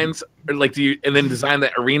signs, or like and then design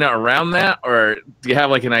the arena around that, or do you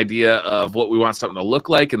have like an idea of what we want something to look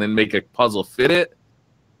like, and then make a puzzle fit it?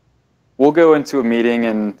 We'll go into a meeting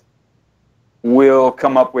and we'll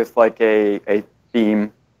come up with like a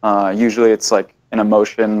theme. Usually it's like an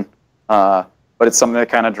emotion, but it's something that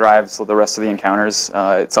kind of drives the rest of the encounters.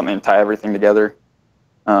 It's something to tie everything together.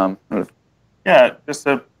 Yeah, just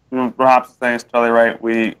to perhaps saying is totally right.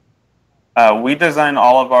 We design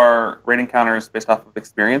all of our raid encounters based off of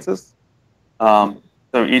experiences. So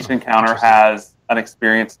each encounter has an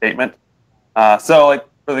experience statement. So like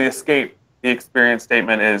for the escape, the experience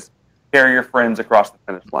statement is carry your friends across the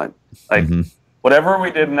finish line. Like whatever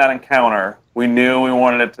we did in that encounter, we knew we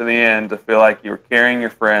wanted it to the end to feel like you were carrying your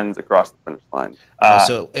friends across the finish line.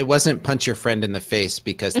 So it wasn't punch your friend in the face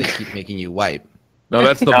because they keep making you wipe. No,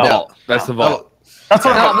 that's the vault. That's the vault. That's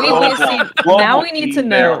what now we need to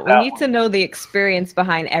know. We need to know the experience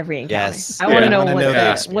behind every encounter. Yes. I want to know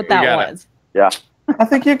what that was. Yeah. I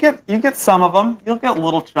think you get some of them. You'll get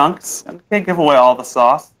little chunks. You can't give away all the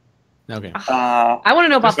sauce. Okay. I want to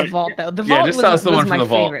know about the vault though. The vault just tell us the one was from my the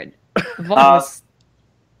vault. favorite. The vault was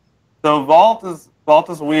So vault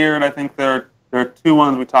is weird. I think there are two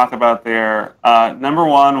ones we talk about there. Number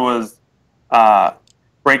one was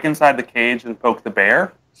break inside the cage and poke the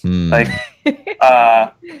bear. Like we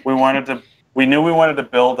knew we wanted to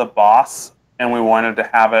build a boss, and we wanted to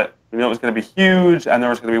have it. We knew it was going to be huge, and there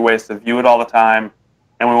was going to be ways to view it all the time,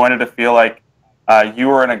 and we wanted to feel like you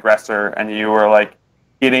were an aggressor and you were like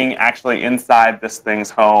getting actually inside this thing's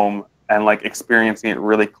home and like experiencing it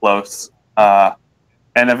really close.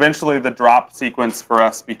 And eventually the drop sequence for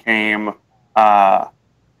us became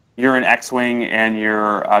you're an X-Wing and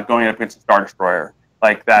you're going up against a Star Destroyer.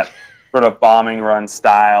 Like that sort of bombing run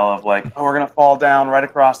style of like, oh, we're going to fall down right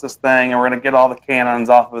across this thing and we're going to get all the cannons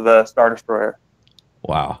off of the Star Destroyer.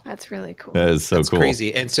 Wow. That's really cool. That is so That's cool.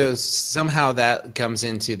 crazy. And so somehow that comes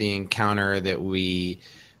into the encounter that we've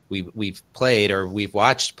played or we've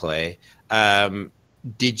watched play.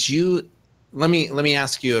 Did you? Let me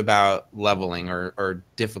ask you about leveling or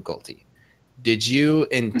difficulty. Did you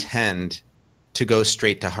intend to go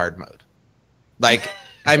straight to hard mode? Like,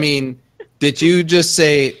 I mean, did you just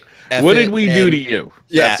say? What did we do to you?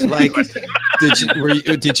 Yeah, That's like,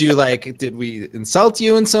 did we insult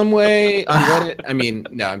you in some way on Reddit? I mean,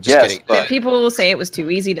 no, I'm just kidding. Did people say it was too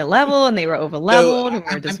easy to level and they were over leveled?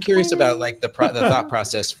 So I'm curious about like the thought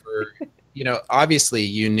process for, obviously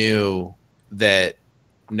you knew that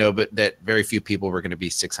that very few people were going to be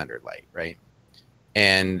 600 light, right?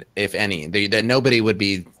 And if any, that nobody would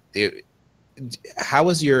be.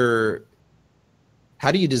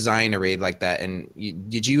 How do you design a raid like that? And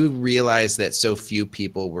did you realize that so few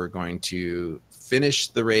people were going to finish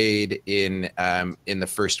the raid in the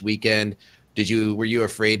first weekend? Were you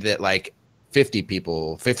afraid that like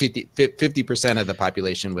 50% of the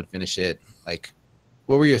population would finish it? Like,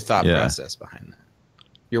 what were your thought process behind that?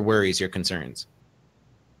 Your worries, your concerns?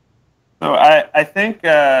 So I think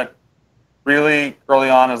really early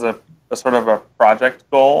on as a sort of a project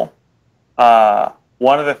goal,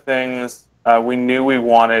 one of the things we knew we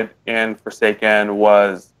wanted in Forsaken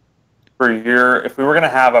was if we were going to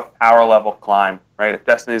have a power level climb, right? If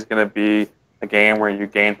Destiny is going to be a game where you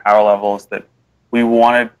gain power levels, that we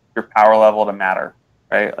wanted your power level to matter,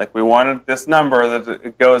 right? Like we wanted this number that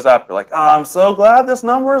it goes up. You're like, oh, I'm so glad this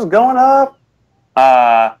number is going up.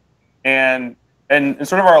 And in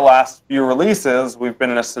sort of our last few releases, we've been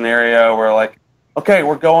in a scenario where like, okay,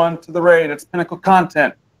 we're going to the raid, it's pinnacle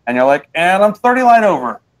content. And you're like, and I'm 30 light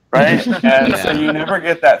over. Right? And so you never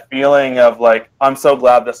get that feeling of like, I'm so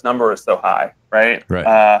glad this number is so high, right?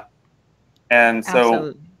 Right. And so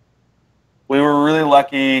Absolutely. we were really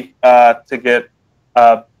lucky to get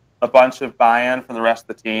a bunch of buy-in from the rest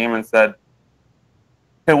of the team and said,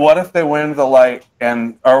 hey, what if they went to the light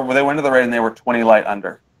or they went to the raid and they were 20 light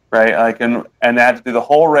under, right? Like, and they had to do the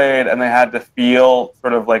whole raid and they had to feel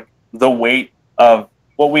sort of like the weight of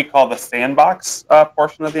what we call the sandbox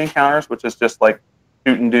portion of the encounters, which is just like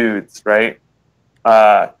shooting dudes, right?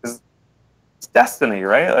 'Cause it's Destiny,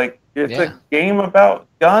 right? Like it's a game about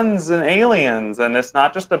guns and aliens, and it's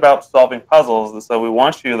not just about solving puzzles. And so we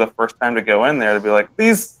want you the first time to go in there to be like,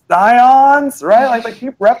 these Scions, right? Like they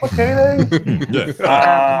keep replicating.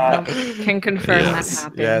 Can confirm that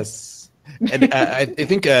happened. Yes. And I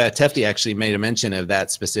think Tefty actually made a mention of that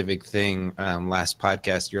specific thing last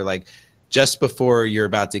podcast. You're like, just before you're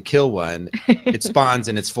about to kill one, it spawns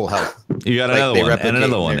and it's full health. You got another one and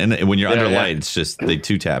another one. And when you're under light, it's just they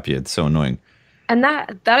two-tap you. It's so annoying. And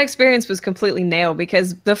that experience was completely nailed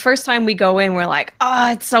because the first time we go in, we're like,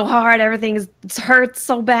 oh, it's so hard. Everything hurts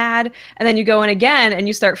so bad. And then you go in again and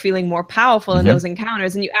you start feeling more powerful in those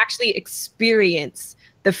encounters. And you actually experience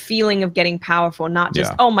the feeling of getting powerful, not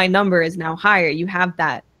just, oh, my number is now higher. You have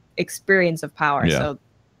that experience of power. So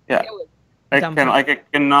I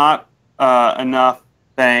cannot enough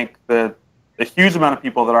thank the huge amount of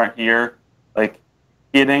people that aren't here, like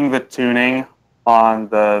getting the tuning on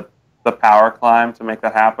the power climb to make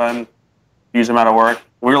that happen. Huge amount of work.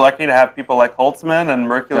 We were lucky to have people like Holtzman and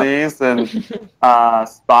Mercules and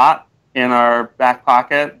Spot in our back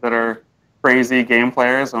pocket that are crazy game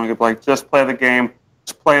players, and we could like just play the game,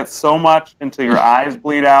 just play it so much until your eyes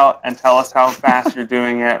bleed out and tell us how fast you're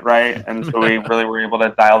doing it, right? And so we really were able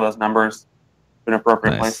to dial those numbers in an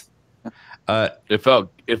appropriate place.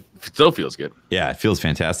 It still feels good. Yeah, it feels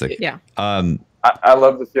fantastic. Yeah. I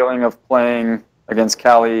love the feeling of playing against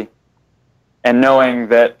Callie and knowing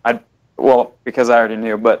that because I already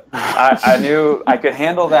knew, but I knew I could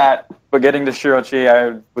handle that. But getting to Shirochi,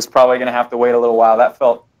 I was probably going to have to wait a little while. That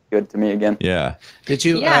felt good to me again. Yeah. Did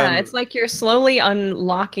you? Yeah, it's like you're slowly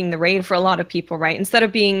unlocking the raid for a lot of people, right? Instead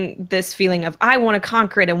of being this feeling of I want to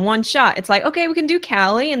conquer it in one shot, it's like, okay, we can do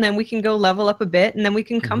Cali and then we can go level up a bit and then we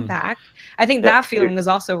can come back. I think that feeling is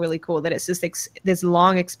also really cool, that it's just this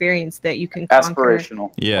long experience that you can conquer.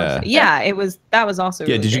 Aspirational. Yeah. Yeah, that was also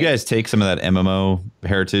really did you great. guys take some of that MMO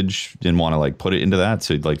heritage and want to like put it into that?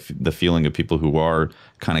 So like the feeling of people who are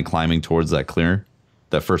kind of climbing towards that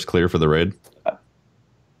first clear for the raid?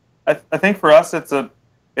 I think for us it's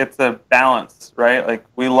a balance, right? Like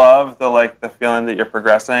we love the feeling that you're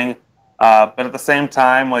progressing, but at the same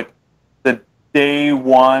time, like the day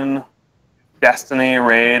one Destiny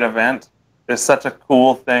raid event is such a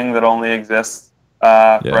cool thing that only exists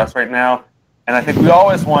for us right now. And I think we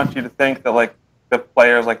always want you to think that like the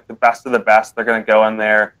players, like the best of the best, they're going to go in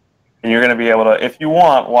there and you're going to be able to, if you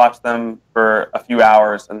want, watch them for a few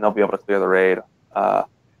hours and they'll be able to clear the raid.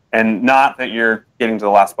 and not that you're getting to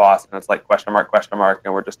the last boss and it's like question mark,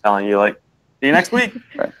 and we're just telling you like, see you next week.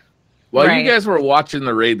 Right. While Right. you guys were watching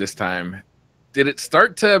the raid this time, did it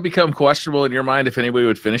start to become questionable in your mind if anybody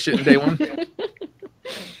would finish it in day one?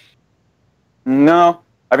 No,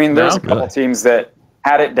 I mean there's No? a couple Really? teams that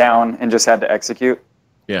had it down and just had to execute.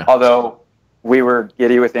 Yeah. Although we were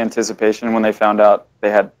giddy with anticipation when they found out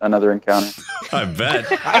they had another encounter. I bet.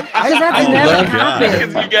 Because that's Oh never my God.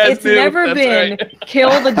 happened. Because you guys It's knew. never That's been right.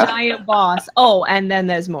 kill the giant boss. Oh, and then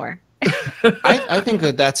there's more. I think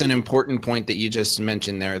that that's an important point that you just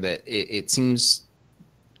mentioned there. That it seems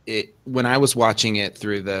when I was watching it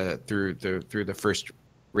through the first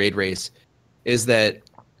raid race, is that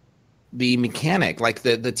the mechanic, like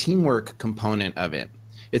the teamwork component of it.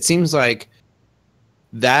 It seems like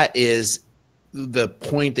that is the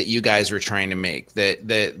point that you guys were trying to make.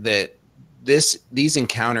 That these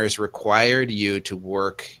encounters required you to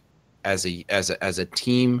work as a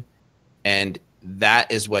team, and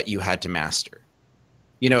that is what you had to master.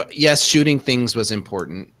 You know, yes, shooting things was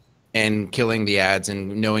important and killing the ads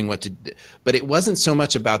and knowing what to do, but it wasn't so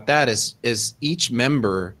much about that as each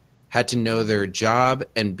member had to know their job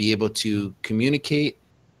and be able to communicate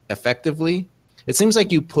effectively. It seems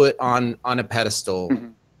like you put on a pedestal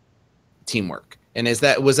teamwork. And is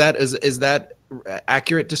that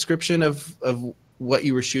accurate description of what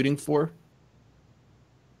you were shooting for?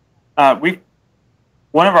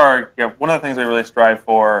 One of the things we really strive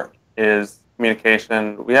for is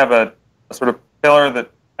communication. We have a sort of pillar that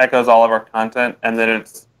echoes all of our content, and that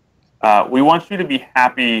it's we want you to be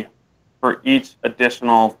happy for each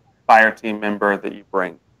additional fire team member that you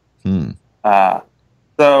bring.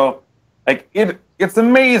 So like it's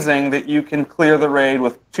amazing that you can clear the raid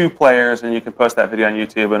with 2 players and you can post that video on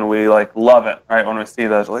YouTube, and we like love it, right? When we see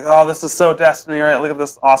those, we're like, oh, this is so Destiny, right? Look at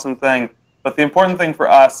this awesome thing. But the important thing for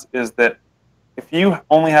us is that if you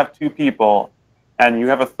only have 2 people and you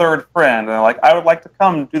have a third friend and they're like, I would like to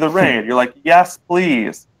come do the raid, you're like, yes,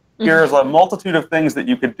 please. Here's a multitude of things that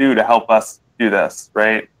you could do to help us do this,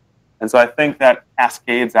 right? And so I think that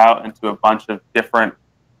cascades out into a bunch of different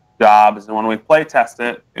jobs. And when we play test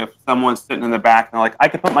it, if someone's sitting in the back and they're like, I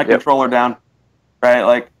could put my controller down, right?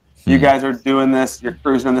 Like, you guys are doing this, you're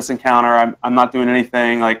cruising in this encounter, I'm not doing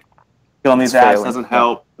anything, like, killing these ads doesn't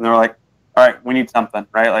help. And they're like, all right, we need something,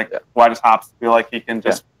 right? Like, why does Hops feel like he can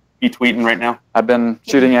just be tweeting right now? I've been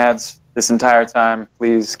shooting ads this entire time.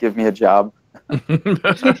 Please give me a job. I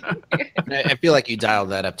feel like you dialed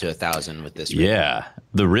that up to 1,000 with this. Yeah.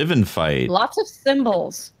 The Riven fight. Lots of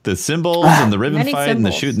symbols. The symbols and the Riven Many fight and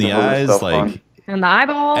the symbols. shooting the Symbols is eyes. so Like, fun. And the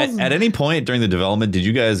eyeballs. at any point during the development, did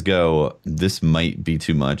you guys go, this might be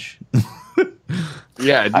too much?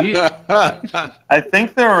 Yeah. I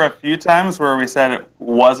think there were a few times where we said it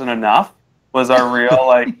wasn't enough, was our real,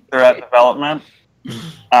 like, throughout development.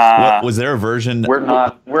 Was there a version? We're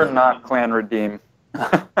not Clan Redeem.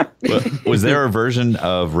 Was there a version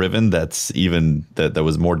of Riven that's even that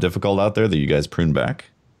was more difficult out there that you guys pruned back?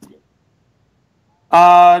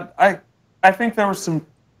 I think there was some,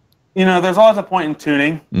 there's always a point in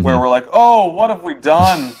tuning where we're like, oh, what have we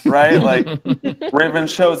done, right? Like, Riven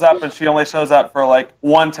shows up and she only shows up for like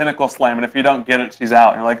 1 tentacle slam, and if you don't get it, she's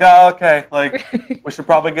out. And you're like, oh, okay, like, we should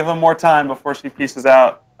probably give them more time before she pieces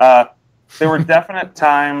out. There were definite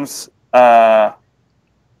times.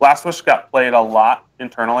 Last Wish got played a lot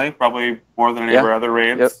internally, probably more than any of our other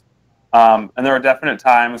raids. And there were definite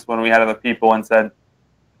times when we had other people and said,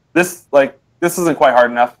 this isn't quite hard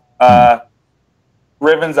enough.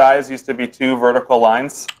 Riven's eyes used to be 2 vertical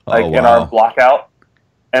lines, like in our blockout.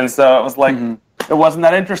 And so it was like, it wasn't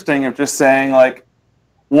that interesting of just saying like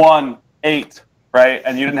 1, 8, right?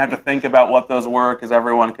 And you didn't have to think about what those were because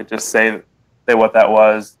everyone could just say what that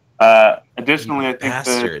was. Additionally, I think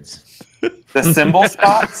the symbol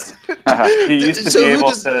spots, you used to be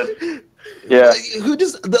able to. Yeah.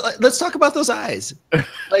 Let's talk about those eyes.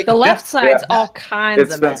 Like the left side's all kinds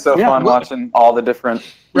It's of been mess. so fun watching all the different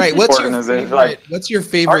What's your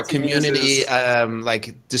favorite our team community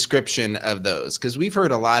like description of those? Because we've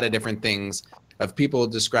heard a lot of different things of people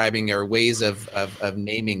describing or ways of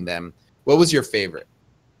naming them. What was your favorite?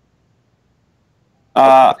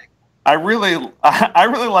 I really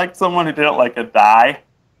liked someone who did it like a die,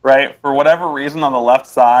 right? For whatever reason, on the left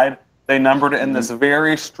side, they numbered it in this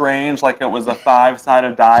very strange, like it was a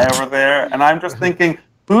 5-sided die over there. And I'm just thinking,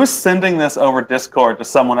 who's sending this over Discord to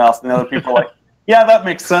someone else? And the other people are like, yeah, that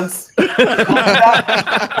makes sense.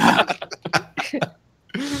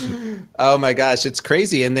 Oh my gosh, it's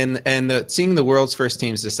crazy. And then seeing the world's first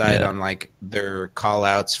teams decide on like their call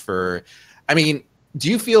outs for, I mean, do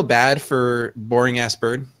you feel bad for Boring Ass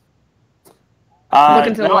Bird?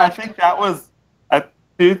 Looking to the left. I think that was,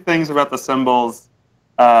 two things about the symbols.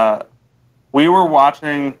 We were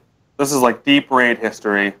watching. This is like deep raid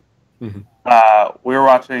history. Mhm. We were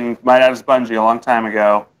watching My Dad's Bungie a long time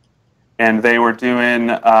ago, and they were doing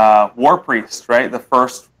War Priest, right? The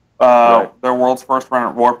first, their world's first run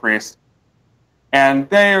at War Priest. And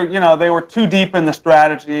they were too deep in the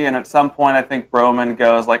strategy, and at some point, I think Broman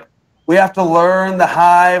goes like, "We have to learn the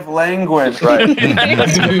Hive language." Right. The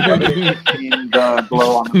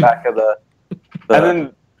blow on the back of the And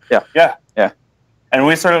then, yeah. And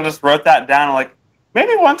we sort of just wrote that down, and like,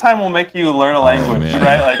 maybe one time we'll make you learn a language,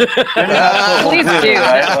 right? Like, maybe that's what Please we'll do.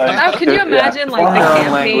 right? Like, How can you imagine like Form the your own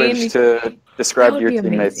campaign? language to describe That to would your be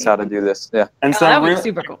teammates amazing. how to do this. Yeah. and Oh, so that would be really,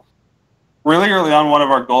 super cool. really early on, one of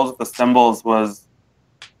our goals with the symbols was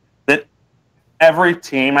that every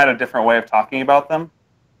team had a different way of talking about them.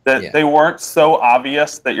 That they weren't so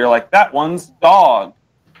obvious that you're like, that one's dog.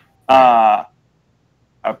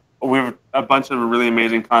 We have a bunch of really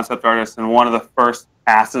amazing concept artists, and one of the first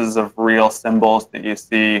passes of real symbols that you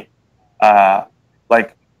see,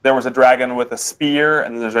 like there was a dragon with a spear,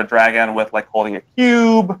 and then there's a dragon with like holding a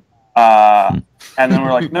cube, and then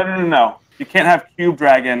we're like, no, you can't have cube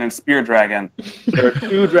dragon and spear dragon. There are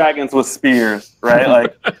two dragons with spears, right?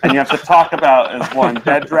 Like, and you have to talk about is one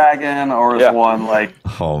dead dragon or is one like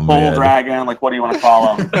full dragon? Like, what do you want to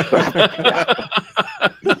call them?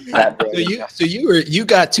 So you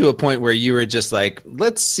got to a point where you were just like,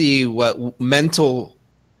 let's see what mental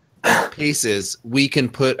paces we can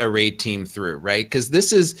put a raid team through, right? Because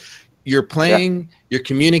this is, you're playing, you're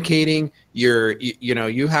communicating,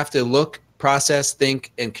 you have to look, process,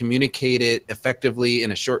 think, and communicate it effectively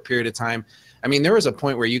in a short period of time. I mean, there was a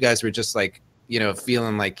point where you guys were just like,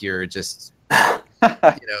 feeling like you're just,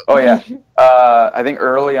 Oh yeah. I think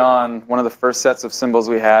early on, one of the first sets of symbols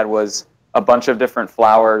we had was a bunch of different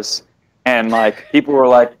flowers, and like people were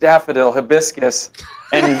like daffodil, hibiscus,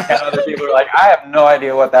 and other people were like, I have no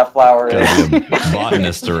idea what that flower is.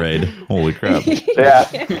 Botanist raid. Holy crap.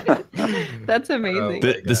 Yeah. That's amazing.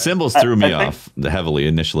 The symbols threw me off heavily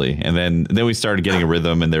initially, and then we started getting a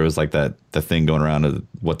rhythm, and there was like the thing going around of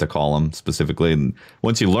what to call them specifically, and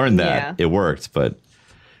once you learned that, it worked, but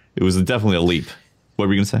it was definitely a leap. What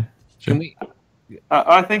were you gonna say? Sure. Can we?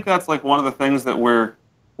 I think that's like one of the things that we're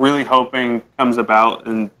really hoping comes about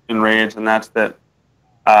in Rage, and that's that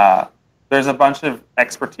there's a bunch of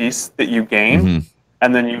expertise that you gain,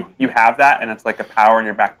 and then you have that, and it's like a power in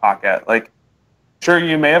your back pocket. Like, sure,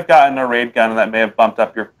 you may have gotten a raid gun that may have bumped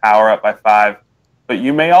up your power up by 5, but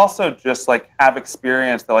you may also just like have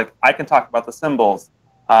experience that like, I can talk about the symbols.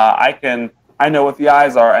 I know what the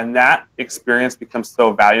eyes are, and that experience becomes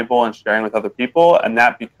so valuable in sharing with other people, and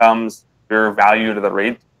that becomes your value to the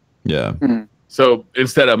raid. Yeah. So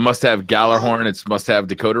instead of must-have Gallarhorn, it's must-have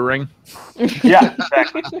Dakota Ring? Yeah,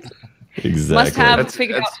 exactly. Exactly. Must have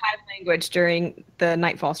figured out Hive language during the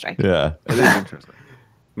Nightfall strike. Yeah. It is interesting.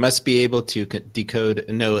 Must be able to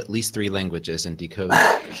know at least 3 languages and decode.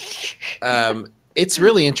 It's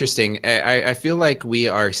really interesting. I feel like we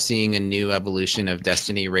are seeing a new evolution of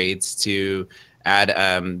Destiny raids to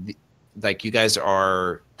add, like you guys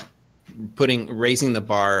are raising the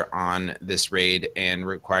bar on this raid and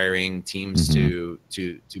requiring teams to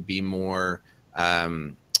be more,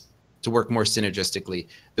 to work more synergistically.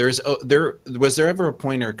 Was there ever a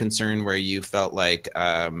point or concern where you felt like,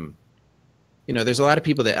 there's a lot of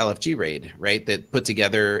people that LFG raid, right, that put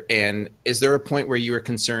together, and is there a point where you were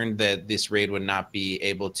concerned that this raid would not be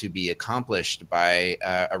able to be accomplished by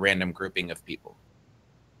a random grouping of people?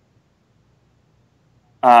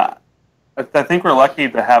 I think we're lucky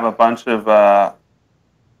to have a bunch of,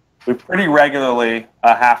 we pretty regularly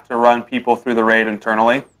have to run people through the raid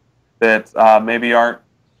internally that maybe aren't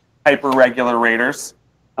hyper-regular raiders.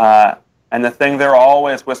 And the thing they're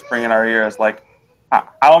always whispering in our ear is like,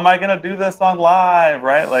 how am I going to do this on live,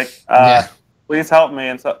 right? Like, please help me.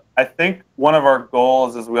 And so I think one of our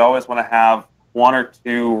goals is we always want to have 1 or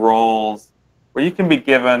 2 roles where you can be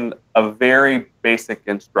given a very basic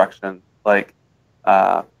instruction. Like,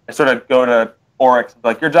 I sort of go to Oryx,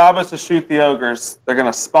 like, your job is to shoot the ogres. They're going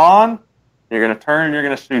to spawn, you're going to turn, and you're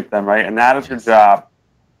going to shoot them, right? And that is your job.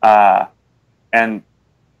 And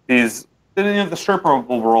these, the Sherpa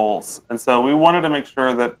roles. And so we wanted to make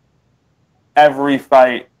sure that every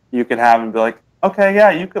fight you could have and be like, okay,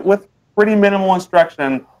 yeah, you could, with pretty minimal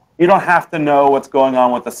instruction, you don't have to know what's going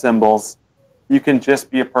on with the symbols. You can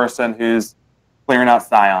just be a person who's clearing out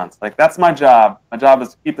scions. Like, that's my job. My job is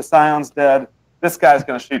to keep the scions dead. This guy's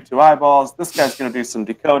going to shoot 2 eyeballs. This guy's going to do some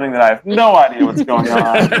decoding that I have no idea what's going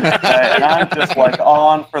on. And I'm just like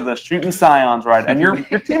on for the shooting scions, right? And your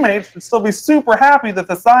teammates should still be super happy that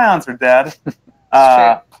the scions are dead.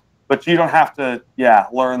 But but you don't have to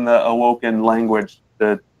learn the Awoken language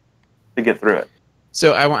to get through it.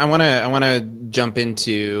 So I want to jump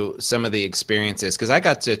into some of the experiences, because I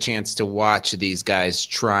got a chance to watch these guys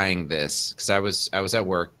trying this, because I was at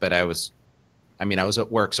work, but I was at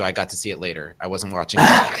work, so I got to see it later. I wasn't watching.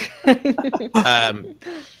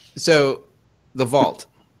 So the vault,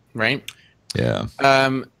 right? Yeah.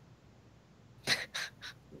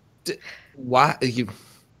 Why you?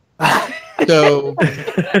 So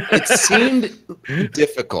it seemed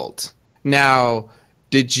difficult. Now,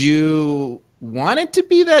 did you want it to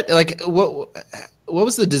be that? Like, what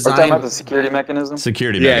was the design? We're talking about the security mechanism.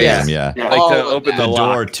 Security mechanism, yeah. Like to open the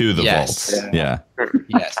door lock. to the Yes. vault. Yeah.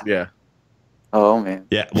 Yes. Yeah. Oh man.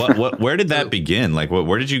 Yeah. Where did that begin? Like,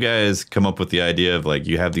 where did you guys come up with the idea of, like,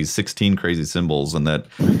 you have these 16 crazy symbols and that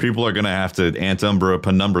people are going to have to Antumbra,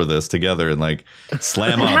 Penumbra this together and, like,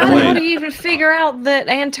 slam on How do play? you even figure out that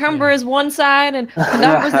Antumbra is one side and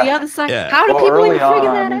Penumbra's the other side? Yeah. How do Well, people even early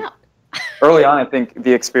figure on- that out? Early on, I think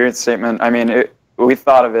the experience statement, I mean, we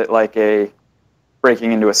thought of it like a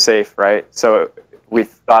breaking into a safe, right? So we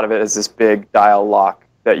thought of it as this big dial lock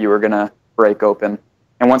that you were going to break open.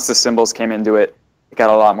 And once the symbols came into it, it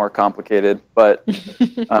got a lot more complicated. But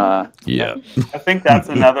Yeah. I think that's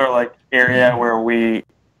another like area where we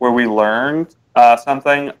learned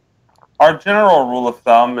something. Our general rule of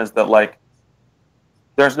thumb is that like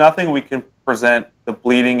there's nothing we can present the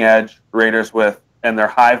bleeding edge raiders with and their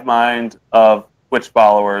hive mind of Twitch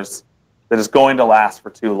followers that is going to last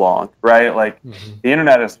for too long, right? Like the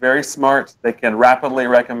internet is very smart. They can rapidly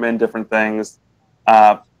recommend different things.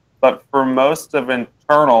 But for most of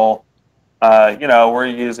internal, we're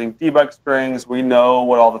using debug strings. We know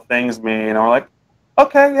what all the things mean. And we're like,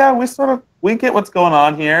 okay, yeah, we get what's going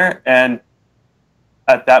on here. And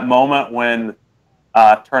at that moment when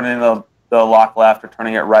turning the lock left or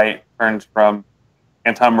turning it right turns from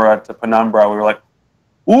Antumbra to Penumbra, we were like,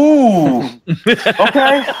 ooh,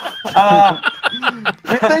 okay.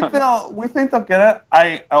 We think they'll get it.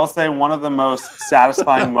 I will say one of the most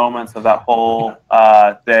satisfying moments of that whole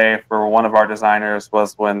day for one of our designers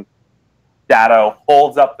was when Datto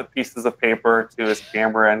holds up the pieces of paper to his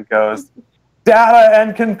camera and goes, "Data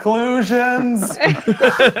and conclusions."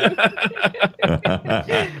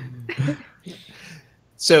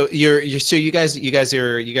 So you guys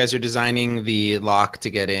are designing the lock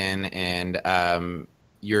to get in, and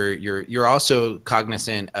you're also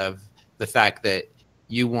cognizant of the fact that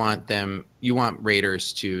you want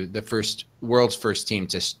Raiders to the world's first team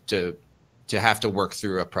to have to work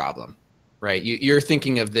through a problem, right? You're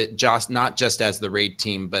thinking of not just as the raid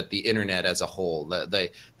team, but the internet as a whole,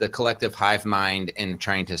 the collective hive mind in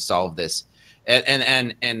trying to solve this,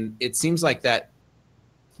 and it seems like that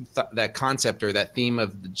concept or that theme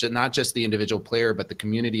of not just the individual player but the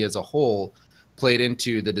community as a whole played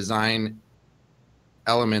into the design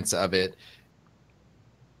elements of it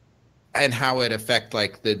and how it affect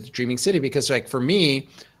like the Dreaming City, because like for me,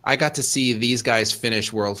 I got to see these guys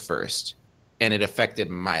finish world first and it affected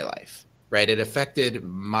my life, right? It affected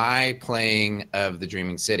my playing of the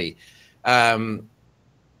Dreaming City. How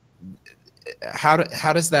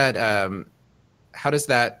does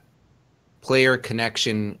that player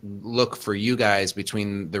connection look for you guys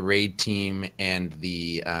between the raid team and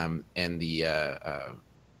the end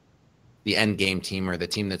game team, or the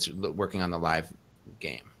team that's working on the live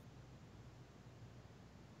game?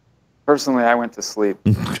 personally, I went to sleep.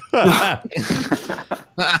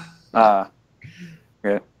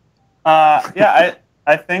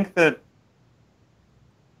 I think that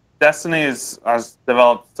Destiny has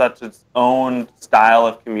developed such its own style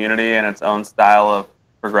of community and its own style of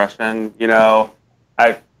progression. You know,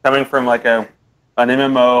 coming from like an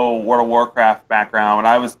MMO World of Warcraft background, when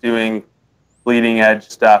I was doing bleeding edge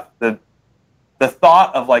stuff, the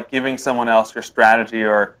thought of like giving someone else your strategy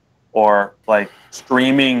or like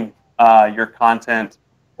streaming your content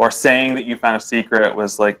or saying that you found a secret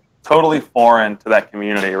was like totally foreign to that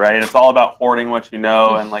community, right? It's all about hoarding what you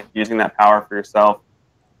know and like using that power for yourself.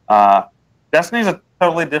 Destiny's a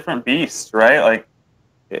totally different beast, right? Like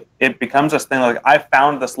it becomes this thing like, I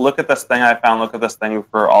found this, look at this thing I found, look at this thing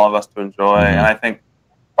for all of us to enjoy. And I think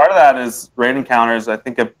part of that is raid encounters. I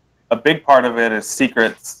think a big part of it is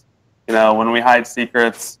secrets. You know, when we hide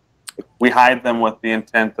secrets, we hide them with the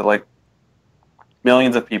intent that like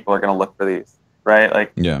millions of people are going to look for these, right?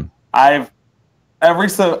 Like, yeah,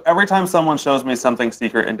 every time someone shows me something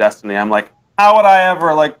secret in Destiny, I'm like, how would I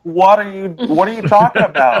ever, like, what are you talking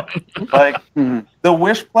about? Like, the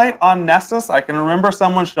wish plate on Nessus, I can remember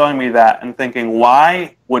someone showing me that and thinking,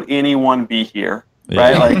 why would anyone be here?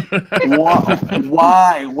 Yeah. right? Like,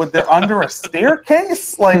 why would they're under a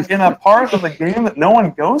staircase, like in a part of the game that no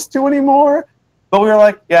one goes to anymore? But we were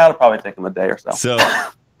like, yeah, it'll probably take them a day or so. So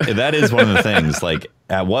that is one of the things. Like,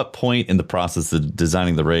 at what point in the process of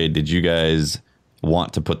designing the raid did you guys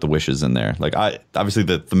want to put the wishes in there? Like, obviously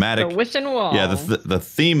the thematic, The wishing wall. yeah, the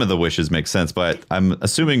theme of the wishes makes sense, but I'm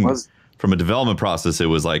assuming from a development process, it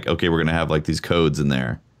was like, okay, we're gonna have like these codes in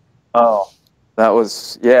there. Oh, that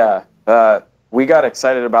was we got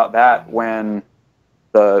excited about that when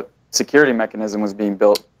the security mechanism was being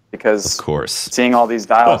built, because Of course, seeing all these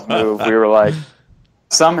dials move, we were like,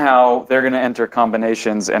 somehow they're going to enter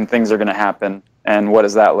combinations and things are going to happen. And what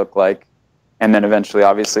does that look like? And then eventually,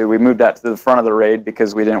 obviously, we moved that to the front of the raid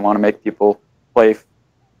because we didn't want to make people play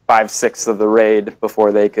 5/6 of the raid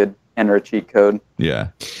before they could enter a cheat code. yeah.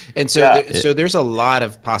 And so, so there's a lot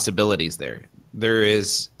of possibilities there. There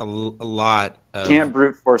is a lot of... Can't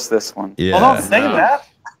brute force this one. Yeah. Well, don't say that.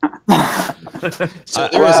 So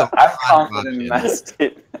there is a I'm lot of confident in options.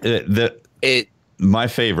 that statement. My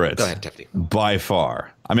favorite, Go ahead, Tefty. by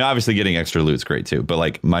far. I mean, obviously getting extra loot's great too, but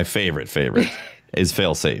like my favorite is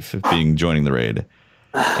failsafe being joining the raid.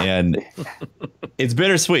 And it's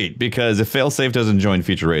bittersweet because if failsafe doesn't join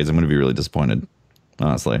future raids, I'm going to be really disappointed,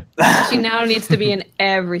 honestly. She now needs to be in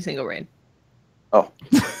every single raid. Oh,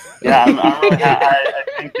 Yeah, I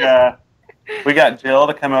think we got Jill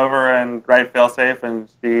to come over and write failsafe, and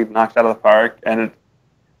she knocked it out of the park. And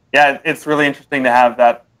it's really interesting to have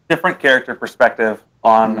that different character perspective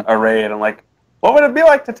on a raid. And like, what would it be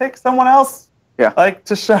like to take someone else? Yeah, like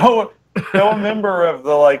to show a member of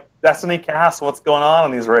the like Destiny cast what's going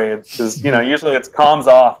on in these raids, because usually it's comms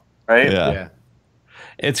off, right? Yeah.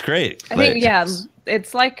 It's great. I think,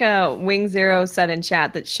 it's like Wing Zero said in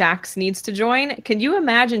chat that Shax needs to join. Can you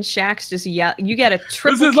imagine Shax just yell? You get a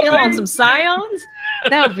triple kill on some Scions?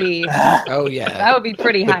 That would be. Oh yeah, that would be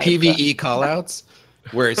pretty the high. PVE callouts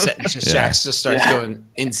where Shax just starts going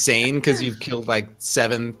insane because you've killed like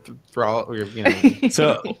 7 thrall. Or,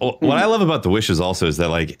 So what I love about the wishes also is that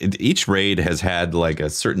like each raid has had like a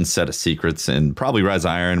certain set of secrets, and probably Rise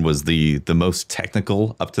Iron was the most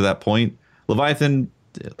technical up to that point. Leviathan,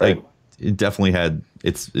 like, it definitely had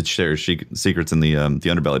its share of secrets in the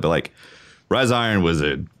underbelly, but like Rise Iron was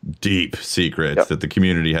a deep secret that the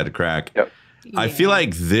community had to crack. Yep. I feel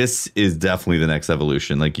like this is definitely the next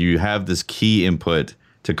evolution. Like, you have this key input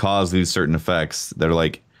to cause these certain effects that are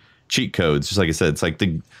like cheat codes. Just like I said, it's like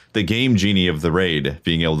the game genie of the raid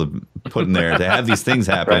being able to put in there to have these things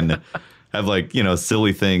happen, have like,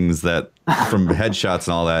 silly things that from headshots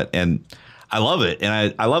and all that. And I love it.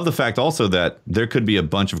 And I love the fact also that there could be a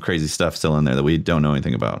bunch of crazy stuff still in there that we don't know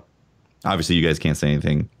anything about. Obviously, you guys can't say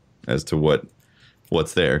anything as to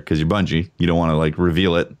what's there because you're Bungie. You don't want to like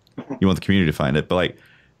reveal it. You want the community to find it. But like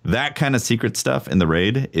that kind of secret stuff in the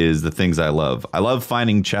raid is the things I love. I love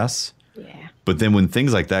finding chests. Yeah. But then when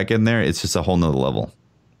things like that get in there, it's just a whole nother level.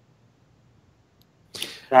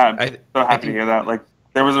 Yeah, I'm so happy to hear that. Like,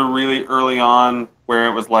 there was a really early on where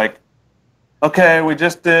it was like, okay, we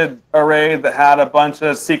just did a raid that had a bunch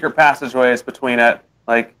of secret passageways between it.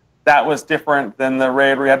 Like, that was different than the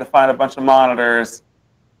raid where we had to find a bunch of monitors.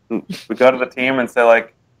 We go to the team and say,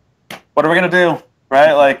 like, what are we going to do?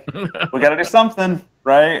 Right? Like, we got to do something,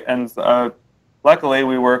 right? And luckily,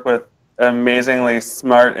 we work with amazingly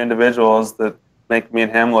smart individuals that make me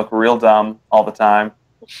and him look real dumb all the time.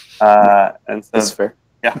 And so, that's fair.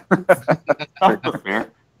 Yeah. That's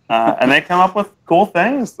fair. And they come up with cool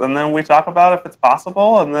things, and then we talk about if it's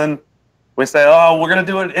possible, and then we say, "Oh, we're gonna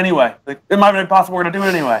do it anyway. Like, it might be impossible. We're gonna do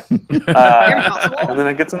it anyway." And then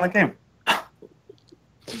it gets in the game.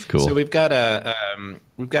 It's cool. So we've got a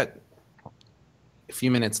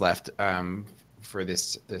few minutes left for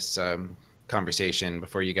this conversation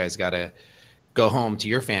before you guys gotta go home to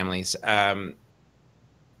your families. Go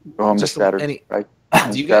home just shattered, right?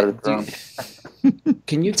 Do you guys,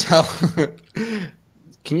 can you tell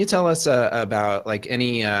us about like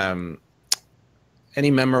any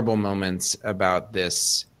memorable moments about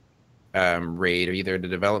this raid, or either the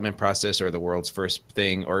development process or the world's first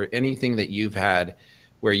thing, or anything that you've had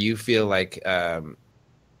where you feel like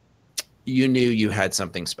you knew you had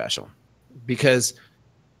something special? Because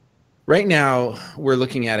right now we're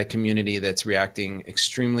looking at a community that's reacting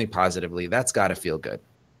extremely positively. That's got to feel good,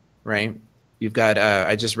 right? You've got,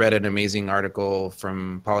 I just read an amazing article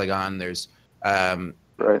from Polygon. There's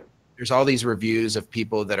all these reviews of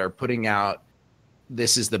people that are putting out,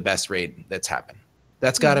 this is the best raid that's happened.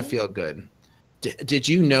 That's got to feel good. Did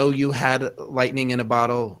you know you had lightning in a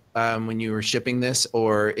bottle when you were shipping this,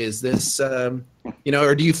 or is this, or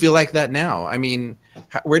do you feel like that now? I mean,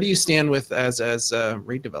 where do you stand with as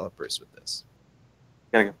raid developers with this?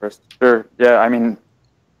 gotta go first. Sure. Yeah. I mean,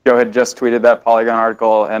 Joe had just tweeted that Polygon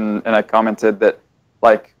article, and I commented that,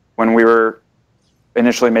 like, when we were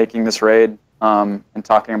initially making this raid and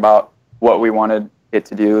talking about what we wanted it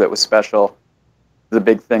to do that was special, the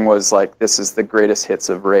big thing was like, this is the greatest hits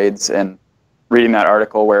of raids. And reading that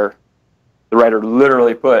article where the writer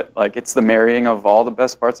literally put, like, it's the marrying of all the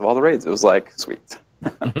best parts of all the raids. It was like, sweet.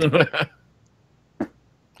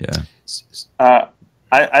 Yeah.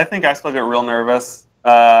 I think I still get real nervous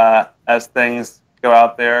as things go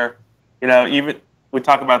out there. You know, even we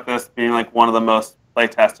talk about this being like one of the most play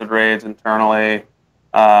tested raids internally,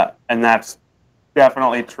 and that's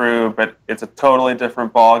definitely true. But it's a totally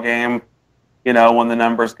different ball game. You know, when the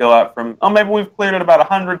numbers go up from, oh, maybe we've cleared it about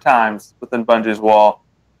 100 times within Bungie's wall,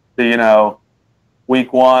 to, you know,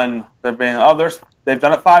 week 1 they're being, they've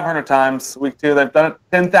done it 500 times. Week 2 they've done it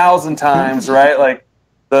 10,000 times, right? Like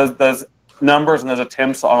those numbers and those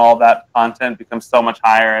attempts on all that content become so much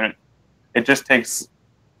higher, and it just takes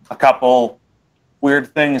a couple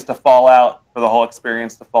weird things to fall out for the whole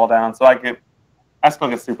experience to fall down. So I still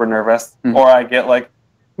get super nervous, or I get like,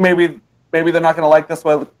 maybe they're not going to like this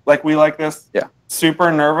way like we like this. Yeah.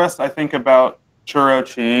 Super nervous. I think about Churro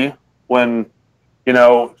Chi when, you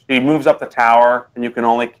know, she moves up the tower and you can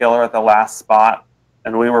only kill her at the last spot.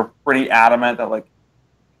 And we were pretty adamant that, like,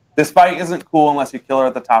 this fight isn't cool unless you kill her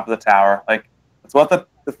at the top of the tower. Like, that's what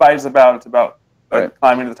the fight is about. It's about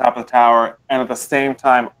climbing to the top of the tower. And at the same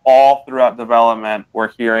time, all throughout development, we're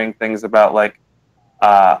hearing things about, like,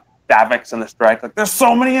 Davix and the strike. Like, there's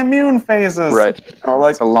so many immune phases. Right. Or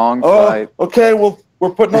like, It's a long fight. Okay, well,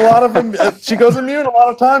 we're putting a lot of she goes immune a lot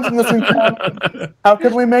of times in this encounter. How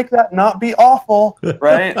can we make that not be awful,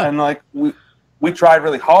 right? And like we tried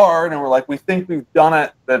really hard, and we're like, we think we've done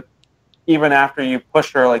it. That even after you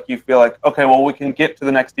push her, like, you feel like, okay, well, we can get to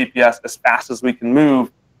the next DPS as fast as we can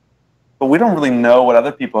move, but we don't really know what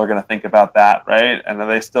other people are going to think about that, right? And are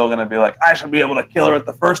they still going to be like, I should be able to kill her at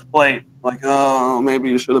the first plate? Like, oh, maybe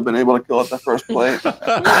you should have been able to kill at the first plate.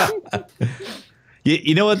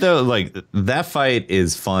 You know what, though? Like, that fight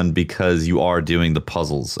is fun because you are doing the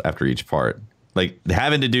puzzles after each part. Like,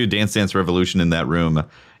 having to do Dance Dance Revolution in that room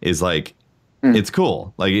is like, it's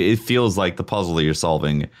cool. Like, it feels like the puzzle that you're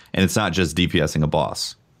solving, and it's not just DPSing a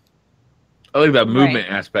boss. I like that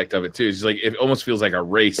movement aspect of it too. It's like, it almost feels like a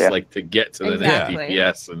race, like, to get to the next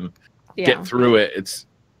DPS and get through it. It's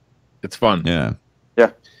fun. Yeah.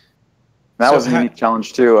 Yeah. That was a unique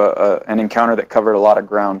challenge too. An encounter that covered a lot of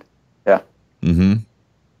ground. Yeah. Mm-hmm.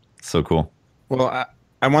 So cool. Well,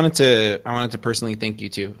 I wanted to personally thank you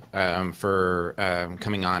two for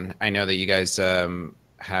coming on. I know that you guys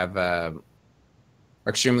are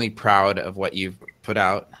extremely proud of what you've put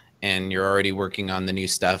out, and you're already working on the new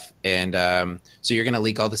stuff. And so you're going to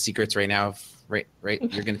leak all the secrets right now, right?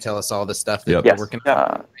 You're going to tell us all the stuff that you're working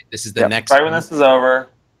on. This is the next. Right when this is over.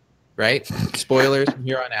 Right? Spoilers from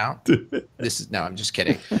here on out. I'm just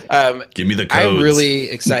kidding. Give me the codes. I'm really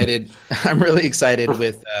excited. I'm really excited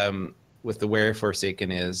with the Where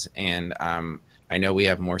Forsaken is, and I know we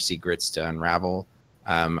have more secrets to unravel.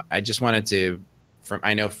 I just wanted to,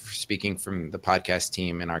 speaking from the podcast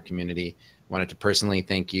team and our community, wanted to personally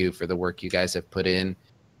thank you for the work you guys have put in.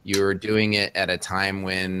 You were doing it at a time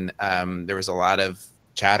when there was a lot of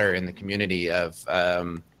chatter in the community of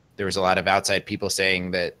there was a lot of outside people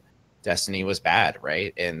saying that Destiny was bad,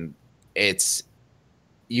 right? And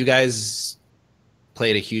you guys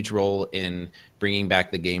played a huge role in bringing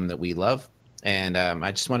back the game that we love, and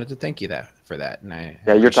I just wanted to thank you for that. And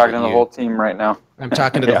you're talking to the whole team right now. I'm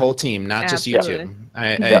talking to the whole team, not just you two.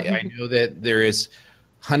 I know that there is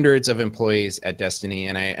hundreds of employees at Destiny,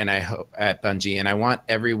 and I hope at Bungie, and I want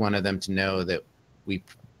every one of them to know that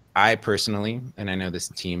I personally, and I know this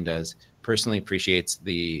team does, personally appreciates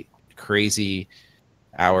the crazy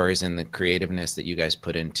hours and the creativeness that you guys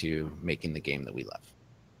put into making the game that we love.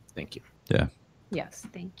 Thank you. Yeah. Yes,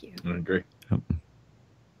 thank you. I agree.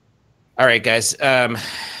 All right, guys.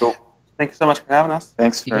 Cool. Thank you so much for having us.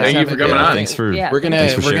 Thank you for coming on. Thanks for we're gonna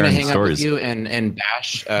hang stories. out with you and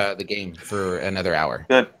bash the game for another hour.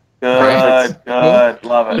 Good. Love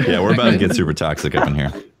it. Yeah, we're about to get super toxic up in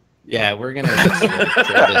here. Yeah, we're gonna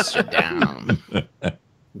tear this shit down.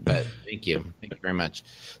 But thank you very much.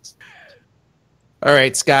 All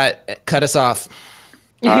right, Scott, cut us off.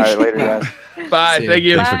 All right, later, guys. Bye. Thank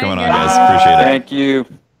you. Thanks for coming on, guys. Appreciate it. Thank you.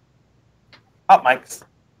 Hot mics.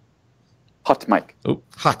 Hot mic. Oh,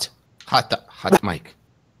 hot mic.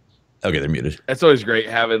 okay, they're muted. That's always great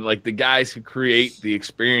having like the guys who create the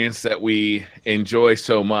experience that we enjoy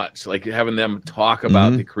so much, like having them talk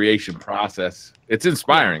about the creation process. It's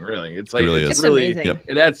inspiring, really. It's like It really it's is. really amazing.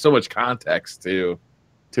 it adds so much context to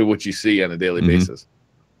what you see on a daily basis.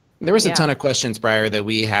 There was a ton of questions prior that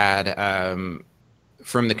we had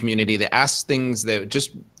from the community that asked things that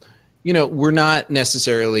just, were not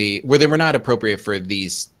necessarily they were not appropriate for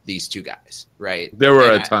these two guys, right? There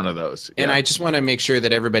were a ton of those. And I just want to make sure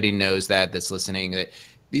that everybody knows that's listening, that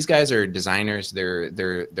these guys are designers,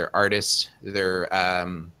 they're artists, they're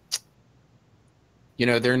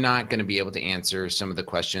they're not going to be able to answer some of the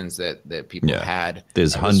questions that people had.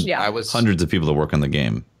 There's hundreds of people that work on the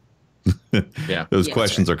game. Those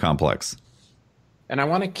questions are complex. And I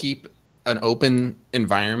want to keep an open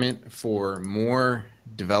environment for more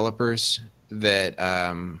developers, that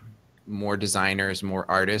more designers, more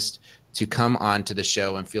artists to come onto the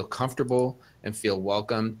show and feel comfortable and feel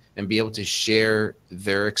welcome and be able to share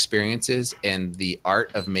their experiences and the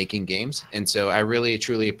art of making games. And so I really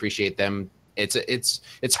truly appreciate them.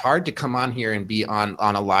 It's hard to come on here and be on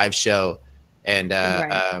a live show and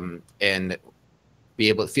be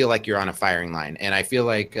able to feel like you're on a firing line. And I feel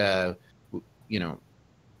like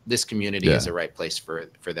this community is the right place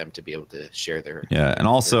for them to be able to share their and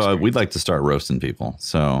also we'd like to start roasting people.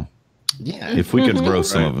 So if we could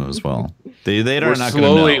roast some of them as well. They are not going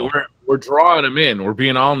to know. We're drawing them in. We're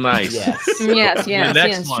being all nice. Yes. The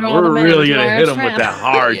next one, we're really going to hit them with that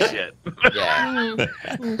hard shit.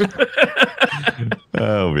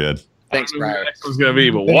 Oh, man. Thanks, Brian. The next one's going to be,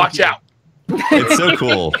 but watch out. It's so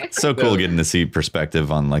cool. It's so cool getting to see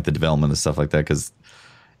perspective on like the development and stuff like that, because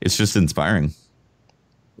it's just inspiring.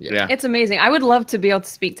 Yeah. It's amazing. I would love to be able to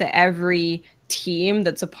speak to every team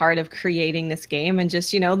that's a part of creating this game, and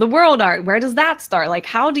just, the world art. Where does that start? Like,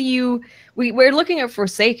 how do you, we're looking at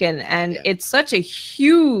Forsaken, and it's such a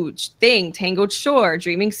huge thing. Tangled Shore,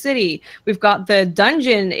 Dreaming City. We've got the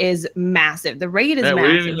dungeon is massive. The raid is massive. We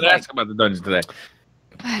didn't even ask about the dungeon today.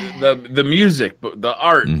 The music, the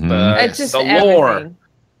art, the lore. Everything.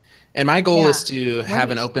 And my goal is to have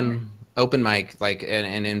an open mic,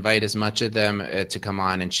 and invite as much of them to come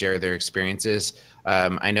on and share their experiences.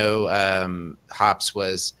 I know Hops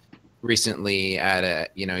was recently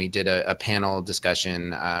at he did a panel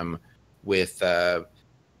discussion with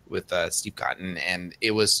Steve Cotton, and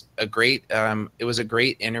it was a great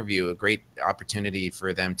interview, a great opportunity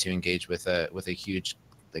for them to engage with a huge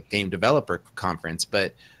game developer conference.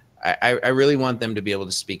 But I really want them to be able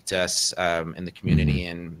to speak to us in the community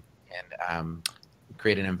and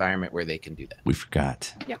create an environment where they can do that. We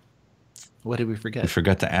forgot. Yeah. What did we forget? We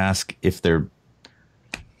forgot to ask if they're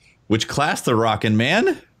which class they're rocking,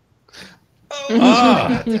 man.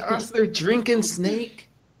 They're drinking Snake.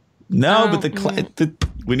 No, but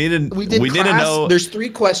we need to know. There's 3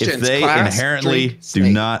 questions. If they class, inherently drink, do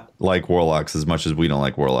Snake. not like warlocks as much as we don't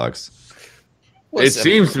like warlocks. It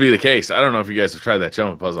seems to be the case. I don't know if you guys have tried that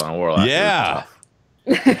jumping puzzle on a warlock. Yeah.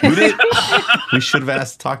 We should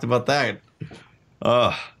have talked about that.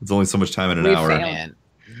 It's only so much time in an hour. Man.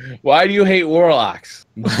 Why do you hate warlocks?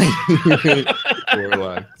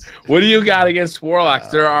 Warlocks. What do you got against warlocks?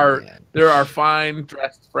 There are fine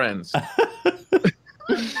dressed friends.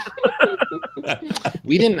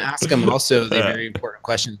 We didn't ask them also the very important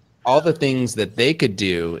question. All the things that they could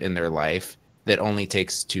do in their life that only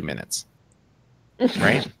takes 2 minutes.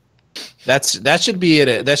 Right? That should be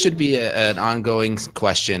an ongoing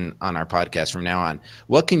question on our podcast from now on.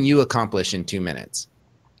 What can you accomplish in 2 minutes?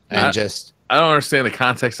 And I don't understand the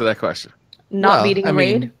context of that question. Not beating a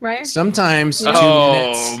raid, right? Sometimes 2 minutes.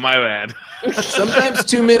 Oh, my bad. Sometimes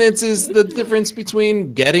 2 minutes is the difference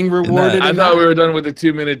between getting rewarded. I thought we were done with the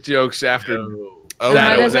 2-minute jokes after. It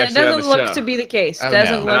doesn't look to be the case.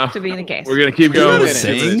 Doesn't look to be the case. We're gonna keep going with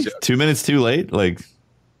 2 minutes. 2 minutes too late. Like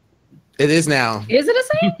it is now. Is it a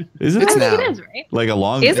saying? Is it? It's now. It is, right? Like a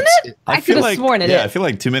long. Isn't it? I could have sworn it is. Yeah, I feel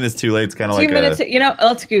like 2 minutes too late. It's kind of like 2 minutes.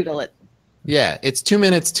 Let's Google it. Yeah, it's 2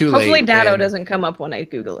 minutes too late. Hopefully, Dado doesn't come up when I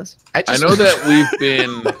Google this. I know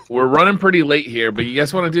that we're running pretty late here, but you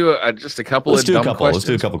guys want to do just a couple of dumb questions? Let's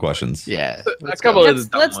do a couple questions. Yeah,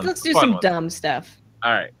 Let's do some dumb stuff.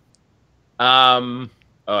 All right. Oh,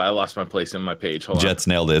 I lost my place in my page. Hold on. Jets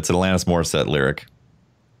nailed it. It's an Alanis Morissette lyric.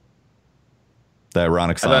 The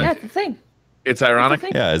ironic song. That's the thing. It's ironic.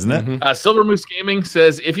 Yeah, isn't it? Mm-hmm. Silver Moose Gaming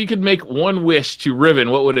says, if you could make one wish to Riven,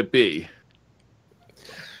 what would it be?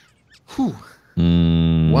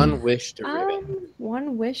 One wish to Riven.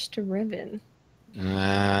 One wish to Riven.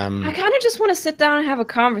 I kind of just want to sit down and have a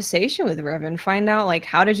conversation with Riven, find out like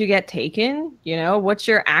how did you get taken? What's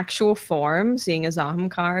your actual form? Seeing as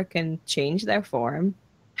Ahmkar can change their form.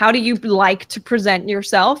 How do you like to present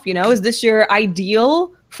yourself? Is this your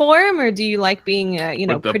ideal form, or do you like being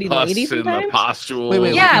pretty lady sometimes? The pustule.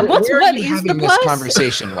 Wait, yeah, what is the this pus?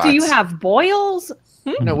 conversation? Do you have boils?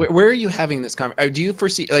 No, where are you having this conversation? Do you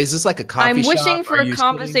foresee? Is this like a coffee I'm shop? wishing for Are a you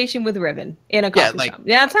conversation with Riven in a coffee like shop.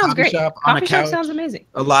 Yeah, that sounds coffee great. shop on a Coffee shop couch? sounds amazing.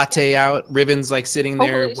 A latte out, Riven's like sitting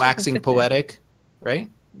there Hopefully she can waxing fit there. poetic, right?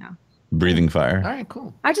 Breathing fire. All right,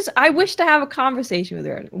 cool. I wish to have a conversation with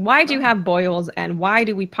her. Why do you have boils and why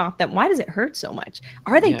do we pop them? Why does it hurt so much?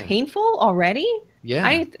 Are they Yeah. painful already? Yeah,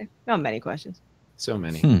 I have many questions. so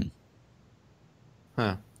many. Hmm.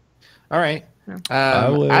 Huh. All right. would-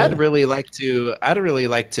 I'd really like to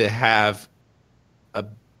have a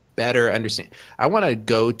better understanding. I want to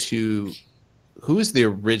go to who's the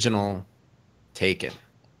original Taken.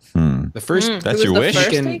 The first. That's Who your was wish? the first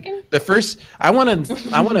Taken- Taken? The first. I want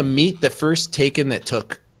to meet the first Taken that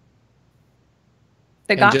took.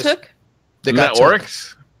 That And got just- took? That Isn't got that took.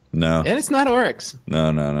 Oryx? No, And it's not Oryx.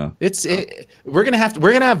 no. We're gonna have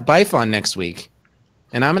Bife on next week,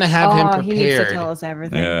 and I'm gonna have him He needs to prepared. tell us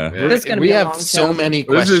everything. Yeah. This is gonna We be a have long so show. many This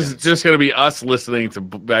questions. is just going to be us listening to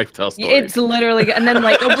back tell stories. It's literally, and then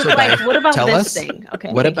like, oh, but like, what about Tell this us. thing?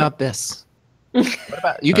 Okay. What thank you. about this? What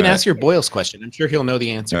about you can All right. ask your Boyles question. I'm sure he'll know the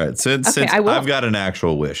answer. All right, since Okay, I will. I've got an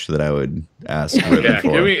actual wish that I would ask Riven yeah,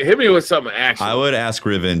 for. hit me with something actual. I would ask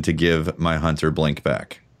Riven to give my hunter blink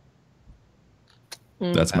back.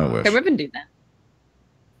 That's my wish. Can Riven do that?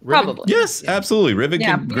 Riven? Probably. Yes, absolutely. Riven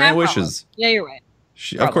can grant probably. wishes. Yeah, you're right.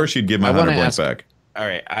 Of course, she'd give my I hunter wanna blink ask- back. All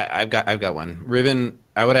right, I've got one. Riven,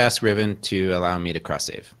 I would ask Riven to allow me to cross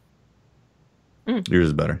save. Yours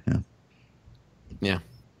is better. Yeah.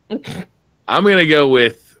 Yeah. I'm going to go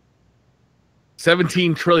with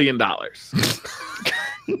 $17 trillion. What's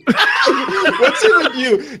it with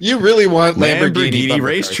you? You really want Lamborghini bumper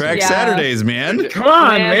racetrack cars. Yeah. Saturdays, man. Come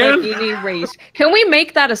on, man. Lamborghini race. Can we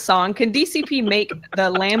make that a song? Can DCP make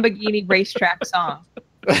the Lamborghini racetrack song?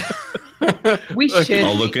 We should.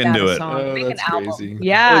 I'll look make that into a it. song. Oh, Make an that's album. crazy.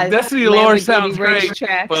 Yeah. Like, Destiny lore Lamborghini sounds great,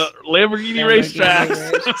 racetracks. but Lamborghini Lamborghini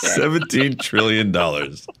racetracks. racetracks. $17 trillion.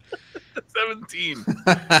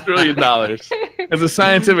 $17 trillion. It's a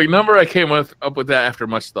scientific number. I came up with that after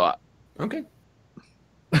much thought. Okay.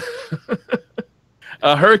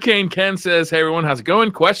 Hurricane Ken says, hey, everyone, how's it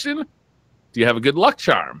going? Question, do you have a good luck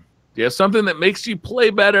charm? Do you have something that makes you play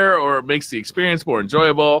better or makes the experience more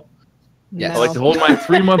enjoyable? Yes. I like to hold my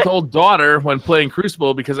 3-month-old daughter when playing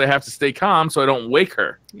Crucible because I have to stay calm so I don't wake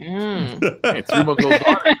her. Mm. Hey, 3-month-old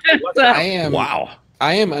daughter. I am. Wow.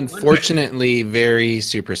 I am unfortunately very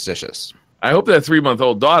superstitious. I hope that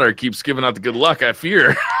 3-month-old daughter keeps giving out the good luck. I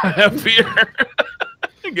fear. I have fear.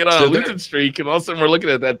 Get on So a losing streak, and all of a sudden we're looking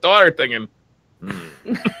at that daughter thinking,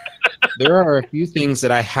 There are a few things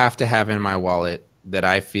that I have to have in my wallet that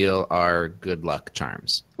I feel are good luck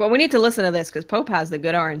charms. Well, we need to listen to this because Pope has the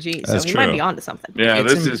good RNG, so That's he might true. be onto something. yeah,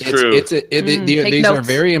 It's this an- is it's- true. Take These are notes.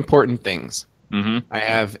 very important things.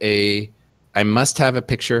 Mm-hmm. I must have a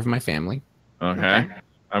picture of my family. Okay.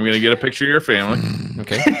 I'm going to get a picture of your family.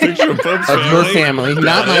 Okay. Picture of Pope's Of your family. family,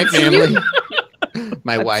 not my family.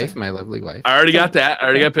 My wife, my lovely wife. I already got that. I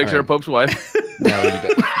already got a picture of Pope's wife. No, you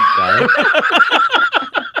got it.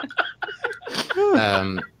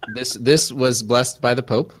 This was blessed by the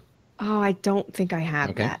Pope. Oh, I don't think I have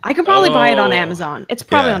Okay. that. I could probably buy it on Oh. Amazon. It's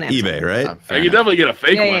probably on Amazon. eBay, right? Fair I can enough. definitely get a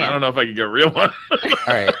fake Yeah, one. yeah. I don't know if I can get a real one.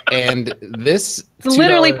 All right, and this It's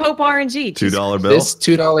literally $2 Pope RNG. $2 bill. This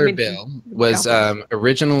 $2 I mean, bill was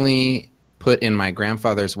originally put in my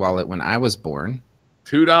grandfather's wallet when I was born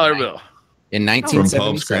 $2 bill. in From 1977.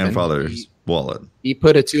 Pope's grandfather's wallet. He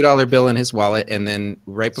put a $2 bill in his wallet, and then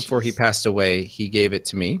right before he passed away, he gave it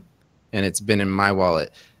to me, and it's been in my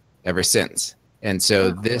wallet ever since. And so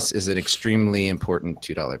this is an extremely important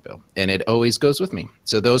 $2 bill, and it always goes with me.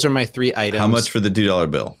 So those are my 3 items. How much for the $2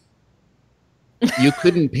 bill? You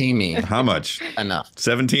couldn't pay me How much? enough.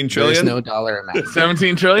 17 There's trillion? no dollar amount.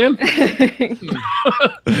 17 trillion?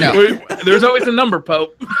 No. There's always a number,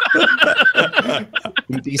 Pope.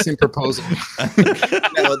 Decent proposal.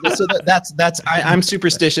 No, so I'm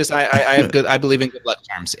superstitious. I believe in good luck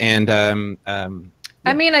charms, and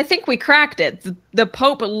I mean, I think we cracked it. The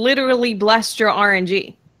Pope literally blessed your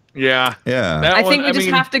RNG. Yeah. Yeah. That I think we one- just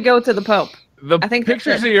mean, have to go to the Pope. The I think that's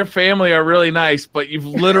pictures it. of your family are really nice, but you've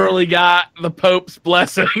literally got the Pope's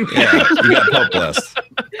blessing. Yeah. You got Pope blessed.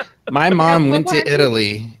 my mom Yeah, went what? to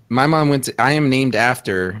Italy. My mom went to. I am named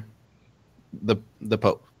after the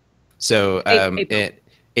Pope. So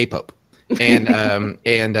a Pope,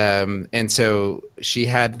 and so she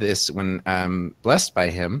had this when blessed by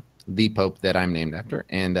him, the Pope that I'm named after,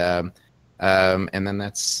 and then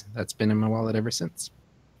that's been in my wallet ever since.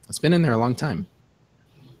 It's been in there a long time,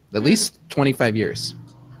 at least 25 years.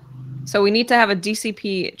 So we need to have a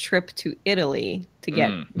DCP trip to Italy to get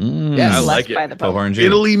Mm. Yes. I blessed like it. by the Pope Pope. RNG.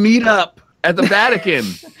 Italy meetup. at the Vatican.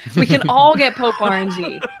 We can all get Pope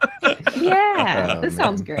RNG. Yeah, this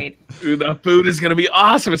sounds great. Dude, the food is gonna be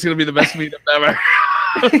awesome. It's gonna be the best meetup ever.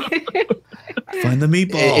 Find the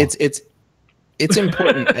meatball. It's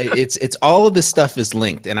important. It's all of this stuff is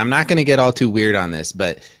linked, and I'm not going to get all too weird on this,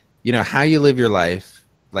 but you know how you live your life,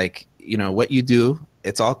 like you know what you do.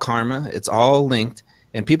 It's all karma. It's all linked,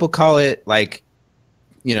 and people call it like,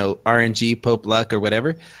 you know, RNG, Pope luck, or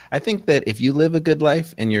whatever. I think that if you live a good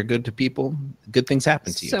life and you're good to people, good things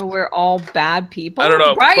happen to you. So we're all bad people. I don't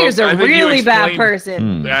know. Briar's Pope, a really bad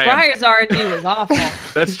person. I am. Briar's RNG was awful.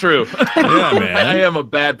 That's true. Yeah, man. I am a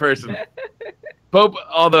bad person. Pope,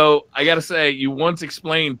 although I gotta say, you once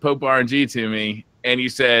explained Pope RNG to me, and you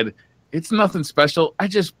said it's nothing special. I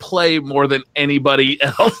just play more than anybody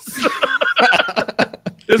else.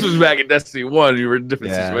 This was back in Destiny 1. You were in a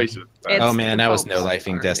different situation. Oh man, that was no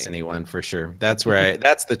lifing Destiny 1 for sure. That's where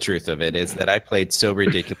that's the truth of it, is that I played so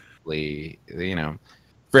ridiculously, you know.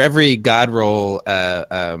 For every god roll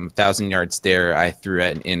 1,000-yard stare I threw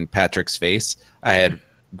in Patrick's face, I had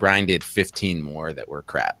grinded 15 more that were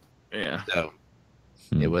crap. Yeah. So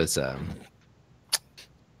it was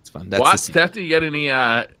it's fun. That's What, Steph, do you get any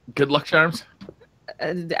good luck charms?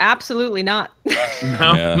 Absolutely not. No,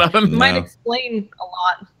 Yeah. nothing. Might No. explain a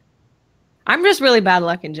lot. I'm just really bad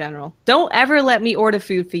luck in general. Don't ever let me order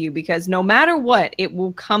food for you, because no matter what, it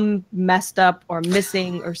will come messed up or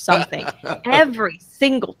missing or something. Every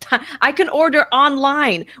single time. I can order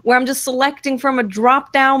online where I'm just selecting from a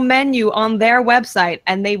drop-down menu on their website,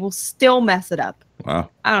 and they will still mess it up. Wow.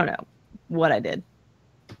 I don't know what I did.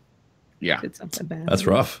 Yeah, Did something bad. That's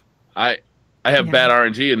rough. I have Yeah. bad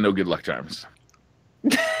RNG and no good luck charms.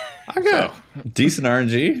 I got decent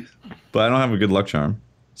RNG, but I don't have a good luck charm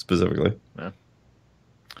specifically.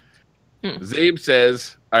 Zabe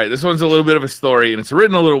says, all right, this one's a little bit of a story, and it's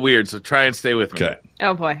written a little weird, so try and stay with me. Okay.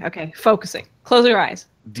 Oh boy. Okay. Focusing. Close your eyes.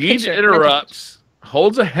 Deej Picture. interrupts,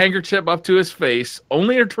 holds a handkerchief up to his face,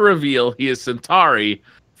 only to reveal he is Centauri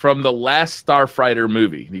from the last Starfighter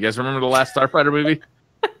movie. You guys remember the last Starfighter movie?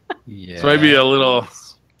 Yeah. So maybe a little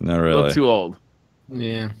Not really. too old.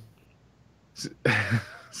 Yeah.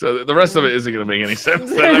 So the rest of it isn't going to make any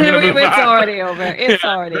sense. So I'm gonna move It's on. already over. It's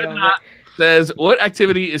already Red over. Knot says, what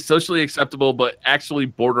activity is socially acceptable but actually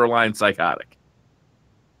borderline psychotic?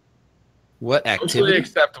 What Socially activity?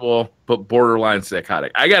 acceptable but borderline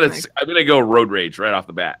psychotic. I'm gonna go road rage right off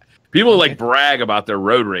the bat. People like brag about their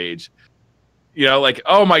road rage. You know, like,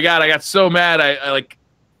 oh my god, I got so mad. I like,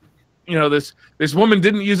 you know, this woman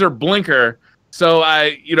didn't use her blinker, so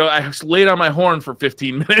I laid on my horn for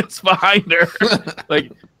 15 minutes behind her.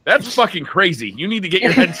 Like, that's fucking crazy. You need to get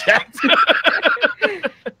your head checked.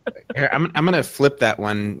 Here, I'm gonna flip that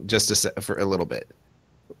one just for a little bit.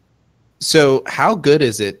 So, how good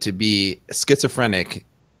is it to be schizophrenic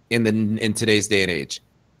in today's day and age,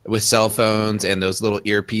 with cell phones and those little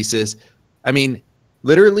earpieces? I mean,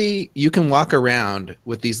 literally, you can walk around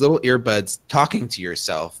with these little earbuds talking to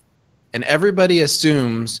yourself, and everybody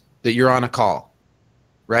assumes that you're on a call,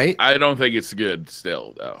 right? I don't think it's good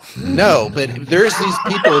still, though. No, but there's these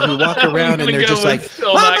people who walk around and they're just like,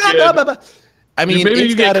 Still not good. I mean, maybe it's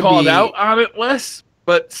you get gotta called be, out on it less,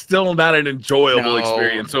 but still not an enjoyable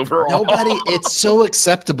experience overall. Nobody, it's so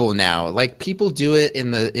acceptable now. Like, people do it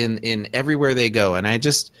in everywhere they go, and I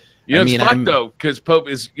just, You know, I mean, it's fucked though, because Pope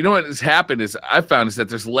is. You know what has happened is I found is that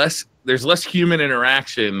there's less human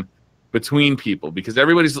interaction between people, because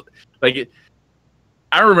everybody's like.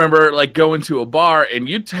 I remember like going to a bar and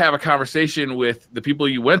you'd have a conversation with the people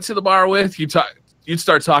you went to the bar with. You'd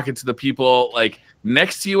start talking to the people like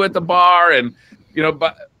next to you at the bar, and you know,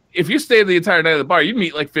 but if you stayed the entire night at the bar, you'd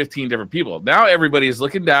meet like 15 different people. Now everybody is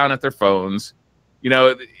looking down at their phones. You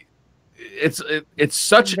know, it's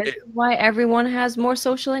such. This is why everyone has more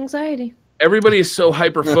social anxiety. Everybody is so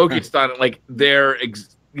hyper focused on like their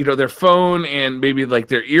phone and maybe like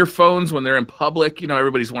their earphones when they're in public. You know,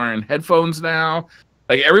 everybody's wearing headphones now.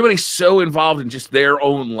 Like, everybody's so involved in just their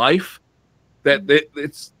own life that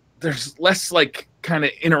there's less like kind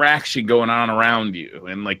of interaction going on around you.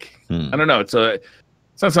 And like, I don't know, it's not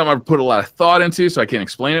something I've put a lot of thought into, so I can't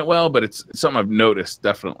explain it well, but it's something I've noticed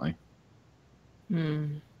definitely.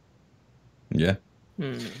 Yeah.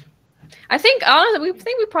 I think honestly,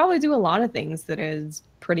 we probably do a lot of things that is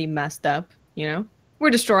pretty messed up. You know, we're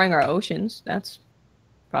destroying our oceans. That's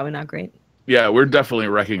probably not great. Yeah, we're definitely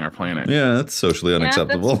wrecking our planet. Yeah, that's socially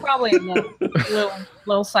unacceptable. Yeah, that's probably a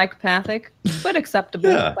little psychopathic, but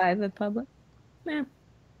acceptable by the public. Yeah.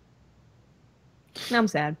 Now I'm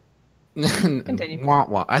sad. Continue. Wah,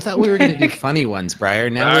 wah. I thought we were going to do funny ones, Briar.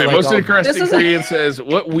 Now All we're right, like most all- interesting ingredient says,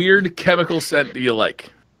 what weird chemical scent do you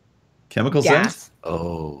like? Chemical Gas. scent?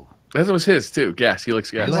 Oh, That was his too. Gas. He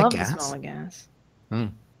likes gas. You I like love gas? the smell of gas. Hmm.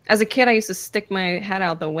 As a kid, I used to stick my head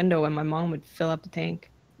out the window and my mom would fill up the tank.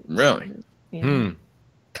 Really? Yeah.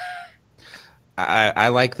 I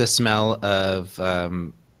like the smell of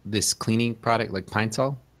this cleaning product, like Pine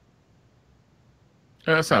Sol.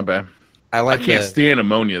 Oh, that's not bad. I I like can't stand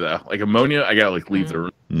ammonia though. Like ammonia, I gotta like leave the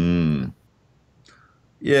room. Mm.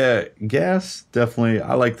 Yeah, gas definitely.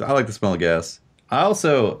 I like the smell of gas. I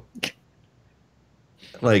also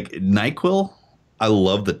like NyQuil. I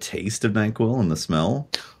love the taste of NyQuil and the smell.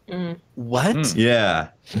 What? Mm. Yeah,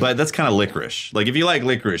 but that's kind of licorice. Like if you like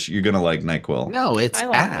licorice, you're gonna like NyQuil. No, it's I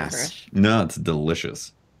like ass. licorice. No, it's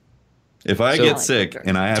delicious. If I So- get I like sick licorice.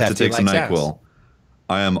 and I have to Tefty take some likes NyQuil,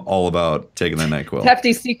 I am all about taking the NyQuil.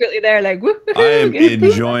 Hefty's secretly there, like, woo. I am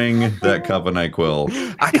enjoying that cup of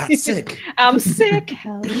NyQuil. I got sick. I'm sick.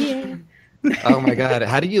 Hell yeah. Oh my god,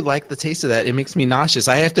 how do you like the taste of that? It makes me nauseous.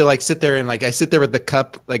 I have to like sit there and like I sit there with the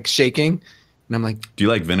cup like shaking, and I'm like, Do you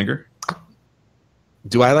like vinegar?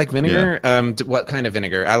 do I like vinegar? What kind of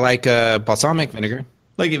vinegar? I like balsamic vinegar.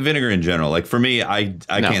 Like vinegar in general. Like for me, I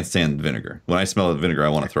No. can't stand vinegar. When I smell vinegar, I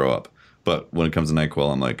want to throw up. But when it comes to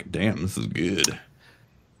NyQuil, I'm like, damn, this is good.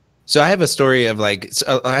 So I have a story of like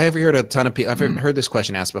I have heard a ton of people. I've heard this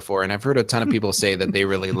question asked before, and I've heard a ton of people say that they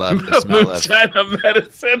really love the smell of. Moonshine of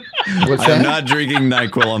medicine. What's I am that? not drinking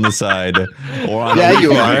NyQuil on the side or on Yeah, a you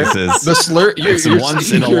weekly are. basis. The slur. It's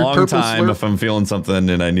once in a your long purple time slurp. if I'm feeling something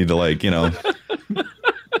and I need to like,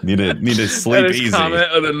 need to sleep That is easy. comment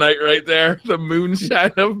of the night right there. The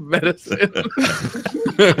moonshine of medicine.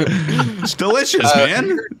 It's delicious,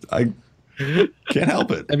 man. I can't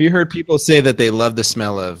help it. Have you heard people say that they love the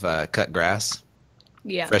smell of cut grass,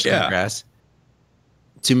 Yeah. fresh Yeah. cut grass?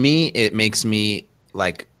 To me, it makes me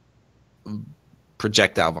like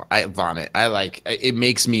projectile vomit. It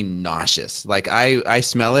makes me nauseous. Like I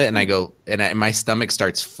smell it and I go and my stomach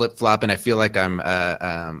starts flip flopping. I feel like I'm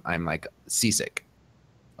like seasick,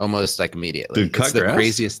 almost like immediately. Dude, cut it's the grass?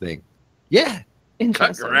 craziest thing. Yeah, Cut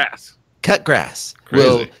Interesting. grass. cut grass Crazy.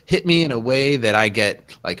 will hit me in a way that I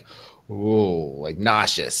get like, oh, like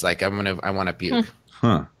nauseous. Like I want to puke.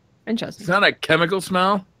 Huh. Interesting. It's not a chemical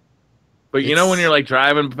smell, but you know when It's- you're like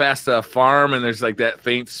driving past a farm and there's like that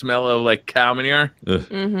faint smell of like cow manure. Ugh.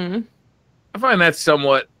 Mm-hmm. I find that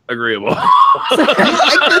somewhat agreeable.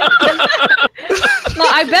 Well,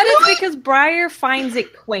 I bet it's because Briar finds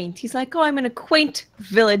it quaint. He's like, oh, I'm in a quaint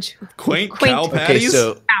village. Quaint Quaint. cow Okay, patties?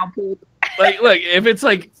 so Cow poop. Like, look, if it's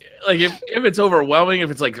like if it's overwhelming, if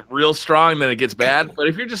it's like real strong, then it gets bad. But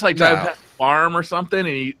if you're just like driving No. past a farm or something,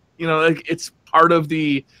 and you know, like it's part of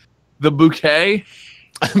the bouquet.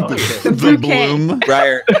 the bouquet. bloom.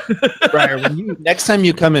 Briar, when next time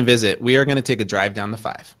you come and visit, we are going to take a drive down the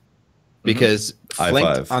 5 because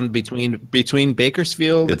flanked I-5. on between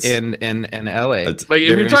Bakersfield It's- and LA. It's- Like if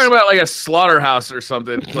you're There's- talking about like a slaughterhouse or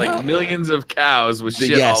something, like millions of cows with shit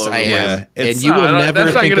yes, all over. I the place. am, Yeah, it's- and you will No, never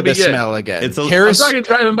that's not think gonna of the be good. smell again. It's a- I'm Harris, talking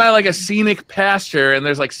driving by like a scenic pasture and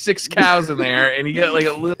there's like 6 cows in there and you get like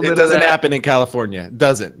a little bit it of doesn't that. happen in California. It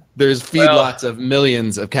doesn't. There's Well, feedlots of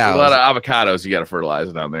millions of A cows. lot of avocados you got to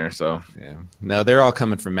fertilize down there. So Yeah. No, they're all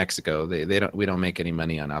coming from Mexico. They don't. We don't make any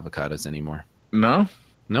money on avocados anymore. no,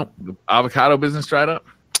 Nope. the avocado business dried up.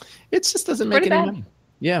 It just doesn't make Pretty any bad. money.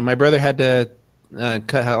 Yeah, my brother had to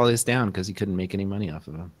cut all this down because he couldn't make any money off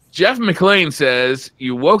of them. Jeff McLean says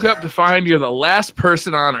you woke up to find you're the last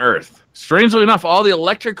person on Earth. Strangely enough, all the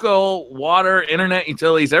electrical, water, internet,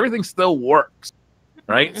 utilities, everything still works.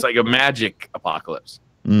 Right? It's like a magic apocalypse.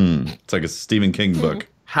 It's like a Stephen King book.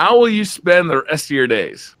 How will you spend the rest of your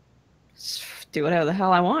days? Do whatever the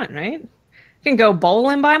hell I want, right? I can go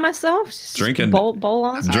bowling by myself. Just Drinking- bowl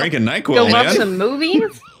on. Drinking Go NyQuil, watch man. some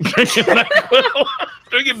movies.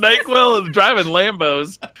 Drinking NyQuil and driving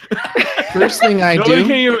Lambos. First thing I Nobody do.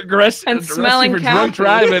 can you arrest And arrest you smelling for cow drunk poop.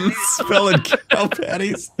 driving. Smelling cow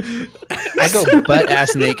patties. I go butt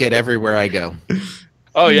ass naked everywhere I go.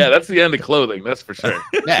 Oh yeah, that's the end of clothing. That's for sure.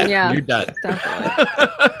 Yeah. You're done.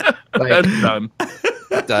 Definitely. That's done.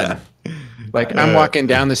 Done. Like I'm walking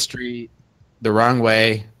down the street the wrong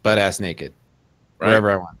way, butt ass naked, Right.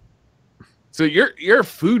 wherever I want. So your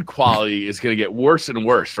food quality is going to get worse and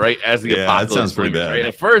worse, right? As the Yeah, that apocalypse sounds pretty brings, bad. Right?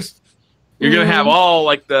 At first, you're going to have Mhm. all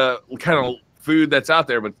like the kind of food that's out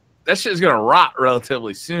there, but that shit is going to rot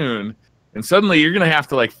relatively soon. And suddenly you're going to have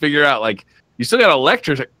to like figure out like you still got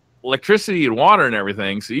electricity and water and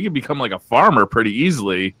everything, so you can become like a farmer pretty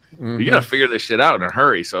easily. Mhm. You got to figure this shit out in a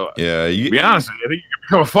hurry. So Yeah, to you, be honest, with you, I think you can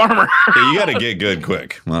become a farmer. you got to get good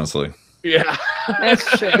quick, honestly. Yeah, That's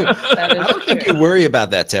true. That I don't is think true. you worry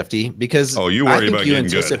about that, Tefty, because Oh, you I worry think about you getting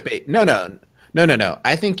good. anticipate. No.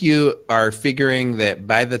 I think you are figuring that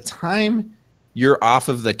by the time you're off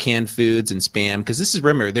of the canned foods and spam, because this is,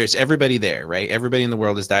 remember, there's everybody there, right? Everybody in the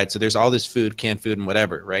world has died, so there's all this food, canned food and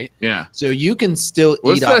whatever, right? Yeah. So you can still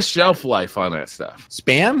What's eat the off shelf life on that stuff?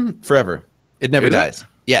 spam forever. It never Is it? dies.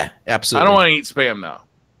 Yeah, I absolutely. don't want to eat spam though.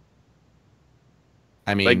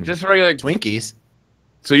 I mean, Like just regular. Twinkies.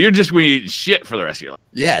 So you're just going to eat shit for the rest of your life.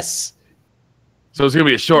 Yes. So it's going to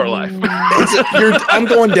be a short life. I'm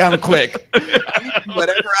going down quick.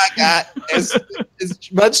 Whatever I got, as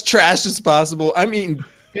much trash as possible. I'm eating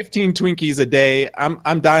 15 Twinkies a day.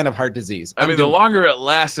 I'm dying of heart disease. I mean, the longer it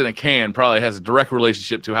lasts in a can probably has a direct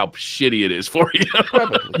relationship to how shitty it is for you.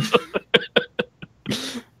 Probably.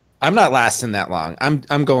 I'm not lasting that long.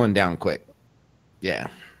 I'm going down quick. Yeah.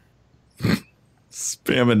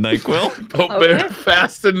 Spam and NyQuil. Pope Bear,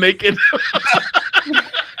 fast and naked.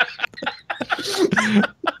 You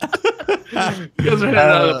guys are heading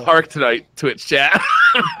out of the park tonight, Twitch chat.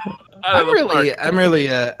 I'm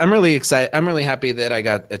really excited. I'm really happy that I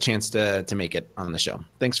got a chance to make it on the show.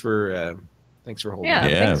 Thanks for holding. Yeah,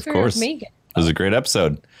 Yeah, thanks of for course. making it. It was a great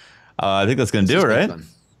episode. I think that's going to do it, right? Fun.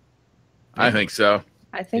 I think so.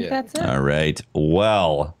 I think Yeah. that's it. All right.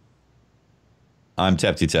 Well, I'm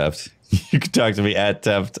Tefty Teft. You can talk to me at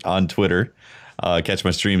Teft on Twitter. Catch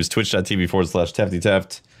my streams, twitch.tv/Tefty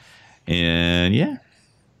Teft. And yeah.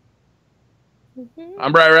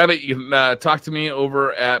 I'm Briar Rabbit. You can talk to me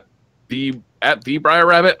over at the Briar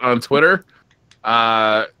Rabbit on Twitter.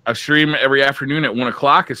 I stream every afternoon at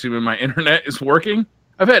 1:00, assuming my internet is working.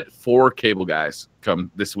 I've had 4 cable guys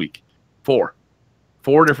come this week. 4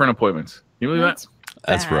 different appointments. Can you believe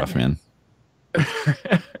That's bad. rough, man.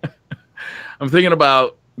 that? I'm thinking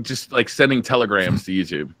about just like sending telegrams to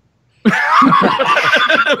YouTube.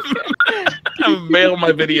 Mail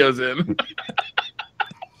my videos in.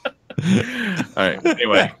 All right.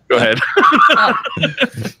 Anyway, go ahead.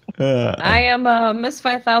 I am Miss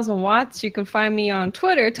 5000 Watts. You can find me on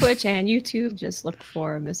Twitter, Twitch, and YouTube. Just look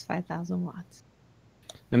for Miss 5000 Watts.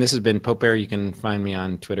 And this has been Pope Bear. You can find me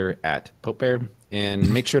on Twitter at Pope Bear. And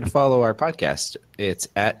make sure to follow our podcast. It's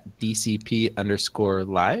at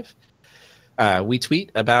DCP_live. We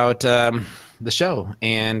tweet about the show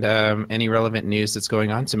and any relevant news that's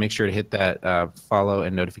going on. So make sure to hit that follow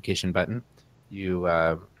and notification button. You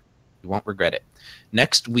won't regret it.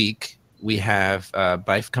 Next week, we have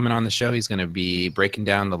Bife coming on the show. He's going to be breaking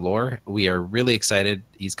down the lore. We are really excited.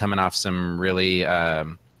 He's coming off some really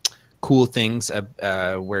cool things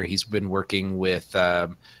where he's been working with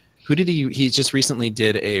who did he just recently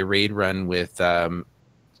did a raid run with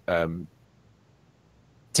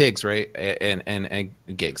Tiggs, right? And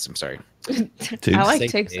Gigs, I'm sorry. I like Say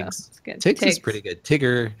Tiggs. Tiggs. Though. It's good. Tiggs is pretty good.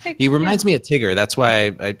 Tigger, Tiggs, he reminds me of Tigger. That's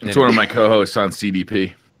why It's one of my co-hosts on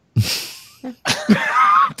CDP.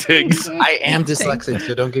 Tiggs. I am dyslexic,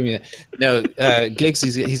 so don't give me that. No, Gigs,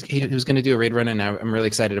 he was going to do a raid run, and I'm really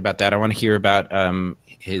excited about that. I want to hear about the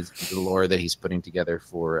lore that he's putting together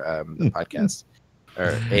for the podcast.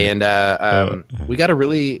 And we got a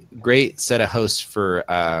really great set of hosts for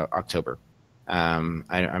October. I'm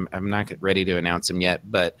not ready to announce them yet,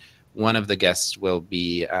 but one of the guests will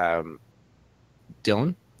be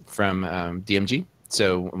Dylan from DMG.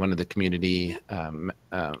 So one of the community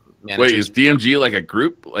managers. Wait, is DMG like a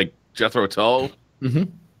group, like Jethro Tull? Mm-hmm.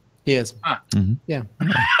 He is. Ah. Mm-hmm. Yeah.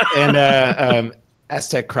 And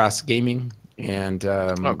Aztec Cross Gaming, and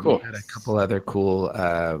Oh, cool. we had a couple other cool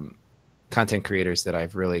content creators that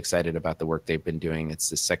I've really excited about the work they've been doing. It's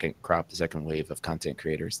the second wave of content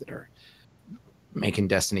creators that are making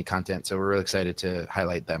Destiny content. So we're really excited to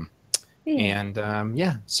highlight them. Yeah.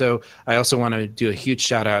 And so I also want to do a huge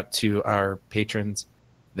shout out to our patrons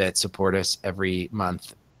that support us every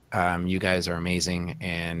month. You guys are amazing,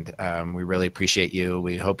 and we really appreciate you.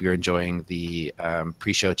 We hope you're enjoying the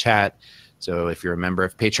pre-show chat. So if you're a member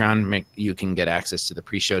of Patreon, you can get access to the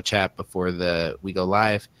pre-show chat before we go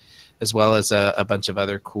live, as well as a bunch of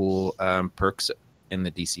other cool perks in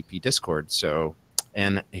the DCP Discord. So,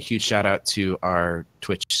 and a huge shout out to our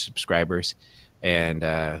Twitch subscribers,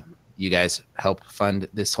 and you guys help fund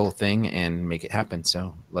this whole thing and make it happen.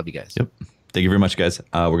 So love you guys. Yep. Thank you very much, guys.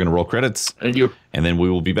 We're going to roll credits. Thank you. And then we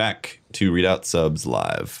will be back to read out subs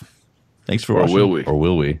live. Thanks for Or watching. will we? Or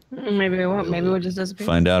will we? Maybe we won't. Maybe we'll just disappear.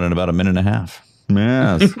 Find out in about a minute and a half.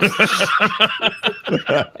 Yes.